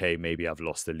 okay, maybe I've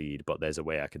lost the lead, but there's a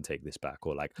way I can take this back,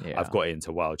 or like I've got it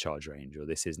into wild charge range, or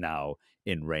this is now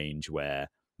in range where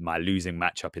my losing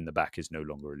matchup in the back is no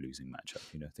longer a losing matchup,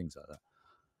 things like that.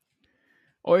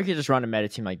 Or you could just run a meta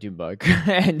team like Doombug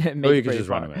and then make Or you it could pretty just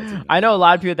run a fun. meta team. I know a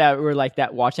lot of people that were like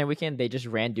that watching that weekend. They just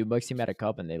ran Doombug's team at a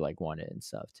cup and they like won it and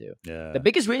stuff too. Yeah. The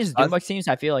biggest reason Doombug's teams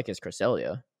I feel like is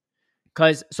Cresselia,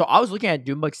 because so I was looking at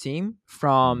Doombug's team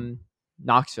from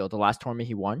Knoxville, the last tournament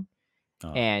he won,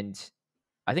 and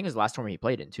I think it was the last tournament he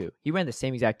played in too. He ran the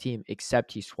same exact team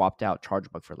except he swapped out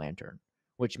Chargebug for Lantern,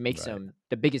 which makes him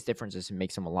the biggest difference is it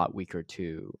makes him a lot weaker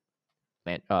to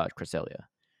Cresselia.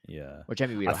 Yeah, which I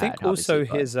mean, I think also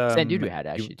his Sandudu had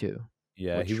actually too.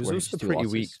 Yeah, he was also pretty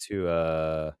weak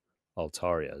to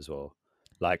Altaria as well.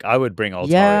 Like I would bring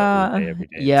Altaria all day, every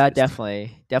day. Yeah,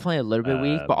 definitely a little bit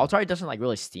weak, but Altaria doesn't like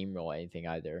really steamroll anything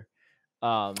either.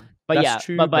 But yeah,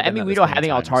 true, but Emiwedo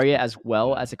having Altaria as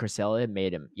well as a Cresselia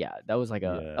made him. Yeah, that was like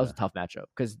that was a tough matchup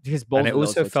because both. And it of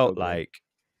those also felt so like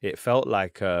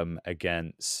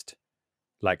against.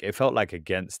 Like it felt like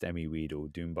against Emiwedo,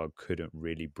 Doombug couldn't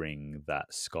really bring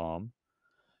that Scarm.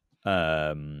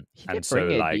 He did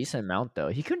bring a decent amount though.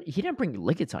 He didn't bring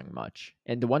Lickitung much,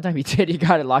 and the one time he did, he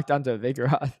got it locked onto a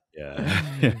Vigoroth.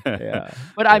 Yeah, yeah.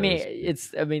 But I mean,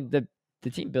 the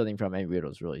team building from Emiwedo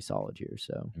is really solid here.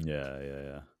 So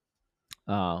yeah.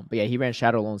 But yeah, he ran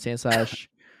Shadow Lone Sandslash,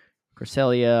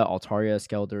 Cresselia, Altaria,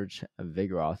 Skeldurge,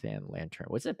 Vigoroth, and Lantern.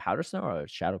 Was it Powder Snow or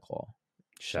Shadow Claw?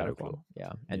 Shadow Claw.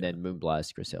 Yeah. And then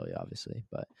Moonblast, Cresselia, obviously.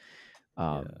 But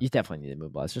you definitely need a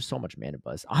Moonblast. There's so much Mana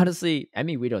Buzz. Honestly,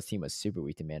 Emiwedo's team was super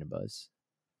weak to Mana Buzz.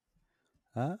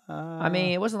 I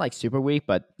mean, it wasn't like super weak,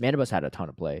 but Mana Buzz had a ton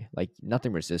of play. Like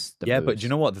nothing resists the boost. But do you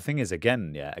know what? The thing is,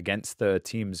 again, against the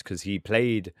teams, because he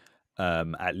played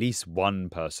at least one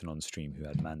person on stream who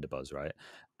had Mana Buzz, right?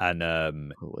 And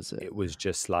who was it? It was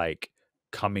just like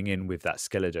coming in with that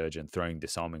Skeledirge and throwing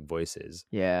disarming voices.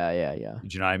 Yeah. Do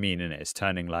you know what I mean? And it's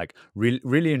turning like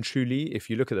really and truly, if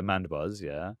you look at the Mandibuzz,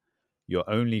 your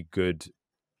only good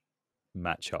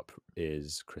matchup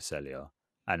is Cresselia.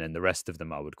 And then the rest of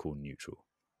them I would call neutral.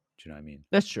 Do you know what I mean?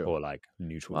 That's true. Or like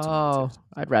neutral. Oh,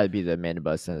 I'd rather be the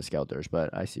Mandibuzz than the Skeldurge, but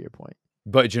I see your point.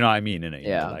 But do you know what I mean? Innit?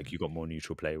 Yeah. You know, like you got more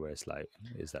neutral play where it's like,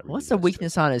 is that really what's the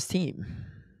weakness on his team?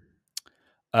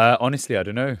 Honestly, I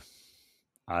don't know.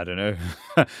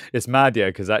 It's mad,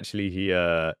 because actually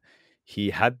he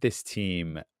had this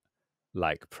team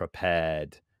like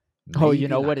prepared. Oh, you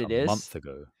know what it is? A month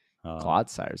ago.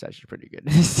 Clodsire is actually pretty good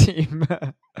in this team.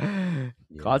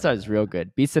 Clodsire is real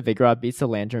good. Beats the Vigoroth, beats the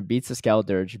Lantern, beats the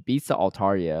Skeldurge, beats the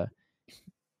Altaria.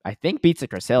 I think beats the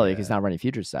Cresselia because he's not running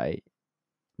Future Sight.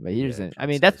 But he doesn't. I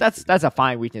mean, that's a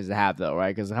fine weakness to have though,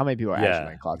 right? Because how many people are actually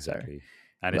running Clodsire? Exactly.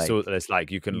 And it's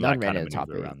like you can like kind of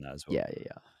maneuver around that as well.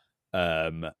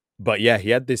 Yeah. But yeah,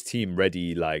 he had this team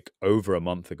ready like over a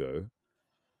month ago.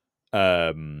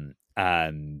 And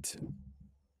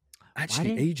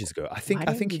actually ages ago. I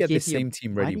think he had the same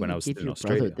team ready when I was still in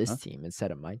Australia. This team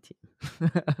instead of my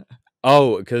team.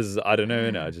 Oh, because I don't know.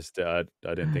 No, I just I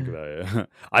didn't think about it.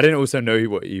 I didn't also know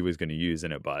what he was going to use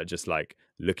in it, but just like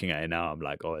looking at it now, I'm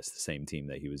like, oh, it's the same team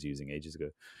that he was using ages ago.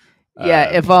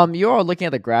 Yeah, if you're all looking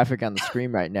at the graphic on the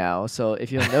screen right now, so if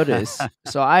you'll notice,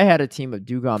 so I had a team of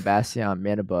Dugong, Bastion,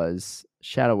 Manabuzz,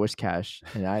 Shadow Whiscash,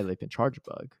 and Ilip and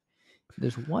Chargebug.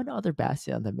 There's one other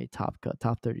Bastion that made top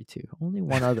 32. Only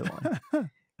one other one.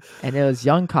 And it was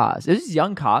Young Kaz. Is this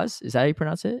Young Kaz? Is that how you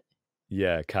pronounce it?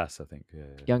 Yeah, Kaz, I think. Yeah,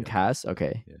 Young Kaz?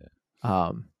 Okay.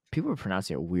 Yeah. People were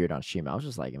pronouncing it weird on stream. I was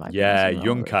just like, am I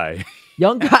Young Kai.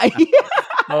 Young Kai.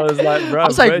 I was like, bro. I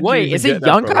was like, wait, is it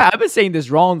Young Kai? I've been saying this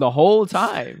wrong the whole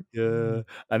time. Yeah,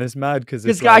 and it's mad because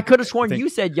I could have sworn you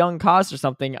said Young Kaz or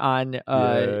something on the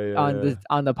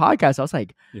podcast. I was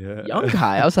like, Young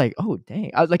Kai. I was like, oh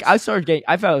dang. I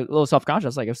felt a little self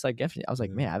conscious. I was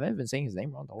like, man, I haven't been saying his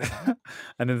name wrong the whole time.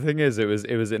 And the thing is, it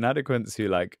was inadequate to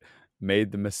like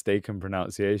made the mistaken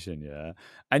pronunciation,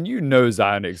 and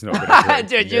Zionic's not gonna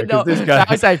dude, this guy...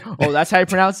 I was like, oh, that's how you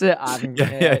pronounce it.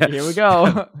 Here we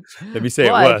go. Let me say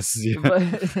it worse. But,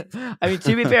 I mean,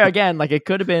 to be fair, again, like it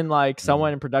could have been like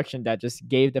someone in production that just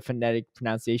gave the phonetic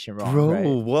pronunciation wrong. Bro, right?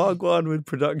 what going with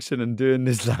production and doing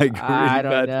this like really I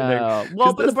don't bad know.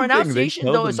 Well, but the pronunciation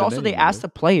though is also they asked the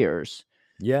players.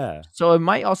 Yeah. So it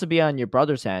might also be on your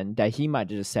brother's end that he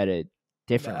might have just said it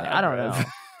differently. I don't know.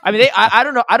 I mean, I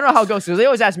don't know how it goes because they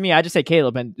always ask me. I just say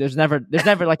Caleb, and there's never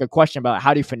like a question about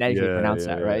how do you phonetically pronounce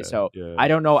that, right? So I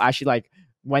don't know actually like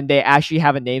when they actually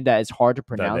have a name that is hard to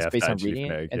pronounce based on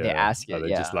reading it, and they ask it. They're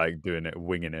just like doing it,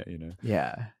 winging it,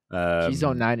 Yeah. He's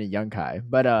on 9 and Young Kai,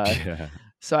 but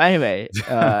So anyway,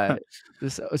 so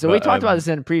we talked about this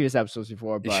in previous episodes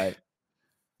before, but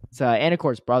it's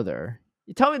Anicor's brother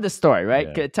Tell me the story, right?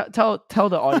 Yeah. Tell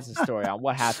the audience the story on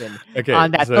what happened Okay,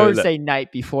 on that so Thursday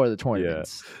night before the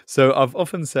tournaments. So I've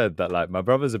often said that like my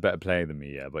brother's a better player than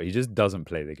me, yeah, but he just doesn't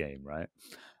play the game, right?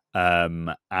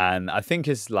 And I think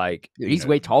it's like Dude, he's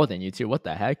way taller than you too. What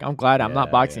the heck? I'm glad I'm not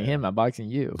boxing him. I'm boxing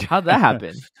you. How'd that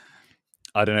happen?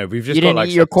 I don't know. We've just you got didn't like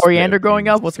eat your such a split coriander growing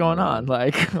opinions, up. What's going on?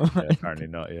 Like, yeah, apparently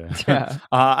not. Yeah. Yeah.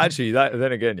 Actually,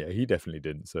 then again, yeah, he definitely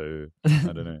didn't. So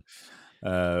I don't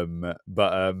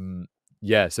know.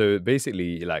 Yeah. So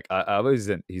basically, like I always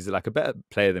he's like a better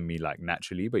player than me, like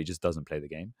naturally, but he just doesn't play the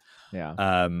game.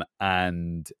 Yeah.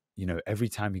 And you know, every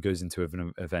time he goes into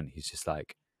an event, he's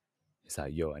like,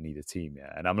 yo, I need a team,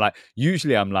 yeah. And I'm like,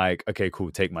 usually I'm like, okay, cool,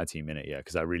 take my team in it, yeah,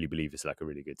 because I really believe it's like a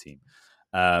really good team.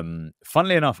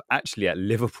 Funnily enough, actually at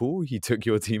Liverpool, he took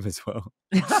your team as well.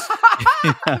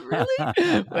 Really?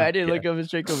 Wait, I didn't look up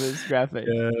his graphic.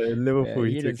 Yeah, in Liverpool,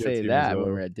 he he didn't took your say team that as well.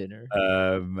 when we were at dinner.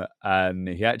 And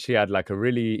he actually had like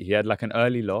an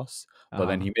early loss, but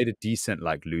then he made a decent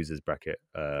like losers bracket.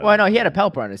 Well, no, he had a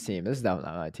Pelper on his team. This is not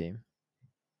my team.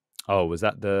 Oh, was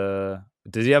that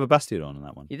does he have a Bastard on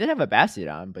that one? He did have a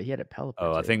Bastard, but he had a Pelper.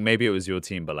 Oh, too. I think maybe it was your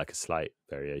team, but like a slight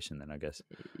variation then, I guess.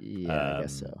 Yeah, I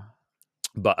guess so.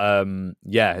 But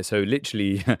yeah, so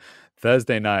literally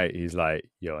Thursday night, he's like,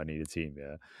 yo, I need a team,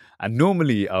 yeah. And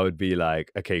normally I would be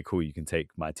like, okay, cool, you can take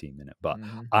my team in it. But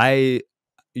I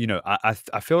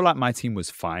feel like my team was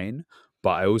fine,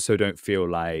 but I also don't feel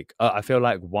like I feel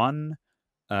like one,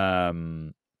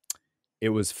 it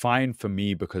was fine for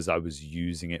me because I was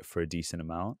using it for a decent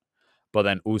amount. But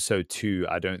then also two,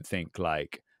 I don't think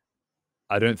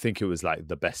it was like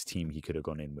the best team he could have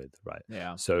gone in with, right?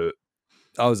 Yeah. So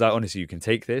I was like, honestly, you can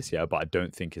take this, yeah, but I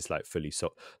don't think it's like fully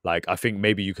like I think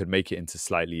maybe you could make it into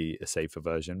slightly a safer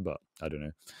version, but I don't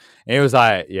know. And he was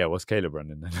like, yeah, what's Caleb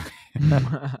running?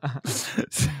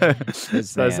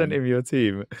 So I sent him your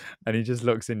team, and he just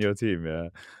looks in your team, yeah.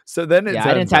 So then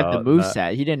I didn't tap the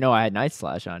moveset. He didn't know I had Night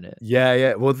Slash on it.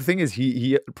 Yeah. Well, the thing is,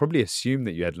 he probably assumed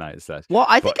that you had Night Slash. Well,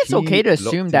 I think it's okay to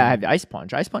assume that I have Ice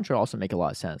Punch. Ice Punch would also make a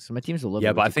lot of sense. So my team's a little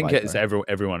bit. But I think it's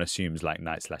everyone assumes like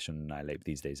Night Slash and Annihilate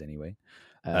these days anyway.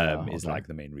 Is like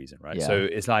the main reason, right? So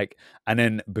it's like, and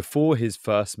then before his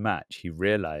first match, he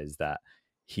realized that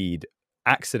he'd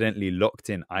accidentally locked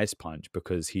in Ice Punch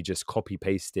because he just copy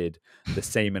pasted the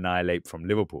same Annihilate from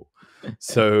Liverpool.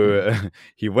 So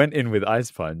he went in with Ice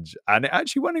Punch, and it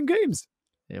actually won him games.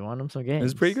 They won him some games. It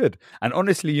was pretty good. And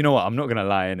honestly, you know what? I'm not gonna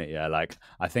lie in it. Yeah, like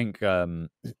I think,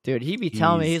 dude, he'd be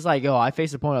telling me, he's like, "Yo, I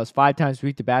faced an opponent that was 5 times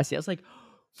weak to Bassi." I was like,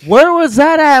 where was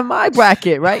that at my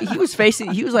bracket, right? He was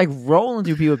like rolling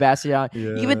through people with Bastion. Yeah.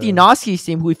 Even Dinoski's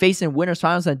team, who we faced in winners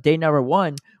finals on day number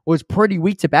 1, was pretty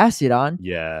weak to Bastion.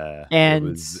 Yeah. And it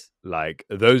was like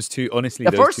those two, honestly.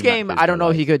 The first game, I don't know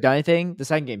if he could have done anything. The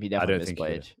second game, he definitely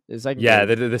misplayed. The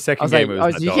second game, it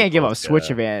was you can't give up switch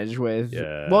advantage with.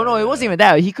 Yeah, well, no, it wasn't even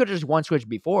that. He could have just won switch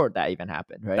before that even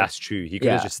happened, right? That's true. He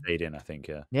could have just stayed in, I think.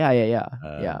 Yeah.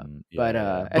 But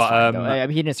I mean,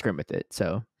 he didn't scrim with it,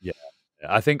 so yeah.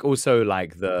 I think also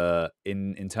like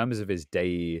in terms of his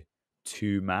day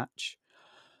 2 match,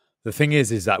 the thing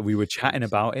is that we were chatting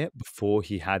about it before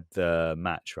he had the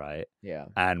match, right? Yeah.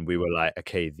 And we were like,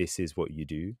 okay, this is what you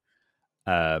do.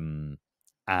 And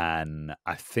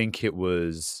I think it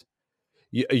was,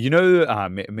 maybe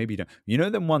you don't. You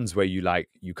know them ones where you like,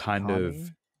 you kind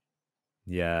of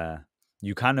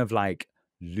like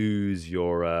lose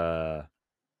your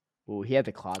Oh, he had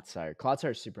the Clodsire.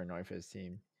 Clodsire is super annoying for his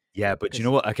team. Yeah, but you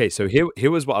know what? Okay, so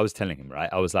here was what I was telling him, right?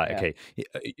 I was like, okay,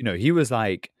 he was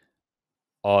like,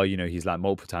 oh, he's like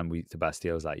multiple time weak to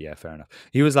Bastille. I was like, yeah, fair enough.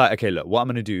 He was like, okay, look, what I'm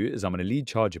going to do is I'm going to lead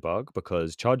Charger Bug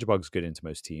because Charger Bug's good into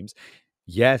most teams.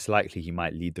 Yes, likely he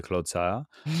might lead the Clodsire,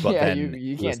 but then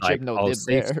you can't chip no dip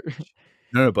there.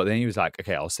 No, but then he was like,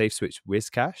 okay, I'll safe switch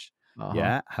Whiscash.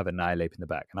 Have Annihilate in the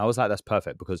back. And I was like, that's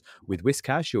perfect because with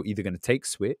Whiscash, you're either going to take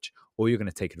switch or you're going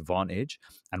to take advantage.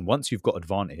 And once you've got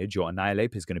advantage, your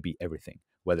Annihilate is going to be everything.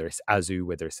 Whether it's Azu,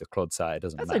 whether it's a Clodsire, it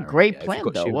doesn't matter. That's a great plan,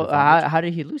 though. Well, how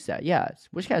did he lose that? Yeah,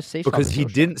 Whiscash safe because he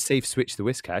didn't safe switch the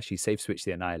Whiscash, he safe switched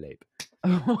the Annihilate.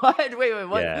 What? Wait,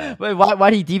 what? Yeah. Wait, why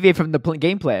did he deviate from the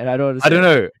game plan? I don't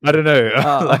understand. I don't know.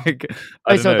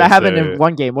 So that happened in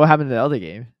one game. What happened in the other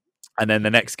game? And then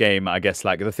the next game, I guess,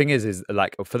 like the thing is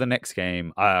like for the next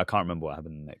game, I can't remember what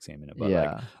happened in the next game in it, but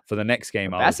like for the next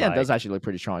game, Bastion does actually look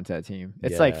pretty strong to that team.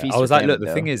 It's like feast. I was like, look,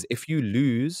 the thing is, if you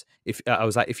lose,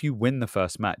 if you win the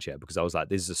first match, because I was like,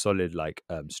 this is a solid like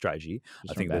strategy.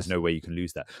 I think there's no way you can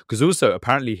lose that. Because also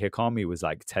apparently Hikami was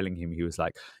like telling him, he was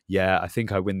like, yeah, I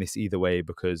think I win this either way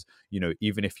because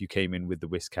even if you came in with the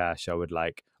Whiscash, I would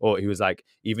like, or he was like,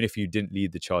 even if you didn't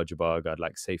lead the Charger Bug, I'd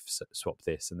like safe swap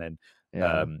this, and then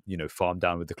Yeah. Farm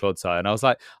down with the Clodsire. And I was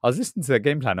listening to their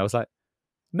game plan. I was like,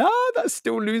 no, that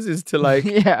still loses to like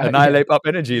Yeah, annihilate up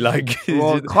energy. Like,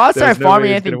 well, there's Clodsire no farming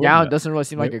way it's anything gonna win down that. doesn't really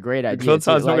seem like a great The idea.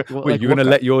 Clodsire's not Like, gonna,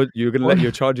 like you're gonna what let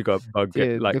your charger bug get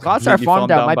dude, like the Clodsire completely farm farmed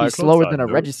down down might by be a slower Clodsire, than a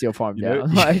no? Registeel farm You know?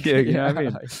 down. Like, Yeah, you know what I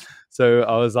mean? So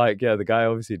I was like, yeah, the guy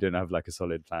obviously didn't have like a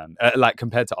solid plan, like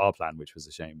compared to our plan, which was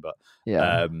a shame. But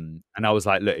yeah. and I was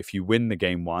like, look, if you win the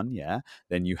game 1, yeah,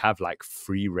 then you have like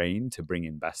free reign to bring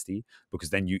in Basti, because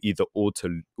then you either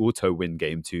auto win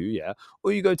game 2, yeah,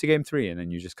 or you go to game 3 and then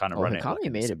you just kind of run it. Hikami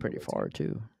Like made it pretty far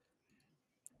too.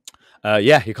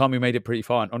 Yeah, Hikami made it pretty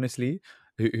far, and honestly,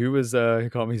 who was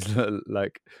Hikami's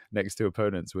like next two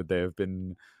opponents? Would they have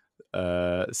been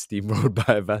steamrolled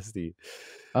by Basti?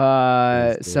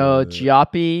 So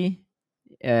Giappi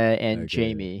and Okay.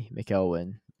 Jamie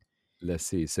McElwain. Let's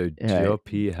see. So Yeah.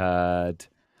 Gioppi had.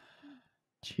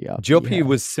 Giappi Gioppi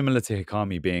was similar to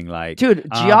Hikami, being like, dude,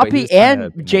 but Giappi he was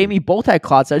kinda and Jamie both had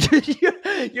Clodsires.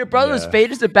 Your brother was Yeah.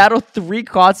 fated to battle 3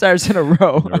 Clodsires in a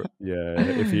row. Yeah,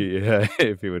 if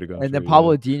he would have gone. And then through,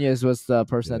 Pablo Diaz was the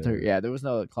person that took. Yeah. Yeah, there was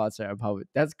no Clodsire. Pablo.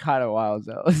 That's kind of wild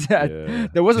though. Yeah.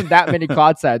 There wasn't that many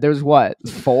Clodsire. There was what,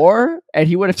 4, and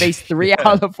he would have faced 3 out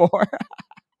of the 4.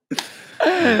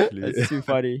 That's too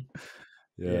funny.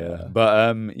 Yeah.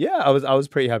 But yeah, I was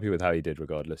pretty happy with how he did,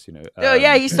 regardless.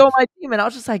 Yeah, he stole my team, and I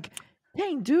was just like,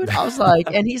 dang, dude. I was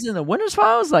like, and he's in the winners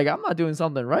finals. Like, I'm not doing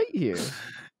something right here.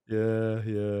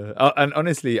 Yeah. And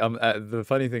honestly, the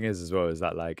funny thing is as well is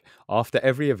that like after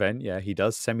every event, yeah, he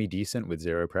does semi decent with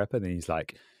 0 prep, and then he's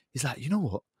like, you know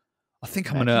what? I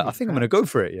think I'm gonna go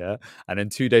for it, yeah. And then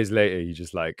 2 days later, he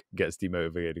just like gets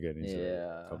demotivated again. He's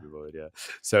like, can't be bothered, yeah.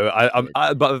 So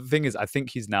but the thing is, I think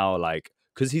he's now like,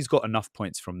 because he's got enough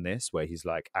points from this where he's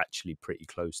like actually pretty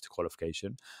close to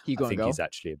qualification. I think he's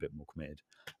actually a bit more committed.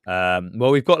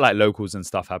 Well, we've got like locals and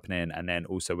stuff happening, and then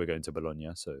also we're going to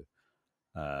Bologna, so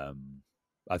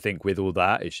I think with all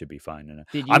that, it should be fine.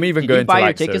 I'm even going to buy to your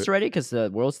like, tickets already, because the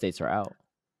world states are out.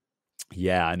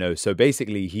 Yeah, I know. So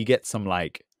basically, he gets some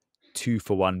like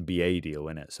 2-for-1 BA deal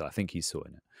in it, so I think he's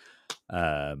sorting it.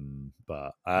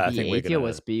 But I think we're BA deal gonna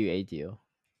was BUA deal.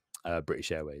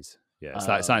 British Airways. Yeah, it's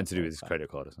like something to do with his credit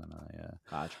card or something like that.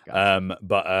 Yeah. Gotcha.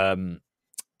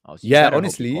 But yeah,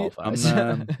 honestly,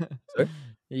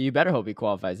 you better hope he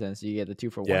qualifies then, so you get the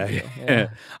 2-for-1 deal. Yeah.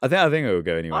 I think it will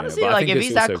go anyway. Honestly, like if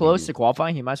he's that close to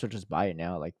qualifying, he might as well just buy it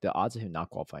now. Like the odds of him not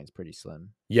qualifying is pretty slim.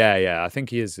 Yeah. I think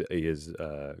he is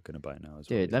gonna buy it now as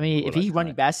well. Dude, if he's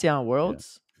running Bastion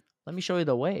Worlds, let me show you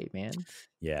the way, man.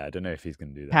 Yeah, I don't know if he's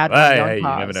gonna do that. Pat Hey, you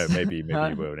never know. Maybe he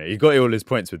will. He got all his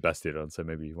points with Bastion on, so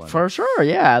maybe why not? For sure.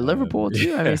 Yeah, Liverpool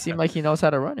too. I mean, it seemed like he knows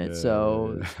how to run it.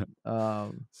 So yeah,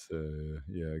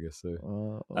 I guess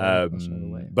so.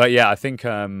 But But yeah, I think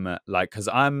like because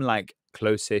I'm like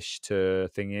close-ish to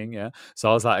thinging, yeah.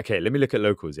 So I was like, okay, let me look at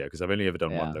locals, yeah, because I've only ever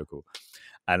done one local,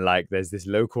 and like there's this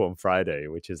local on Friday,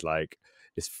 which is like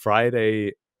it's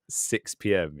Friday 6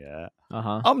 p.m. Yeah,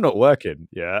 I'm not working,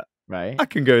 yeah. Right. I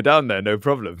can go down there, no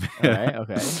problem. Right,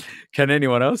 okay. Can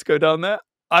anyone else go down there?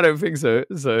 I don't think so.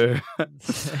 So I'm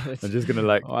just gonna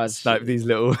like snipe these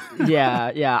little.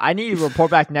 Yeah. I need to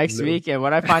report back next week, and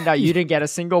when I find out you didn't get a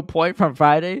single point from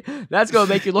Friday, that's gonna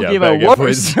make you look even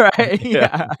worse, right?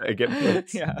 Yeah. Get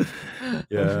points.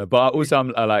 Yeah. But also,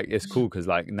 I'm like, it's cool because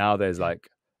like now there's like.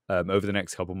 Over the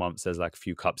next couple months, there's like a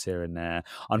few cups here and there.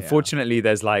 Unfortunately,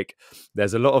 there's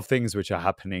a lot of things which are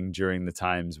happening during the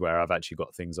times where I've actually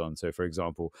got things on. So, for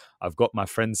example, I've got my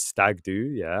friend's stag do,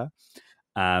 yeah,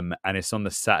 and it's on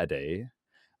the Saturday,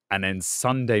 and then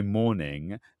Sunday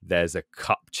morning there's a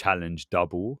cup challenge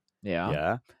double,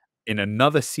 yeah, in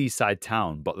another seaside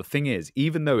town. But the thing is,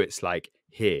 even though it's like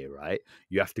here, right,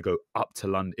 you have to go up to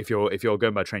London. If you're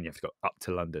going by train, you have to go up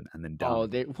to London and then down.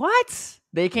 Oh, what?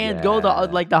 They can't go to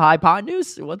like the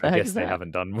hypotenuse? What the heck is that? They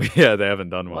haven't done. Yeah, they haven't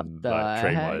done one like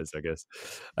train wise. I guess.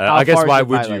 Why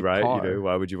would you, right? Car? You know,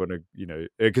 why would you want to? You know,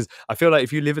 because I feel like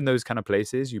if you live in those kind of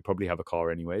places, you probably have a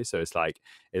car anyway. So it's like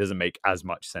it doesn't make as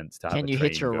much sense to have. Can you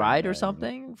hitch a ride or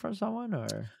something from someone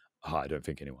or? Oh, I don't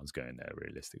think anyone's going there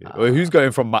realistically. Or who's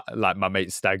going from my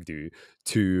mate's stag do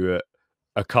to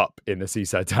a cup in a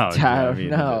seaside town? You know what I mean?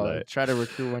 No, try to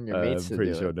recruit one of your mates.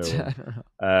 Pretty sure no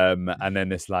one. And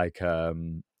then it's like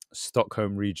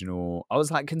Stockholm regional. I was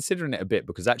like considering it a bit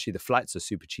because actually the flights are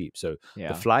super cheap. So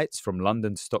the flights from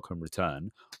London to Stockholm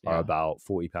return are about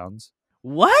 £40.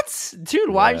 What, dude?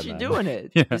 Why aren't you doing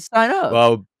it? Just sign up.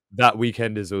 Well, that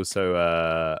weekend is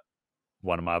also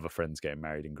one of my other friends getting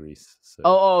married in Greece. So.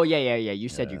 Oh, yeah. You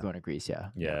said you're going to Greece,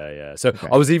 Yeah. So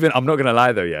I'm not going to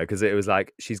lie though, yeah, because it was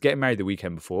like, she's getting married the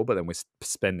weekend before, but then we're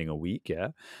spending a week, yeah.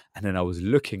 And then I was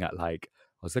looking at like,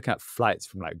 was looking at flights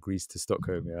from like Greece to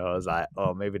Stockholm. Yeah, I was like,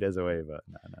 oh, maybe there's a way, but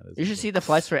no, You should see the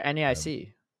flights for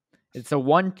NAIC. It's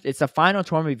a final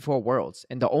tournament before Worlds,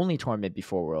 and the only tournament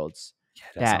before Worlds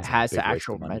that has the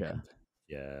actual meta.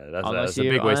 Yeah, Unless that's a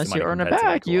big waste of money. You earn it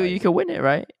back, you can win it,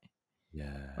 right?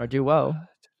 Yeah, or do well.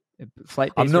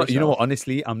 Flight. I'm not. You know what?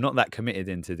 Honestly, I'm not that committed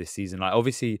into this season. Like,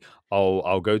 obviously,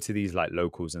 I'll go to these like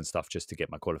locals and stuff just to get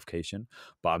my qualification.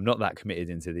 But I'm not that committed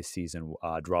into this season.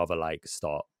 I'd rather like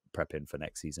start prepping for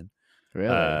next season. Really?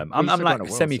 I'm like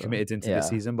semi-committed into this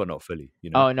season, but not fully.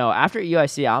 You know? Oh no! After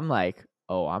EUIC,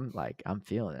 I'm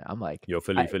feeling it. I'm like, you're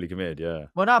fully committed, yeah.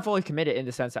 Well, not fully committed in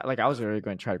the sense that like I was really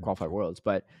going to try to qualify Worlds,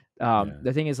 but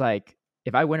the thing is like,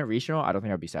 if I win a regional, I don't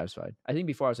think I'd be satisfied. I think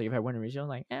before I was like, if I win a regional, I'm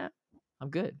like, I'm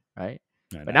good, right?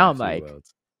 But now I'm like,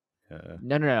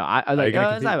 no. I like,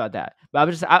 it's not about that.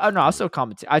 But I'll still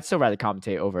commentate. I'd still rather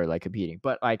commentate over like competing.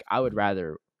 But like, I would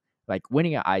rather like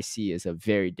winning an IC is a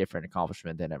very different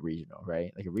accomplishment than a regional,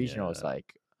 right? Like a regional is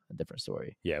like a different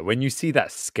story. Yeah, when you see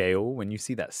that scale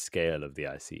of the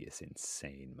IC, it's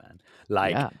insane, man.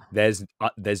 Like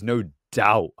there's no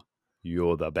doubt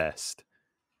you're the best.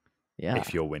 Yeah,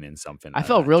 if you're winning something, I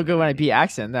felt real good when I beat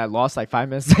Accent, and I lost like 5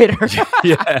 minutes later.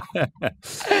 yeah.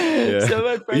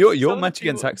 So your match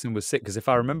against Accent was sick because if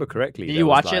I remember correctly, did you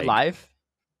watch it live?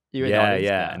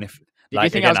 Yeah. And if did you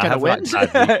think I was gonna win?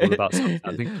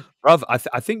 Bruv,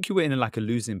 I think you were in like a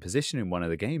losing position in one of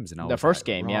the games, and I was the first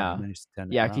game,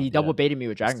 he double baited me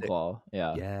with Dragon Claw.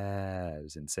 Yeah, it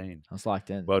was insane. I was locked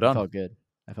in. Well done.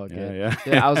 I felt good.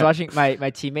 Yeah, I was watching my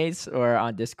teammates or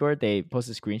on Discord. They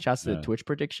posted screenshots of the Twitch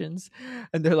predictions,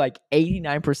 and they're like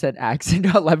 89% Accent,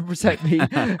 11% me,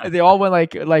 and they all went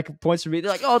like points for me.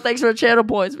 They're like, "Oh, thanks for the channel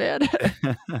points, man."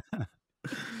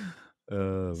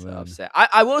 Oh, so man. upset.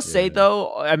 I will say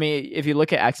though, I mean, if you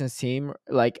look at Accent's team,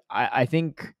 like I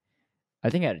think I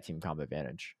had a team comp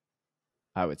advantage.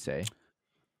 I would say.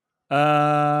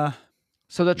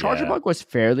 So the charger bug was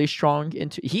fairly strong.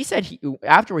 He said he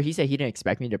didn't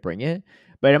expect me to bring it,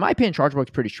 but in my opinion, charger bug's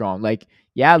pretty strong. Like,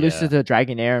 I lose to the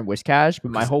Dragonair and Whiscash, but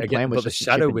my whole plan was just the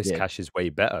Shadow Whiscash is way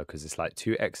better because it's like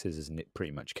 2 X's is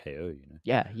pretty much KO. You know.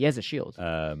 Yeah, he has a shield.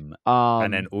 And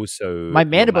then also my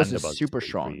Mandibuzz is super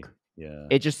strong. Yeah,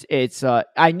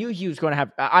 I knew he was going to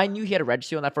have. I knew he had a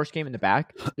Registeel in that first game in the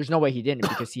back. There's no way he didn't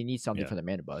because he needs something for the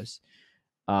Mandibuzz.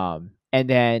 And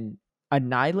then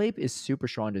Annihilape is super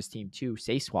strong to his team too.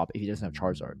 Safe swap if he doesn't have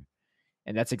Charizard,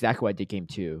 and that's exactly what I did game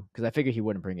 2 because I figured he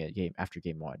wouldn't bring it after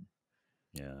game 1.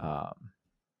 Yeah.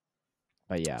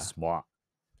 But yeah, smart.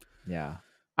 Yeah.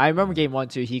 I remember game 1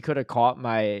 too. He could have caught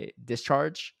my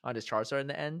discharge on his Charizard in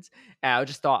the end, and I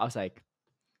was like,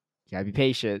 you gotta be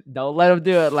patient. Don't let him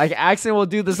do it. Like Accent will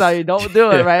do this on you. Don't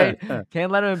do it, right?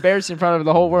 Can't let him embarrass you in front of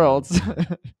the whole world.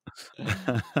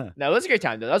 No, it was a great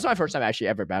time though. That was my first time actually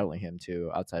ever battling him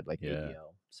too, outside like ADL.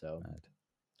 So,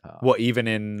 what even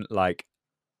in like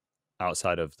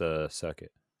outside of the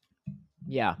circuit?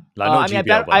 Yeah, like, I mean,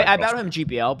 GBL, I battled him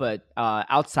GBL, but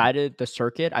outside of the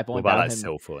circuit, I've only battled him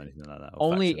Silph or anything like that.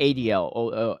 Only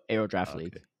ADL, Aero Draft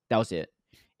League. That was it.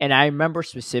 And I remember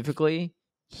specifically,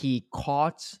 he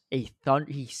caught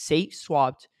he safe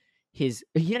swapped his.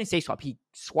 He didn't safe swap. He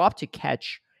swapped to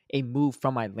catch a move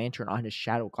from my Lantern on his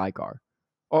Shadow Gligar.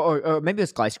 Or maybe it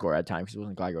was Gliscor at the time because it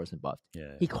wasn't Gligar, it wasn't buffed.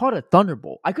 Yeah. He caught a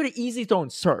Thunderbolt. I could have easily thrown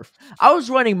Surf. I was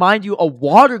running, mind you, a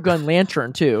Water Gun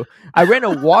Lantern too. I ran a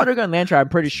Water Gun Lantern, I'm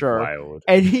pretty sure. Wild.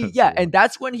 And and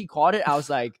that's when he caught it. I was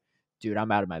like, dude,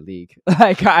 I'm out of my league.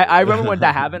 Like I remember when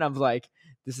that happened, I was like,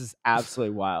 this is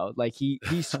absolutely wild. Like he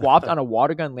swapped on a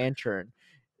Water Gun Lantern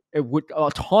with a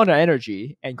ton of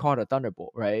energy and caught a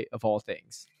Thunderbolt, right? Of all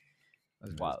things.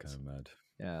 That was wild. Kind of mad.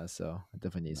 Yeah, so I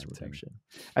definitely need some redemption.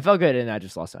 I felt good, and I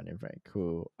just lost on Onion Frank,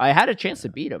 who I had a chance to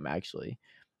beat him actually.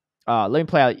 Let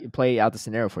me play out the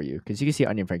scenario for you because you can see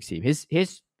Onion Frank's team.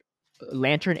 His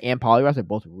Lantern and Poliwrath are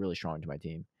both really strong to my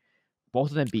team.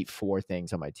 Both of them beat 4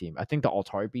 things on my team. I think the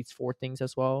Altari beats 4 things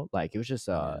as well. Like it was just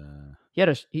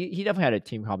he definitely had a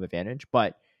team comp advantage.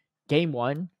 But game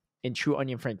 1 in true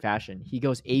Onion Frank fashion, he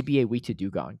goes ABA weak to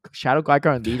Dugong, Shadow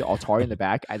Gligar and lead, Altari in the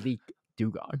back. I lead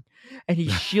Dugong, and he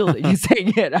shielded. He's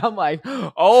saying it. I'm like,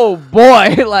 oh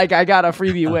boy, like I got a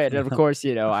freebie win. And of course,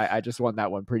 I just won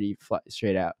that one pretty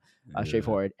straight out,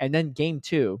 straightforward. And then game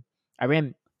 2, I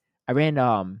ran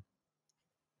what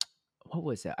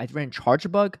was it? I ran Charger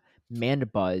Bug,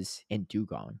 Mandibuzz, and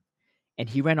Dugong, and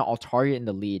he ran an Altaria in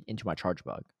the lead into my Charger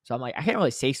Bug. So I'm like, I can't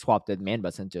really safe swap the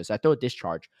Mandibuzz into it. So I throw a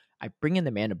Discharge. I bring in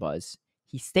the Mandibuzz.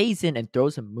 He stays in and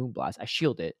throws a Moonblast. I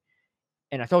shield it.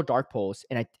 And I throw Dark Pulse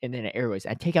and then an Airways.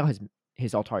 I take out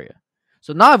his Altaria.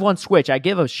 So now I've won switch. I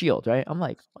give a shield, right? I'm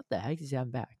like, what the heck is he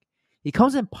having back? He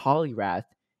comes in Poliwrath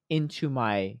into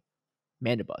my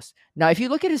Mana Bus. Now, if you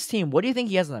look at his team, what do you think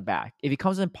he has in the back? If he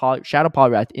comes in Shadow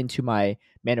Polyrath into my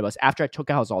Mana Bus after I took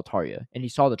out his Altaria and he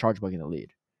saw the charge bug in the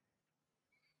lead.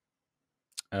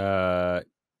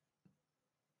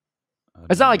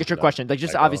 It's not like a trick question. Like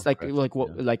just obvious, like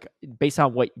based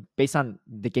on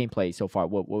the gameplay so far,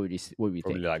 what would we think?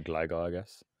 Probably like Gligar, I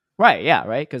guess. Right, yeah,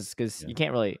 right, because you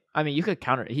can't really. I mean, you could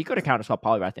counter. He could have counter spelled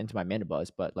Polyrath into my Mana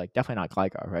Buzz, but like definitely not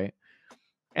Gligar, right?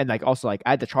 And like also like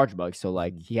I had the charge bug, so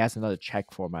like he has another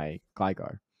check for my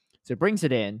Gligar. So it brings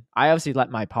it in. I obviously let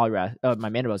my Polyrath, my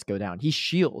Mana Buzz go down. He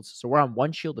shields, so we're on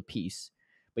one shield apiece,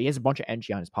 but he has a bunch of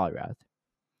energy on his Polyrath.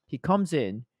 He comes in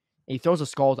and he throws a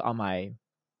Scald on my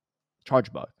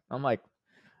charge bug. I'm like,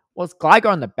 well, it's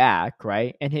Gligar on the back,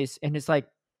 right? And his like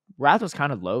Wrath was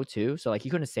kind of low too, so like he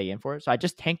couldn't stay in for it. So I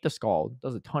just tanked the Scald,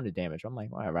 does a ton of damage. I'm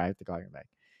like, whatever, I have the Gligar back.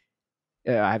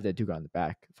 I have the Dugong on the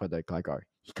back for the Gligar.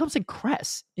 He comes and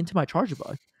Cress into my charge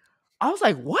bug. I was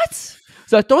like, what?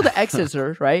 So I throw the X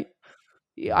Scissor, right?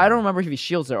 I don't remember if he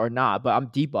shields it or not, but I'm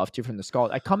debuffed too from the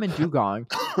Scald. I come in Dugong,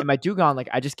 and my Dugong, like,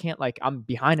 I just can't, like, I'm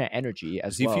behind on energy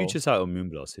as well. Is he Future Sight or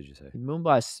Moonblast, did you say?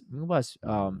 Moonblast,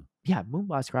 yeah,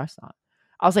 Moonblast Grass Knot.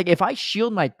 I was like, if I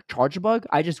shield my Charge Bug,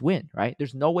 I just win, right?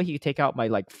 There's no way he could take out my,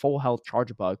 like, full health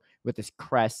Charge Bug with this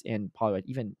Crest and Polyrath,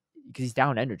 even because he's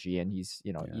down energy and he's,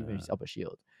 even he's up a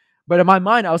shield. But in my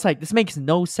mind, I was like, this makes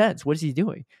no sense. What is he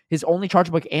doing? His only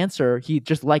Charge Bug answer, he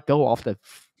just let go off the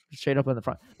straight up in the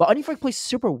front. But Unifract plays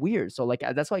super weird, so like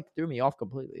that's why threw me off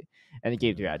completely. And in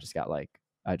game 3, I just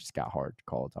got hard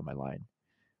called on my line.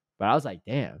 But I was like,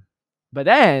 damn. But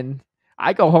then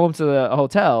I go home to the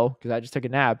hotel because I just took a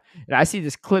nap, and I see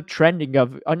this clip trending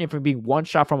of Onion from being one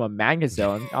shot from a Magnet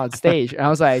Zone on stage, and I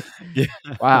was like,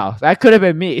 wow, that could have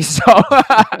been me. So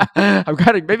I'm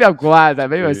glad that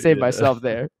maybe I saved myself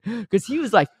there, because he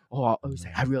was like,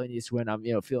 I really need to win. I'm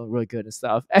feeling really good and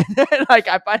stuff, and then like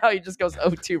I find out he just goes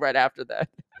 0-2 right after that.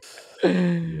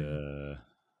 Yeah.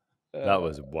 That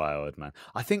was wild, man.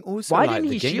 I think also why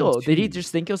didn't he shield? Did he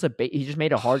just think it was a bait? He just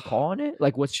made a hard call on it.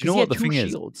 Like what's? You know what the thing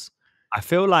shields. Is? I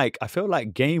feel like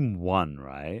game 1,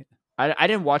 right? I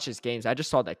didn't watch his games. I just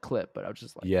saw that clip, but I was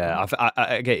just like, yeah.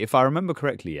 Okay, if I remember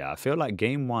correctly, yeah, I feel like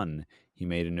game 1 he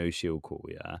made a no shield call,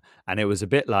 yeah, and it was a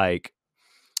bit like,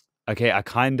 okay, I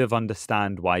kind of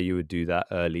understand why you would do that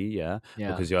early, yeah,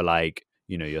 because you're like,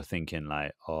 you're thinking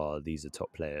like, oh, these are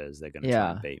top players, they're gonna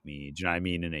try and bait me. Do you know what I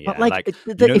mean? And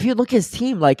but if you look at his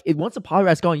team, like once the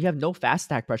Polyrath's going, you have no fast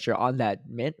stack pressure on that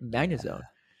Magnet Zone.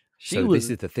 So this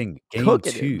is the thing.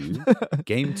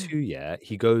 Game 2, yeah,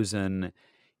 he goes and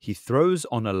he throws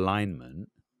on alignment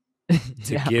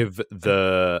to give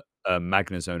the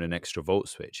Magnet Zone an extra Volt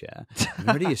Switch, yeah.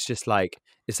 And really, it's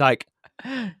like,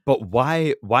 but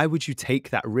why would you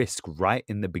take that risk right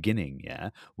in the beginning,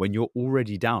 yeah, when you're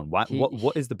already down?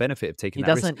 What is the benefit of taking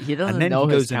that risk? He doesn't and then know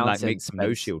he goes his and counts like makes some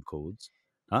no shield calls.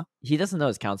 Huh? He doesn't know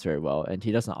his counts very well, and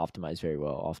he doesn't optimize very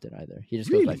well often either. He just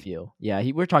goes by feel. Yeah,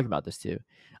 we're talking about this too.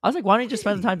 I was like, why don't you just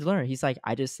spend the time to learn? He's like,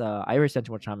 I already spent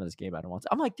too much time in this game. I don't want to.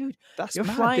 I'm like, dude, you're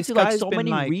flying to like so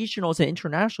many regionals and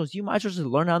internationals. You might as well just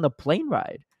learn on the plane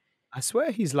ride. I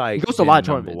swear he goes to a lot of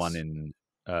number tournaments. 1 in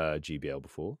GBL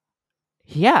before.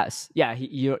 He has. Yeah,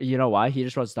 you know why? He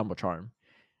just runs Double Charm.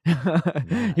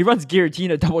 He runs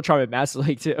Giratina, Double Charm, and Master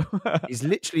League too. He's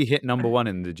literally hit number 1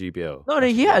 in the GBL. No,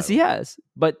 he has.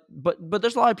 But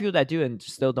there's a lot of people that do and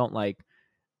still don't like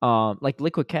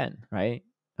Liquid Ken, right?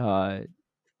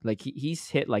 Like he's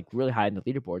hit like really high in the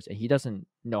leaderboards, and he doesn't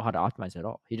know how to optimize at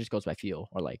all. He just goes by feel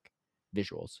or like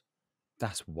visuals.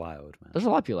 That's wild, man. There's a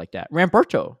lot of people like that.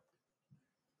 Ramberto,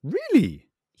 really?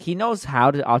 He knows how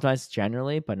to optimize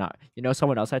generally, but not.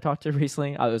 Someone else I talked to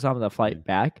recently, I was on the flight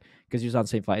back because he was on the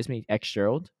same flight as me,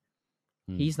 X-Gerald.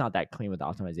 He's not that clean with the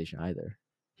optimization either.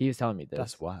 He was telling me this.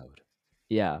 That's wild.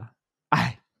 Yeah.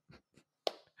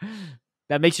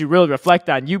 That makes you really reflect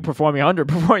on you performing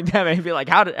underperforming them and be like,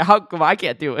 how come I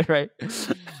can't do it, right?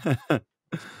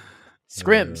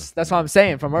 Scrims. That's what I'm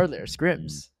saying from earlier.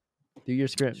 Scrims. Do your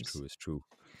scrims. It's true.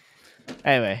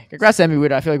 Anyway, congrats to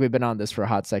Weird. I feel like we've been on this for a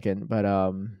hot second, but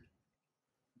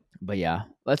yeah.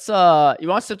 Let's you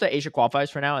want to skip to Asia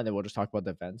qualifiers for now, and then we'll just talk about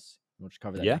the events. We'll just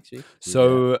cover that next week.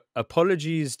 So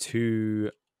apologies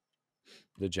to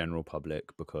the general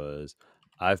public because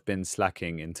I've been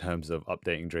slacking in terms of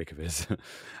updating Dracoviz.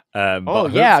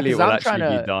 Because I'm trying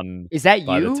to. Be done. Is that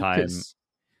by you? the time...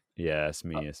 Yeah, it's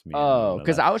me. Oh,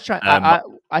 because I was trying.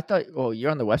 I thought. Oh,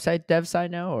 you're on the website dev side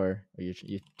now, or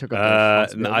you took up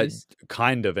the responsibilities?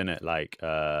 Kind of in it. Like,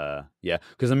 yeah.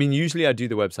 Because I mean, usually I do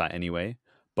the website anyway,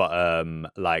 but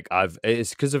like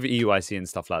it's because of EUIC and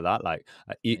stuff like that. Like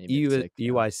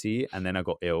EUIC, and then I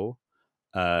got ill,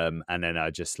 and then I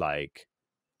just like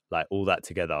all that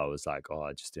together, I was like, oh,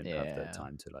 I just didn't have the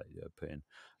time to like put in.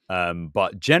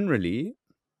 But generally,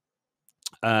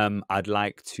 I'd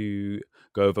like to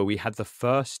go over. We had the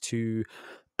first two.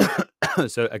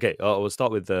 So okay, we'll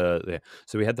start with so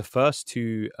we had the first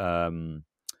two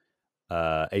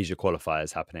Asia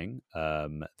qualifiers happening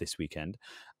this weekend.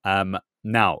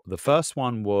 Now the first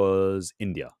one was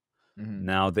India.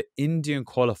 Now the Indian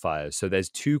qualifiers. So there's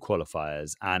two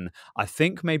qualifiers, and I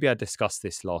think maybe I discussed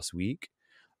this last week,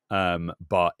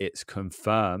 but it's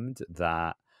confirmed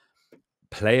that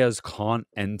players can't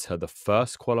enter the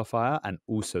first qualifier and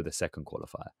also the second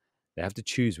qualifier. They have to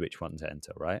choose which one to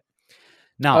enter, right?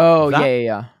 Now,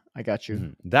 yeah. I got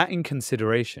you. That in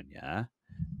consideration, yeah,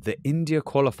 the India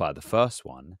qualifier, the first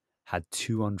one, had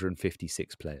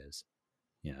 256 players.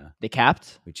 Yeah. They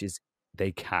capped? Which is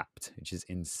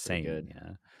insane.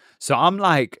 Yeah. So So I'm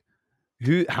like,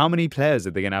 how many players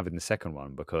are they gonna have in the second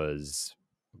one? Because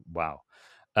wow.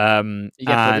 you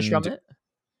get footage from it?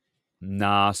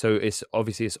 Nah, so it's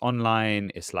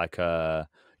online. It's like The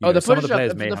some of footage the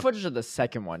players the footage of the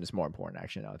second one is more important,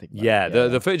 actually. Now I think. Yeah,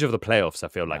 the footage of the playoffs, I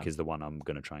feel like, is the one I'm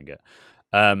gonna try and get.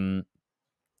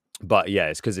 But yeah,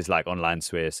 it's because it's like online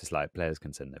Swiss. It's like players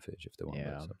can send their footage if they want.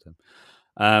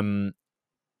 Yeah.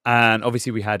 And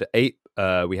obviously we had eight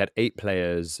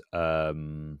players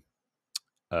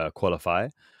qualify.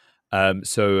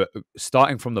 So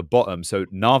starting from the bottom, so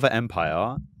Nava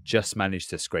Empire just managed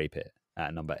to scrape it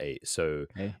at number 8. So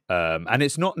and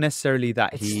it's not necessarily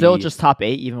that it's still just top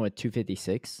 8, even with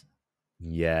 256.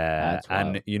 Yeah, That's and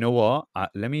wild. you know what?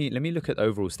 Let me look at the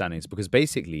overall standings, because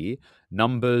basically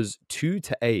numbers 2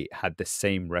 to 8 had the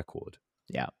same record.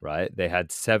 Yeah. Right. They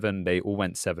had 7. They all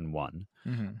went 7-1.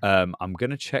 I'm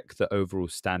gonna check the overall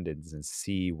standings and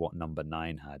see what number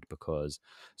 9 had, because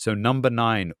so number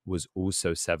 9 was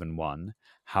also 7-1.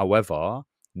 However,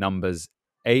 numbers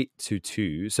 8 to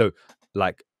 2. So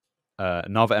like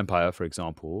Nava Empire, for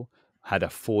example, had a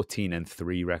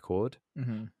 14-3 record.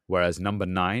 Whereas number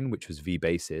 9, which was V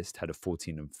Basist, had a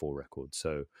 14-4 record.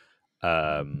 So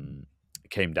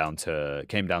came down to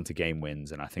game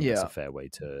wins, and I think that's a fair way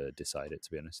to decide it,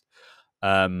 to be honest.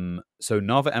 So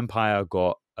Nava Empire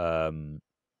got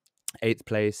 8th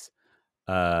place.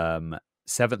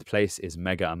 7th place is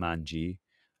Mega Amanji.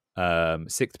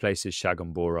 6th place is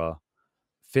Shagambora.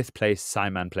 5th place,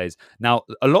 Simon plays. Now,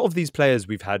 a lot of these players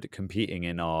we've had competing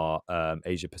in our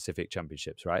Asia Pacific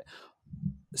Championships, right?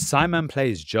 Simon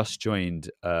Plays just joined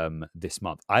this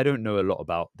month. I don't know a lot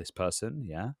about this person,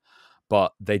 yeah,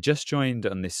 but they just joined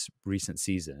on this recent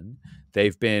season.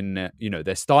 They've been,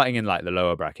 they're starting in like the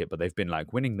lower bracket, but they've been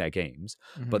like winning their games.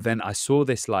 But then I saw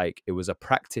this, like, it was a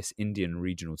practice Indian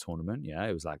regional tournament. Yeah,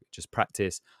 it was like just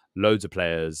practice, loads of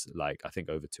players, like I think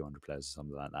over 200 players or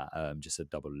something like that. Just a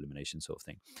double elimination sort of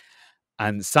thing.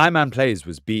 And Simon Plays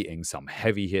was beating some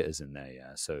heavy hitters in there.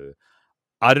 Yeah, so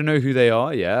I don't know who they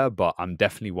are, yeah, but I'm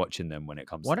definitely watching them when it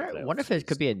comes to the playoffs. Wonder if it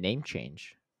could be a name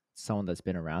change. Someone that's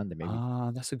been around, maybe.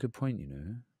 That's a good point,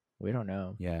 We don't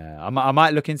know. Yeah, I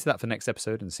might look into that for next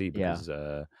episode and see, because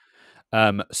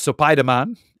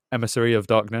Spider-Man, Emissary of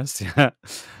Darkness,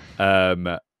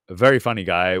 very funny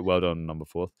guy, well done, number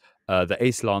 4th. The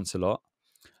Ace Lancelot,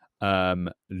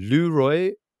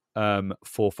 Leroy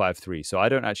 453. So I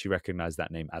don't actually recognize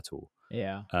that name at all.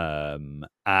 Yeah.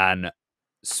 And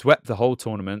swept the whole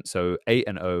tournament. So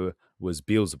 8-0 was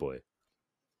Beelzeboy.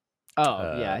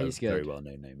 Oh, yeah, he's good. Very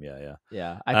well-known name. Yeah.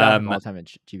 Yeah, I got him all the time in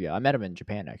GBL. I met him in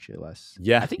Japan, actually, last.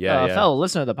 Yeah, I think a fellow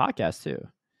listener to the podcast, too.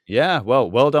 Yeah,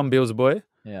 well done, Beelzeboy.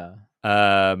 Yeah.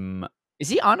 Is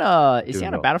he on a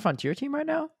Battle Frontier team right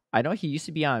now? I know he used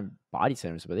to be on Body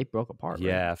Centers, but they broke apart.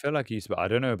 Yeah, right? I feel like he used to, but I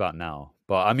don't know about now.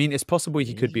 But I mean, it's possible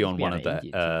he could be on one of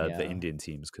the Indian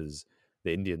teams, because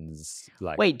the Indians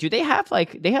like. Wait, do they have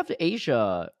the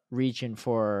Asia region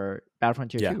for Battle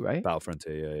Frontier 2, right? Battle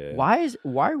Frontier, yeah.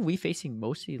 Why are we facing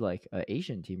mostly like an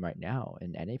Asian team right now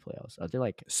in NA playoffs? Are they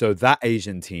like? So that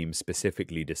Asian team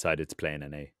specifically decided to play in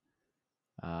NA.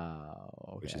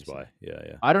 Okay, which is why,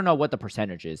 yeah. I don't know what the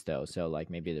percentage is though. So like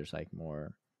maybe there's like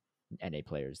more NA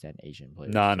players than Asian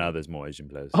players. No, there's more Asian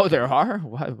players. Oh, there are?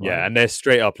 Why? Yeah, and they're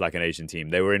straight up like an Asian team.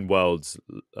 They were in Worlds,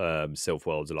 Sylph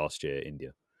Worlds last year,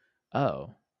 India.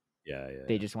 Oh. Yeah.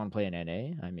 They just want to play in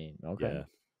NA? I mean, okay. Yeah.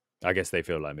 I guess they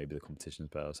feel like maybe the competition's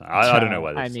better or something. I don't know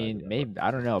why. I mean, maybe,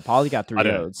 I don't know. Poly got 3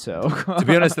 nodes, so. To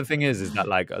be honest, the thing is that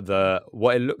like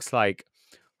what it looks like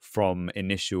from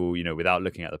initial, without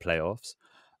looking at the playoffs,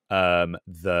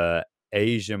 the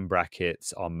Asian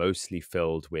brackets are mostly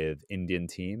filled with Indian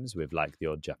teams, with like the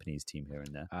odd Japanese team here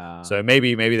and there. So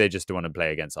maybe they just don't want to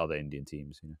play against other Indian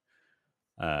teams.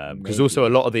 Because also a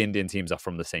lot of the Indian teams are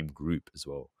from the same group as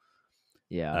well.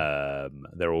 Yeah.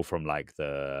 They're all from like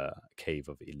the Cave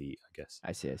of Elite, I guess.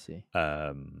 I see.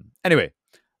 Anyway,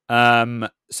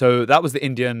 so that was the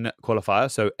Indian qualifier.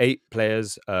 So 8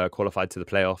 players qualified to the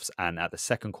playoffs, and at the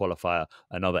second qualifier,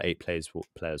 another 8 players will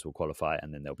qualify,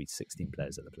 and then there'll be 16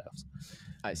 players at the playoffs.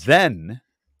 I see. Then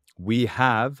we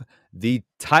have the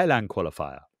Thailand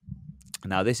qualifier.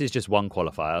 Now, this is just one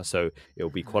qualifier, so it'll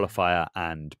be qualifier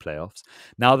and playoffs.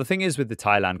 Now, the thing is with the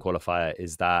Thailand qualifier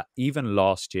is that even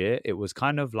last year, it was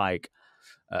kind of like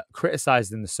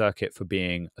criticized in the circuit for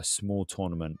being a small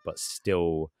tournament, but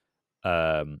still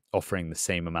offering the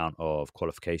same amount of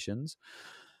qualifications.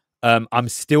 I'm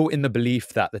still in the belief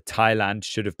that the Thailand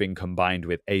should have been combined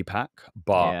with APAC,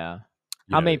 but yeah.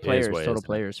 How many players, total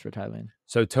players for Thailand?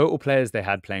 So total players they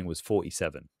had playing was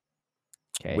 47,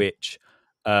 okay. which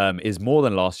is more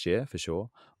than last year for sure.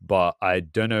 But I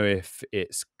don't know if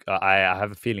it's. I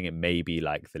have a feeling it may be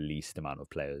like the least amount of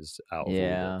players out of all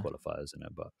the qualifiers in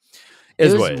it. But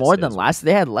it was more than last.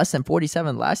 They had less than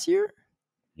 47 last year.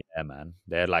 Yeah, man.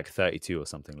 They had like 32 or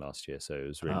something last year, so it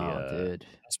was really. Dude.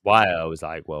 That's why I was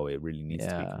like, well, it really needs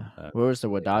to be. Where was the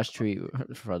Wadash tree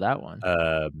for that one?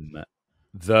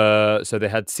 So they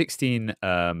had 16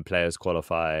 players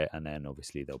qualify, and then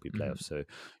obviously there'll be playoffs. So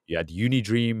you had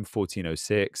Unidream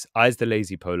 1406, Eyes the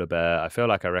Lazy Polar Bear. I feel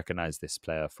like I recognize this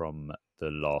player from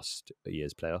the last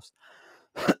year's playoffs.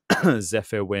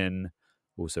 Zephyr Win,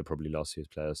 also probably last year's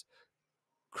players.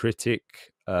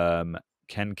 Critic,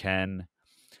 Ken,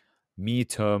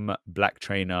 Meetum, Black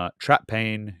Trainer, Trap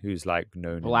Pain, who's like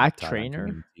known Black in the Trainer.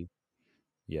 Community.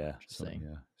 Yeah,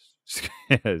 interesting.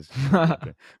 Got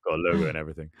a logo and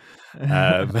everything.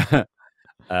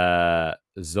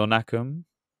 Zonakum,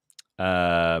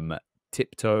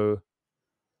 Tiptoe,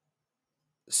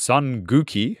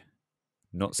 Sunguki,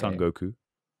 not Son Goku,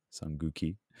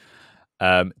 Sunguki.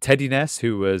 Teddy Ness,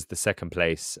 who was the second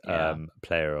place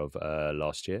player of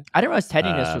last year. I didn't realize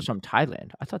Teddy Ness was from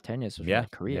Thailand. I thought Teddy Ness was from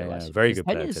Korea last year. Very good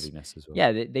player, Teddy Ness as well.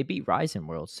 Yeah, they beat Ryzen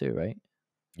Worlds too, right?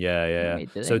 Yeah.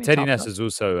 So Teddy Ness is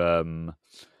also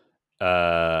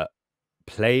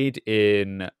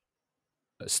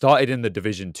started in the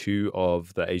Division 2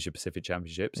 of the Asia Pacific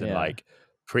Championships and like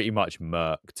pretty much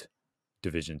murked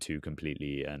Division 2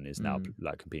 completely, and is now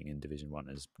like competing in Division 1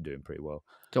 and is doing pretty well.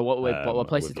 So what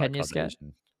place did Teddy Ness get?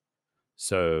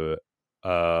 So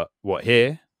what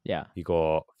here? Yeah, he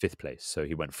got 5th place, so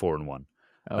he went 4-1.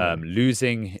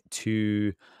 Losing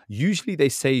to, usually they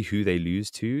say who they lose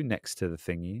to next to the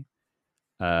thingy.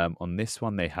 On this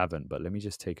one they haven't, but let me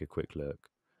just take a quick look.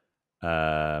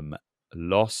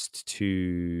 Lost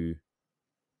to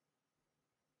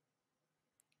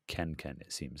Ken,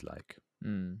 it seems like.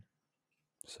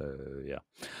 So yeah.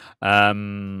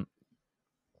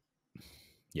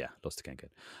 Lost to Ken.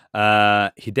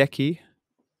 Hideki,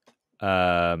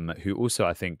 who also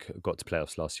I think got to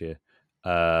playoffs last year.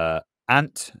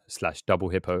 Ant/Double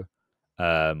Hippo,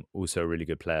 also a really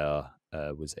good player,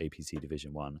 was APC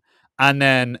Division 1. And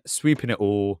then sweeping it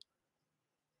all,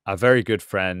 a very good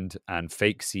friend and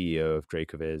fake CEO of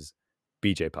Dracoviz,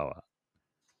 BJ Power,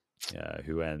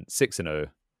 who went 6-0.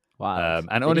 Wow.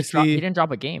 And honestly, he didn't drop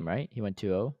a game, right? He went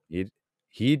 2-0.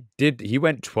 He did. He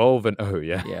went 12-0.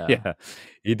 Yeah.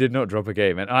 He did not drop a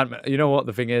game. And you know what?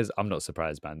 The thing is, I'm not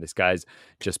surprised, man. This guy's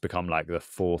just become like the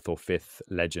 4th or 5th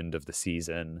legend of the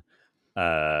season. Like,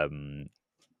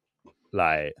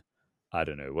 I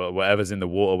don't know, whatever's in the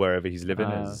water wherever he's living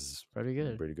is pretty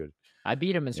good. Pretty good. I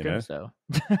beat him in scrims though.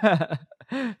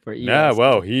 For EUIC.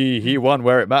 Well, he won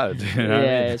where it mattered. You know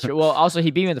it's true. Well, also he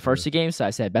beat me in the first 2 games, so I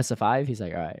said best of 5. He's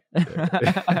like, all right.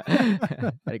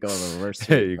 Had to go in reverse.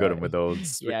 You got him with the old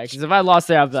switch. Yeah, because if I lost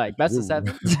there, I'd be like best of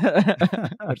 7.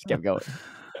 I just kept going.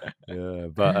 Yeah,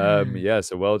 but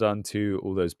so well done to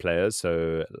all those players.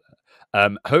 So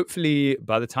hopefully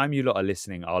by the time you lot are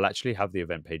listening, I'll actually have the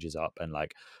event pages up and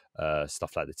like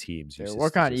stuff like the teams.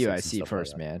 Work on EUIC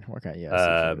first, man. Work on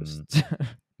EUIC first.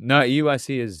 No,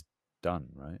 EUIC is done,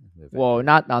 right? Well,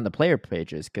 not on the player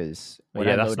pages, because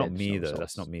that's not me though.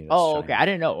 That's not me. Oh, okay. I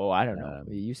didn't know. Oh, I don't know.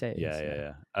 You say it.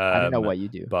 Yeah. I don't know what you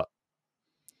do, but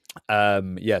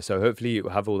so hopefully you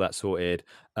have all that sorted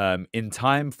in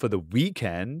time for the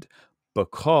weekend,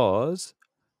 because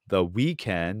the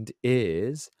weekend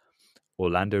is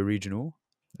Orlando Regional.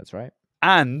 That's right.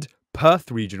 And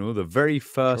Perth Regional, the very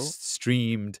first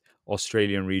streamed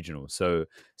Australian Regional. So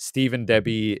Steve and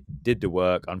Debbie did the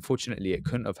work. Unfortunately, it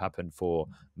couldn't have happened for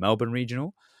Melbourne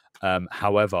Regional.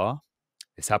 However,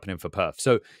 it's happening for Perth.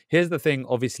 So here's the thing.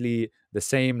 Obviously, the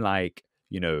same, like,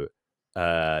 the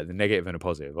negative and a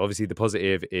positive. Obviously, the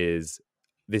positive is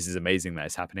this is amazing that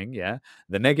it's happening. Yeah.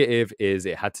 The negative is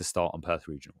it had to start on Perth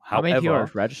Regional. How many people are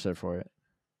However, registered for it?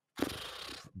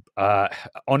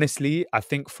 honestly, I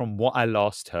think from what I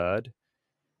last heard,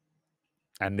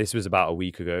 and this was about a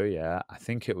week ago, yeah, I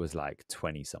think it was like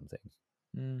 20 something.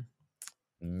 Mm.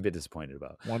 I'm a bit disappointed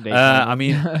about. One day. I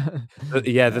mean, the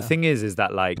Yeah. thing is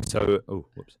that like, so, oh,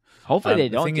 whoops. Hopefully they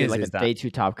the don't thing do is like a that- day 2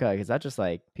 top cut, because that just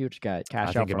like people just got cash I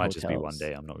out think for it might just be one hotels.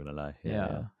 day. I'm not gonna lie. Yeah.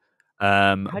 Yeah.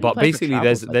 How do you But plan for basically,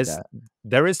 travels like that?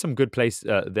 there is some good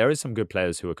there is some good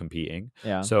players who are competing.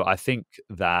 Yeah. So I think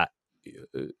that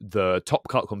the top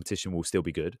cut competition will still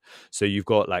be good. So you've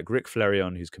got like Rick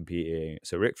Flareon who's competing.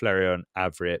 So Rick Flareon,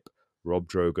 Avrip, Rob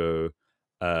Drogo,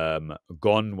 Gon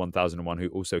 1001 who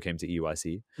also came to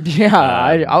EUIC. Yeah,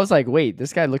 I was like, wait,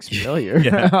 this guy looks familiar.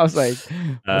 Yeah. I was like,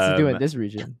 what's he doing in this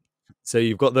region? So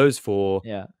you've got those four.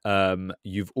 Yeah.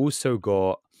 You've also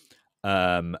got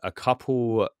a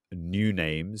couple new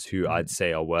names who I'd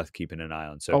say are worth keeping an eye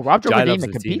on. So Rob Drogo Jai didn't Loves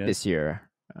even compete Latinas. this year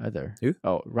either. Who?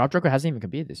 Oh, Rob Drogo hasn't even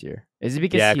competed this year. Is it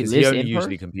because Yeah, he because lives he only in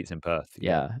usually Perth? competes in Perth.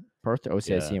 Yeah, Perth,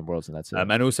 OCIC, Yeah. and Worlds, and that's it.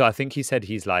 And also, I think he said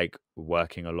he's like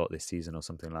working a lot this season or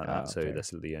something like that. Oh, So fair. that's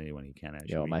the only one he can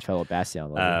actually. Yo, my reach. fellow Bastion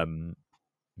lover.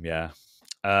 Yeah.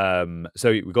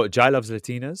 So we've got Jai Loves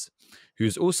Latinas,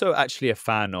 who's also actually a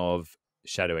fan of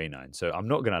Shadow A9. So I'm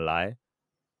not gonna lie,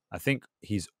 I think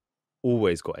he's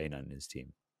always got A9 in his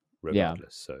team,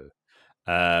 regardless. So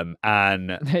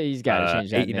and He's got to change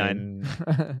that 89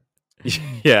 name.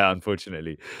 yeah,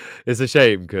 unfortunately, it's a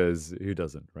shame because who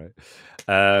doesn't, right?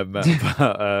 But,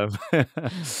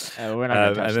 We're not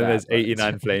gonna touch and then that, there's but-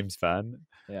 89 Flames fan,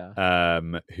 Yeah.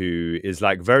 who is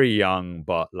like very young,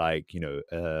 but like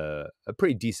a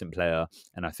pretty decent player,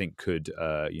 and I think could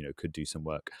do some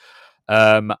work.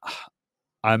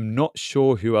 I'm not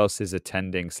sure who else is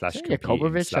attending / Isn't competing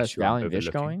Jakobovich has / who I'm Valiant Vish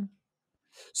overlooking. going?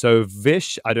 So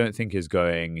Vish, I don't think is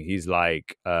going. He's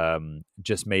like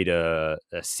just made a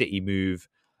city move,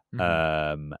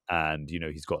 Mhm. and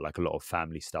he's got like a lot of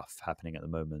family stuff happening at the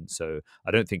moment. So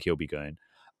I don't think he'll be going.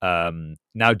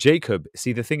 Now Jacob,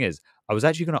 see the thing is, I was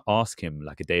actually going to ask him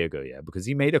like a day ago, yeah, because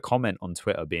he made a comment on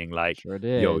Twitter being like, Sure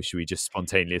did. "Yo, should we just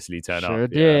spontaneously turn Sure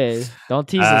up?" did. Don't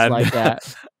tease us And- like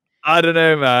that. I don't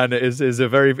know, man. It's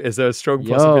a strong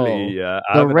possibility. Yeah,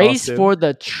 I The haven't race asked him. for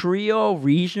the trio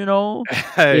regional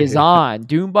Hey. is on.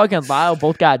 Doombug and Lyle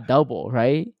both got double,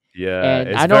 right? Yeah, And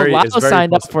it's I know very- Lyle it's very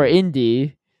signed up for possible.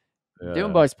 Indy. Yeah.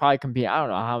 Doombug's probably competing. I don't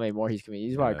know how many more he's competing.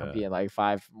 He's probably Yeah. competing like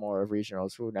 5 more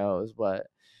regionals. Who knows? But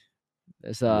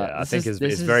it's I think it's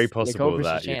very possible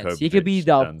that chance. He could be Jakobovich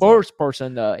the turns up. first person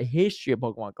in the history of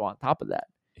Pokemon go on top of that.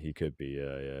 He could be,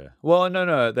 yeah. Well,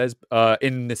 no. There's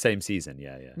in the same season,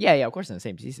 yeah. Yeah, of course in the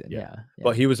same season. Yeah. Yeah.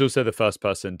 But he was also the first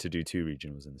person to do 2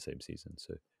 regionals in the same season.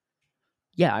 So.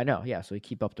 Yeah, I know. Yeah, so he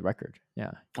keep up the record.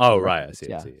 Yeah. Oh The right, I records, see.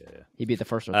 yeah. Yeah. He'd be the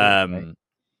first or third, right?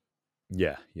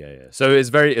 Yeah. So it's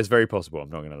very possible. I'm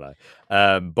not gonna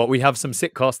lie. But we have some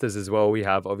sick casters as well. We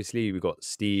have obviously we've got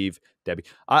Steve, Debbie.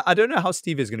 I don't know how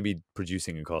Steve is going to be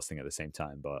producing and casting at the same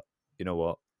time, but you know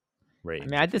what? I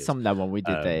mean, I did some of that when we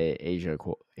did the Asia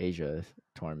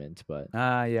tournament, but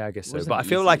yeah, I guess so. wasn't But I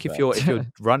feel easy, like but- if you're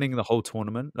running the whole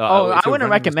tournament, I wouldn't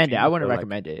recommend it. I wouldn't like,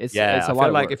 recommend it. It's yeah, it's a I lot feel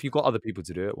of like work. if you've got other people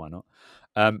to do it, why not?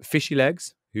 Fishy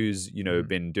Legs, who's Mhm.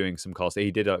 been doing some casting.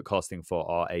 He did a casting for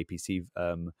our APC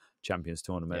Champions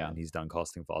tournament, Yeah. and he's done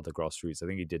casting for other grassroots. I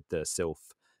think he did the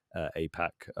Sylph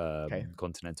APAC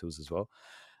Continentals as well.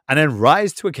 And then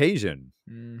rise to occasion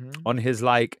Mhm. on his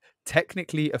like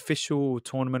technically official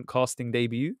tournament casting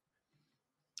debut.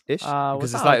 Ish, Well, because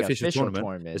it's it's not like like official official tournament.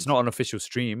 tournament. It's not an official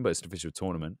stream, but it's an official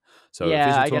tournament. So Yeah,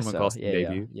 official I guess tournament so. casting Yeah,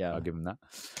 debut. yeah. I'll give him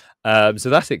that. So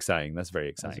that's exciting. That's very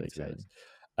exciting. That's To be exciting.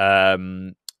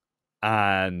 honest.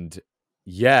 And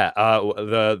yeah,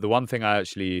 the one thing I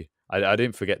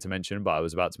didn't forget to mention, but I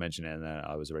was about to mention it, and then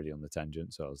I was already on the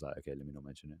tangent, so I was like, okay, let me not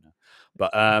mention it now.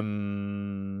 But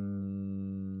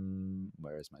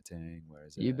where is my thing? Where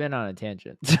is it? You've been on a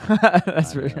tangent.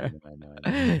 That's for sure. I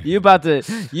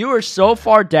know. You were so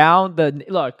far down the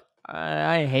look.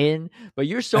 I ain't hating, but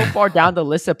you're so far down the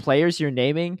list of players you're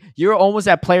naming. You're almost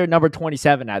at player number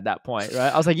 27 at that point,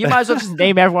 right? I was like, you might as well just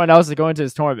name everyone else to go into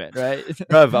this tournament, right?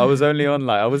 Bruv, I was only on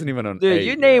I wasn't even on Dude, 8.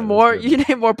 you name yeah, more. that's You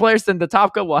name more players than the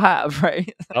top cut will have,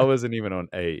 right? I wasn't even on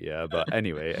 8, yeah. But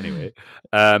anyway.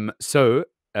 So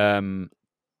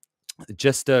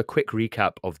just a quick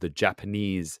recap of the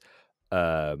Japanese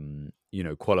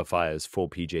qualifiers for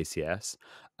PJCS.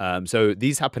 So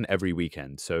these happen every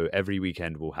weekend. So every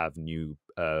weekend we'll have new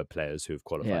players who have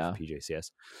qualified Yeah. for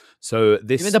PJCS. So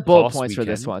this Give me the bullet past points for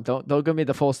this weekend- one. Don't give me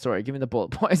the full story. Give me the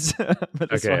bullet points for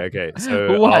this one. Okay. So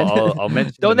Who won? I'll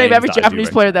mention. Don't the name names every that I do Japanese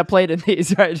player that recognize. played in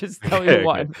these, right? Just tell me Okay, who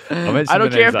won. I'll mention I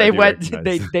don't the care names if that they I do went.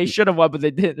 recognize. They should have won, but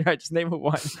they didn't. Right? Just name who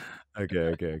won.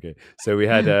 Okay. So we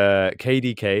had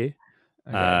KDK,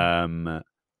 Okay.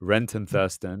 Renton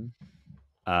Thurston,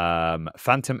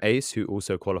 Phantom Ace, who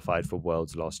also qualified for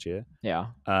Worlds last year. Yeah.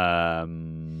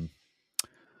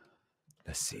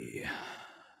 Let's see,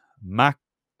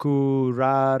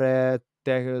 Makurare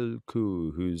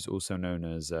Tegelku, who's also known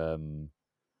as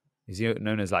is he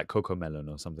known as like Coco Melon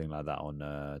or something like that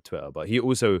on Twitter, but he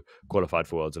also qualified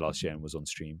for Worlds last year and was on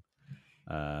stream.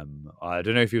 I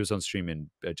don't know if he was on stream in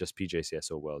just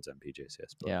PJCS or Worlds and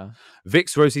PJCS, but Yeah.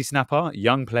 Vix Rosie Snapper,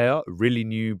 young player, really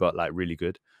new but like really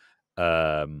good.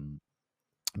 Been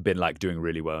like doing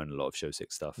really well in a lot of Show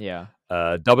 6 stuff. Yeah.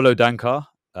 Double Odanka,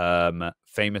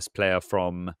 famous player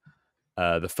from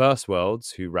the first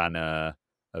Worlds who ran a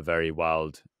very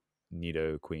wild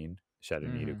Nido Queen, Shadow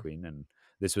Nido Queen, and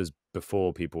this was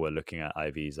before people were looking at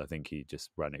IVs. I think he just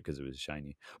ran it because it was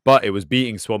shiny, but it was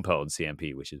beating Swampert on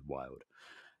CMP, which is wild.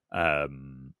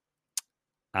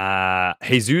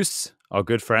 Jesus, our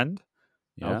good friend.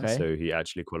 Yeah, Okay. so he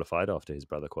actually qualified after his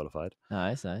brother qualified.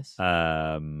 Nice.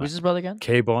 Who's his brother again?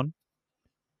 K-Bon,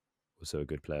 also a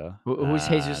good player. Who's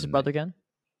Jesus' brother again?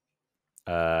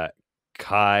 Kai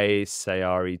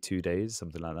Sayari 2 days,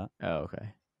 something like that. Oh,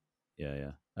 okay.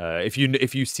 Yeah.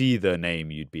 If you see the name,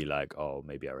 you'd be like, oh,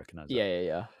 maybe I recognize that.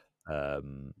 Yeah.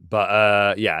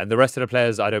 But and the rest of the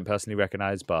players I don't personally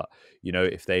recognize, but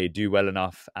if they do well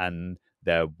enough and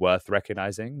they're worth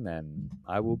recognizing, then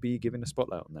I will be giving a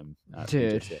spotlight on them.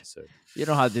 Dude, PJCS, so. You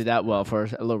know how to do that well for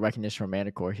a little recognition from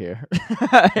Anicor here.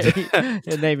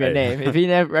 He'll name your name. If he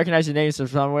never recognizes your name from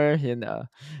somewhere, he'd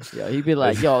be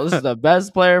like, "Yo, this is the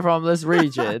best player from this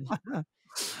region."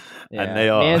 Yeah. And they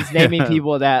are. Man's naming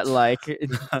people that like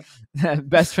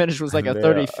best finish was like a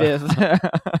 35th.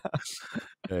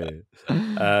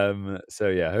 So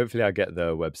yeah, hopefully I get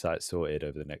the website sorted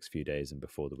over the next few days and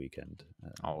before the weekend.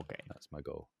 Okay. That's my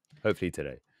goal. Hopefully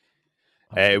today.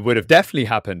 It would have definitely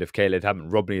happened if Caleb hadn't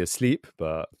robbed me of sleep,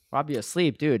 but rob you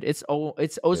asleep, dude. It's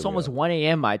almost 1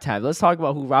 a.m. my time. Let's talk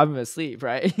about who robbed him asleep,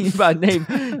 right? You about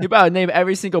to name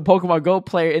every single Pokemon Go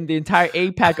player in the entire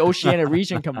APAC Oceania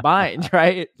region combined,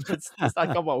 right? Let's not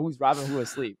talk about who's robbing who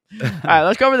asleep. All right,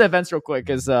 let's cover the events real quick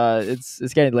because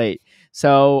it's getting late.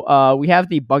 So we have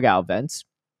the bug out events.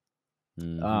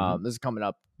 This is coming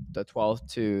up the 12th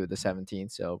to the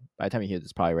 17th. So by the time you hear this,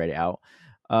 it's probably already out.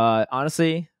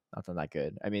 Honestly, nothing that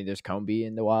good. I mean, there's Combi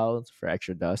in the wild for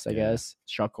extra dust, I guess.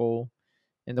 Shuckle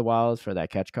in the wild for that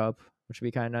catch cup, which would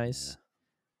be kind of nice.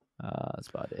 That's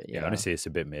about it. Yeah, honestly, it's a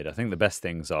bit mid. I think the best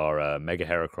things are Mega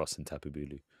Heracross and Tapu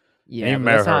Bulu. Yeah,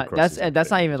 that's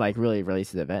not even like really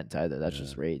released to the event either. That's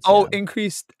just raids.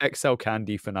 Increased XL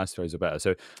candy for nice throws are better.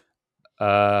 So,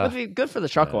 that'd be good for the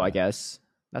Shuckle, I guess.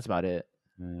 That's about it.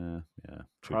 Yeah.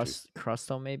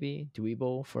 Crusto maybe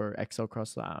Dweeble for XL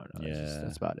Crusto. I don't know.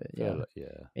 That's about it. Yeah.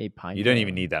 Maybe Pine. You don't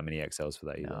even need that many XLs for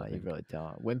that either. No, you really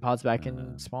don't. Wimpod's back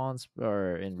in spawns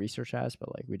or in research as,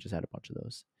 but like we just had a bunch of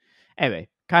those. Anyway,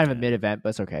 kind of a mid event, but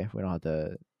it's okay. We don't have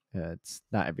to. It's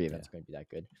not every event's going to be that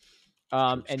good.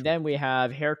 And then we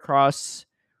have Heracross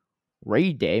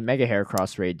Raid Day, Mega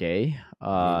Heracross Raid Day,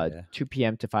 2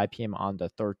 p.m. to 5 p.m. on the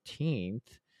 13th.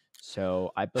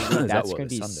 So I believe that's going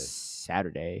to be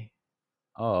Saturday.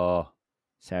 Oh,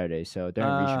 Saturday. So during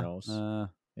regionals.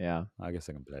 Yeah. I guess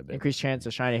I can play a bit. Increased chance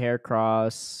of shiny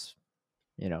Heracross,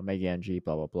 Mega NG,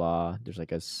 blah, blah, blah. There's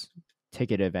like a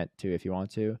ticket event too if you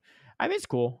want to. I mean, it's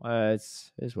cool.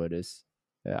 It's what it is.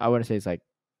 I wouldn't say it's like,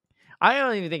 I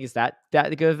don't even think it's that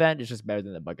good event. It's just better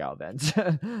than the bug out events.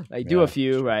 Like do a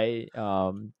few, right?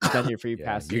 Spend your free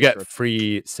pass. You get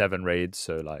free 7 raids,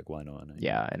 so like why not?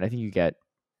 Yeah, and I think you get.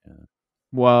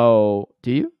 Whoa,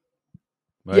 do you?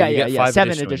 Well, yeah. 5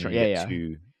 7 additional. Yeah.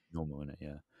 2 normal in it.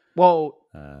 Yeah. Well.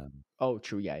 Oh,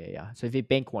 true. Yeah. So if you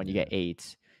bank one, you get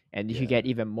 8, and if you get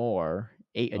even more,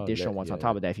 8 additional ones on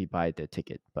top of that if you buy the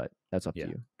ticket. But that's up to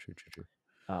you. True.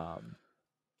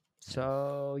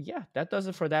 So yeah, that does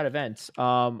it for that event.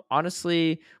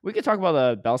 Honestly, we could talk about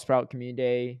the Bellsprout Community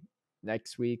Day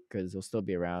next week because they'll still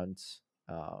be around.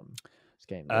 It's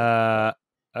getting late.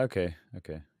 Okay.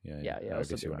 Yeah. I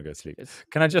guess you want to go sleep.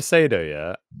 Can I just say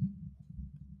though,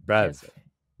 Brad,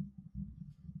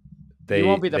 you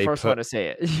won't be the first one to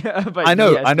say it. But I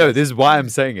know. This is why I'm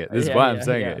saying it.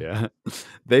 Yeah.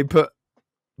 They put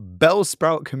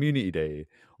Bellsprout Community Day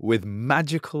with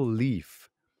Magical Leaf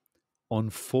on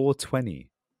 420,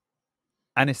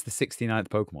 and it's the 69th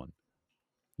Pokemon.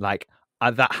 Like,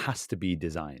 that has to be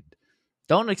designed.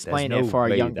 Don't explain no it for a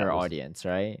way younger that was- audience,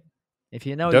 right? If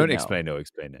you know, Don't you know. explain. No,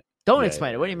 explain it. Don't Yeah,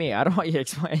 explain yeah, it. What do you mean? I don't want you to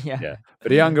explain. Yeah. Yeah, for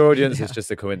the younger audience, Yeah. it's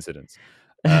just a coincidence.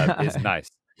 It's nice,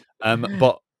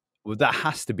 but that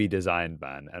has to be designed,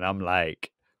 man. And I'm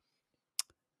like,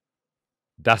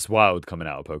 that's wild coming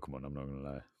out of Pokemon. I'm not gonna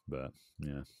lie, but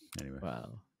yeah. Anyway,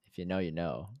 Well, if you know, you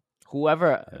know.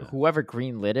 Whoever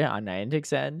greenlit it on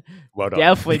Niantic's end well done.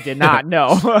 definitely did not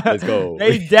know. Let's go.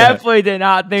 They definitely did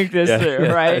not think this through,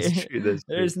 right? That's true, that's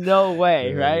true. There's no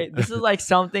way, Yeah. right? This is like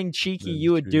something cheeky That's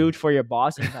you would do true. for your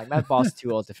boss. And like, my boss is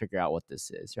too old to figure out what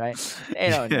this is, right? They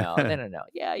don't know. Yeah. They don't know.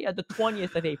 Yeah. The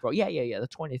 20th of April. Yeah. The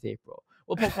 20th of April.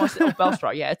 Well, Pokemon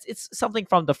Bellsprout. Yeah, it's something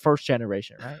from the first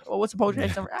generation, right? Well, what's the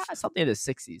Pokemon? Something in the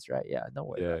 60s, right? Yeah, no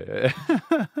way.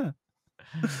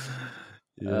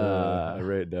 Yeah. I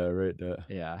rate that.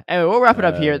 Yeah. Anyway, we'll wrap it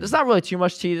up here. There's not really too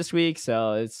much tea this week,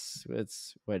 so it's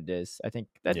what it is. I think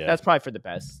that's probably for the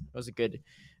best. It was a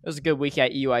good week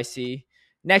at EUIC.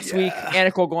 Next week,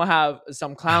 Anicor gonna have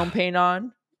some clown paint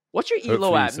on. What's your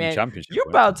elo Hopefully at, some man? championship You're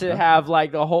work. about to have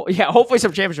like the whole hopefully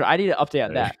some championship. I need to update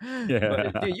on that. Yeah.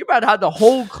 But, dude, you're about to have the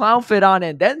whole clown fit on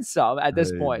and then some at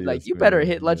this Hey, point. Like yes, you better man,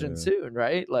 hit legend yeah. soon,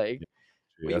 right? Like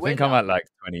I think I'm at like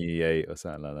 28 or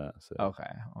something like that. So. okay.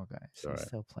 So alright. he's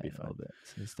still playing a little bit.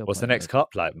 So he's still What's the playing a next cup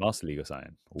like? Master League or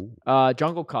something? bit.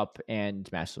 Jungle Cup and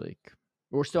Master League.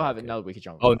 We're still having another week of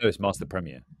Jungle Oh Cup. no, it's Master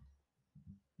Premier.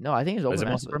 No, I think it's open Is it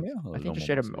Master Master League. Premier? Or I think normal it's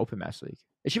straight up Master League? open Master League.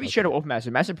 It should be Okay. straight up open Master.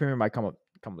 Master Premier might come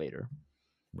later.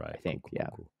 Right. I think, cool, yeah.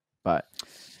 Cool. But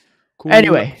Cool.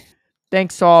 anyway,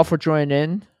 thanks all for joining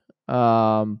in.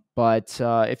 But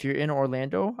if you're in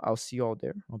Orlando, I'll see you all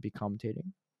there. I'll be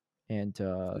commentating. And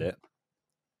Lit.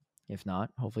 if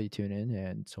not, hopefully you tune in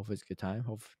and hopefully it's a good time.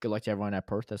 Good luck to everyone at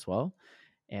Perth as well.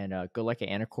 And good luck at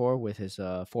Anicor with his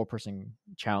 4-person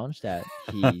challenge that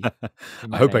he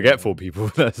I hope I get 4 people.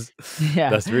 That's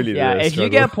really yeah. the If you struggle.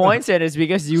 get points and it's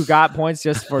because you got points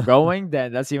just for going,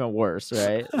 then that's even worse,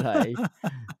 right? Like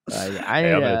I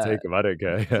need I'm gonna take them. I don't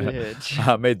care. dude,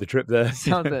 I made the trip there.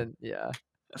 something, yeah.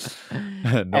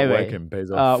 Not Anyway, working pays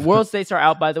off. World States are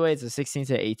out, by the way. It's the 16th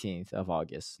to 18th of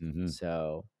August. Mhm.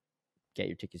 So get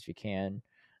your tickets if you can.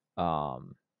 But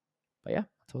yeah,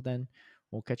 until then,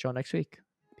 we'll catch y'all next week.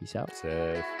 Peace out.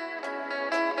 Safe.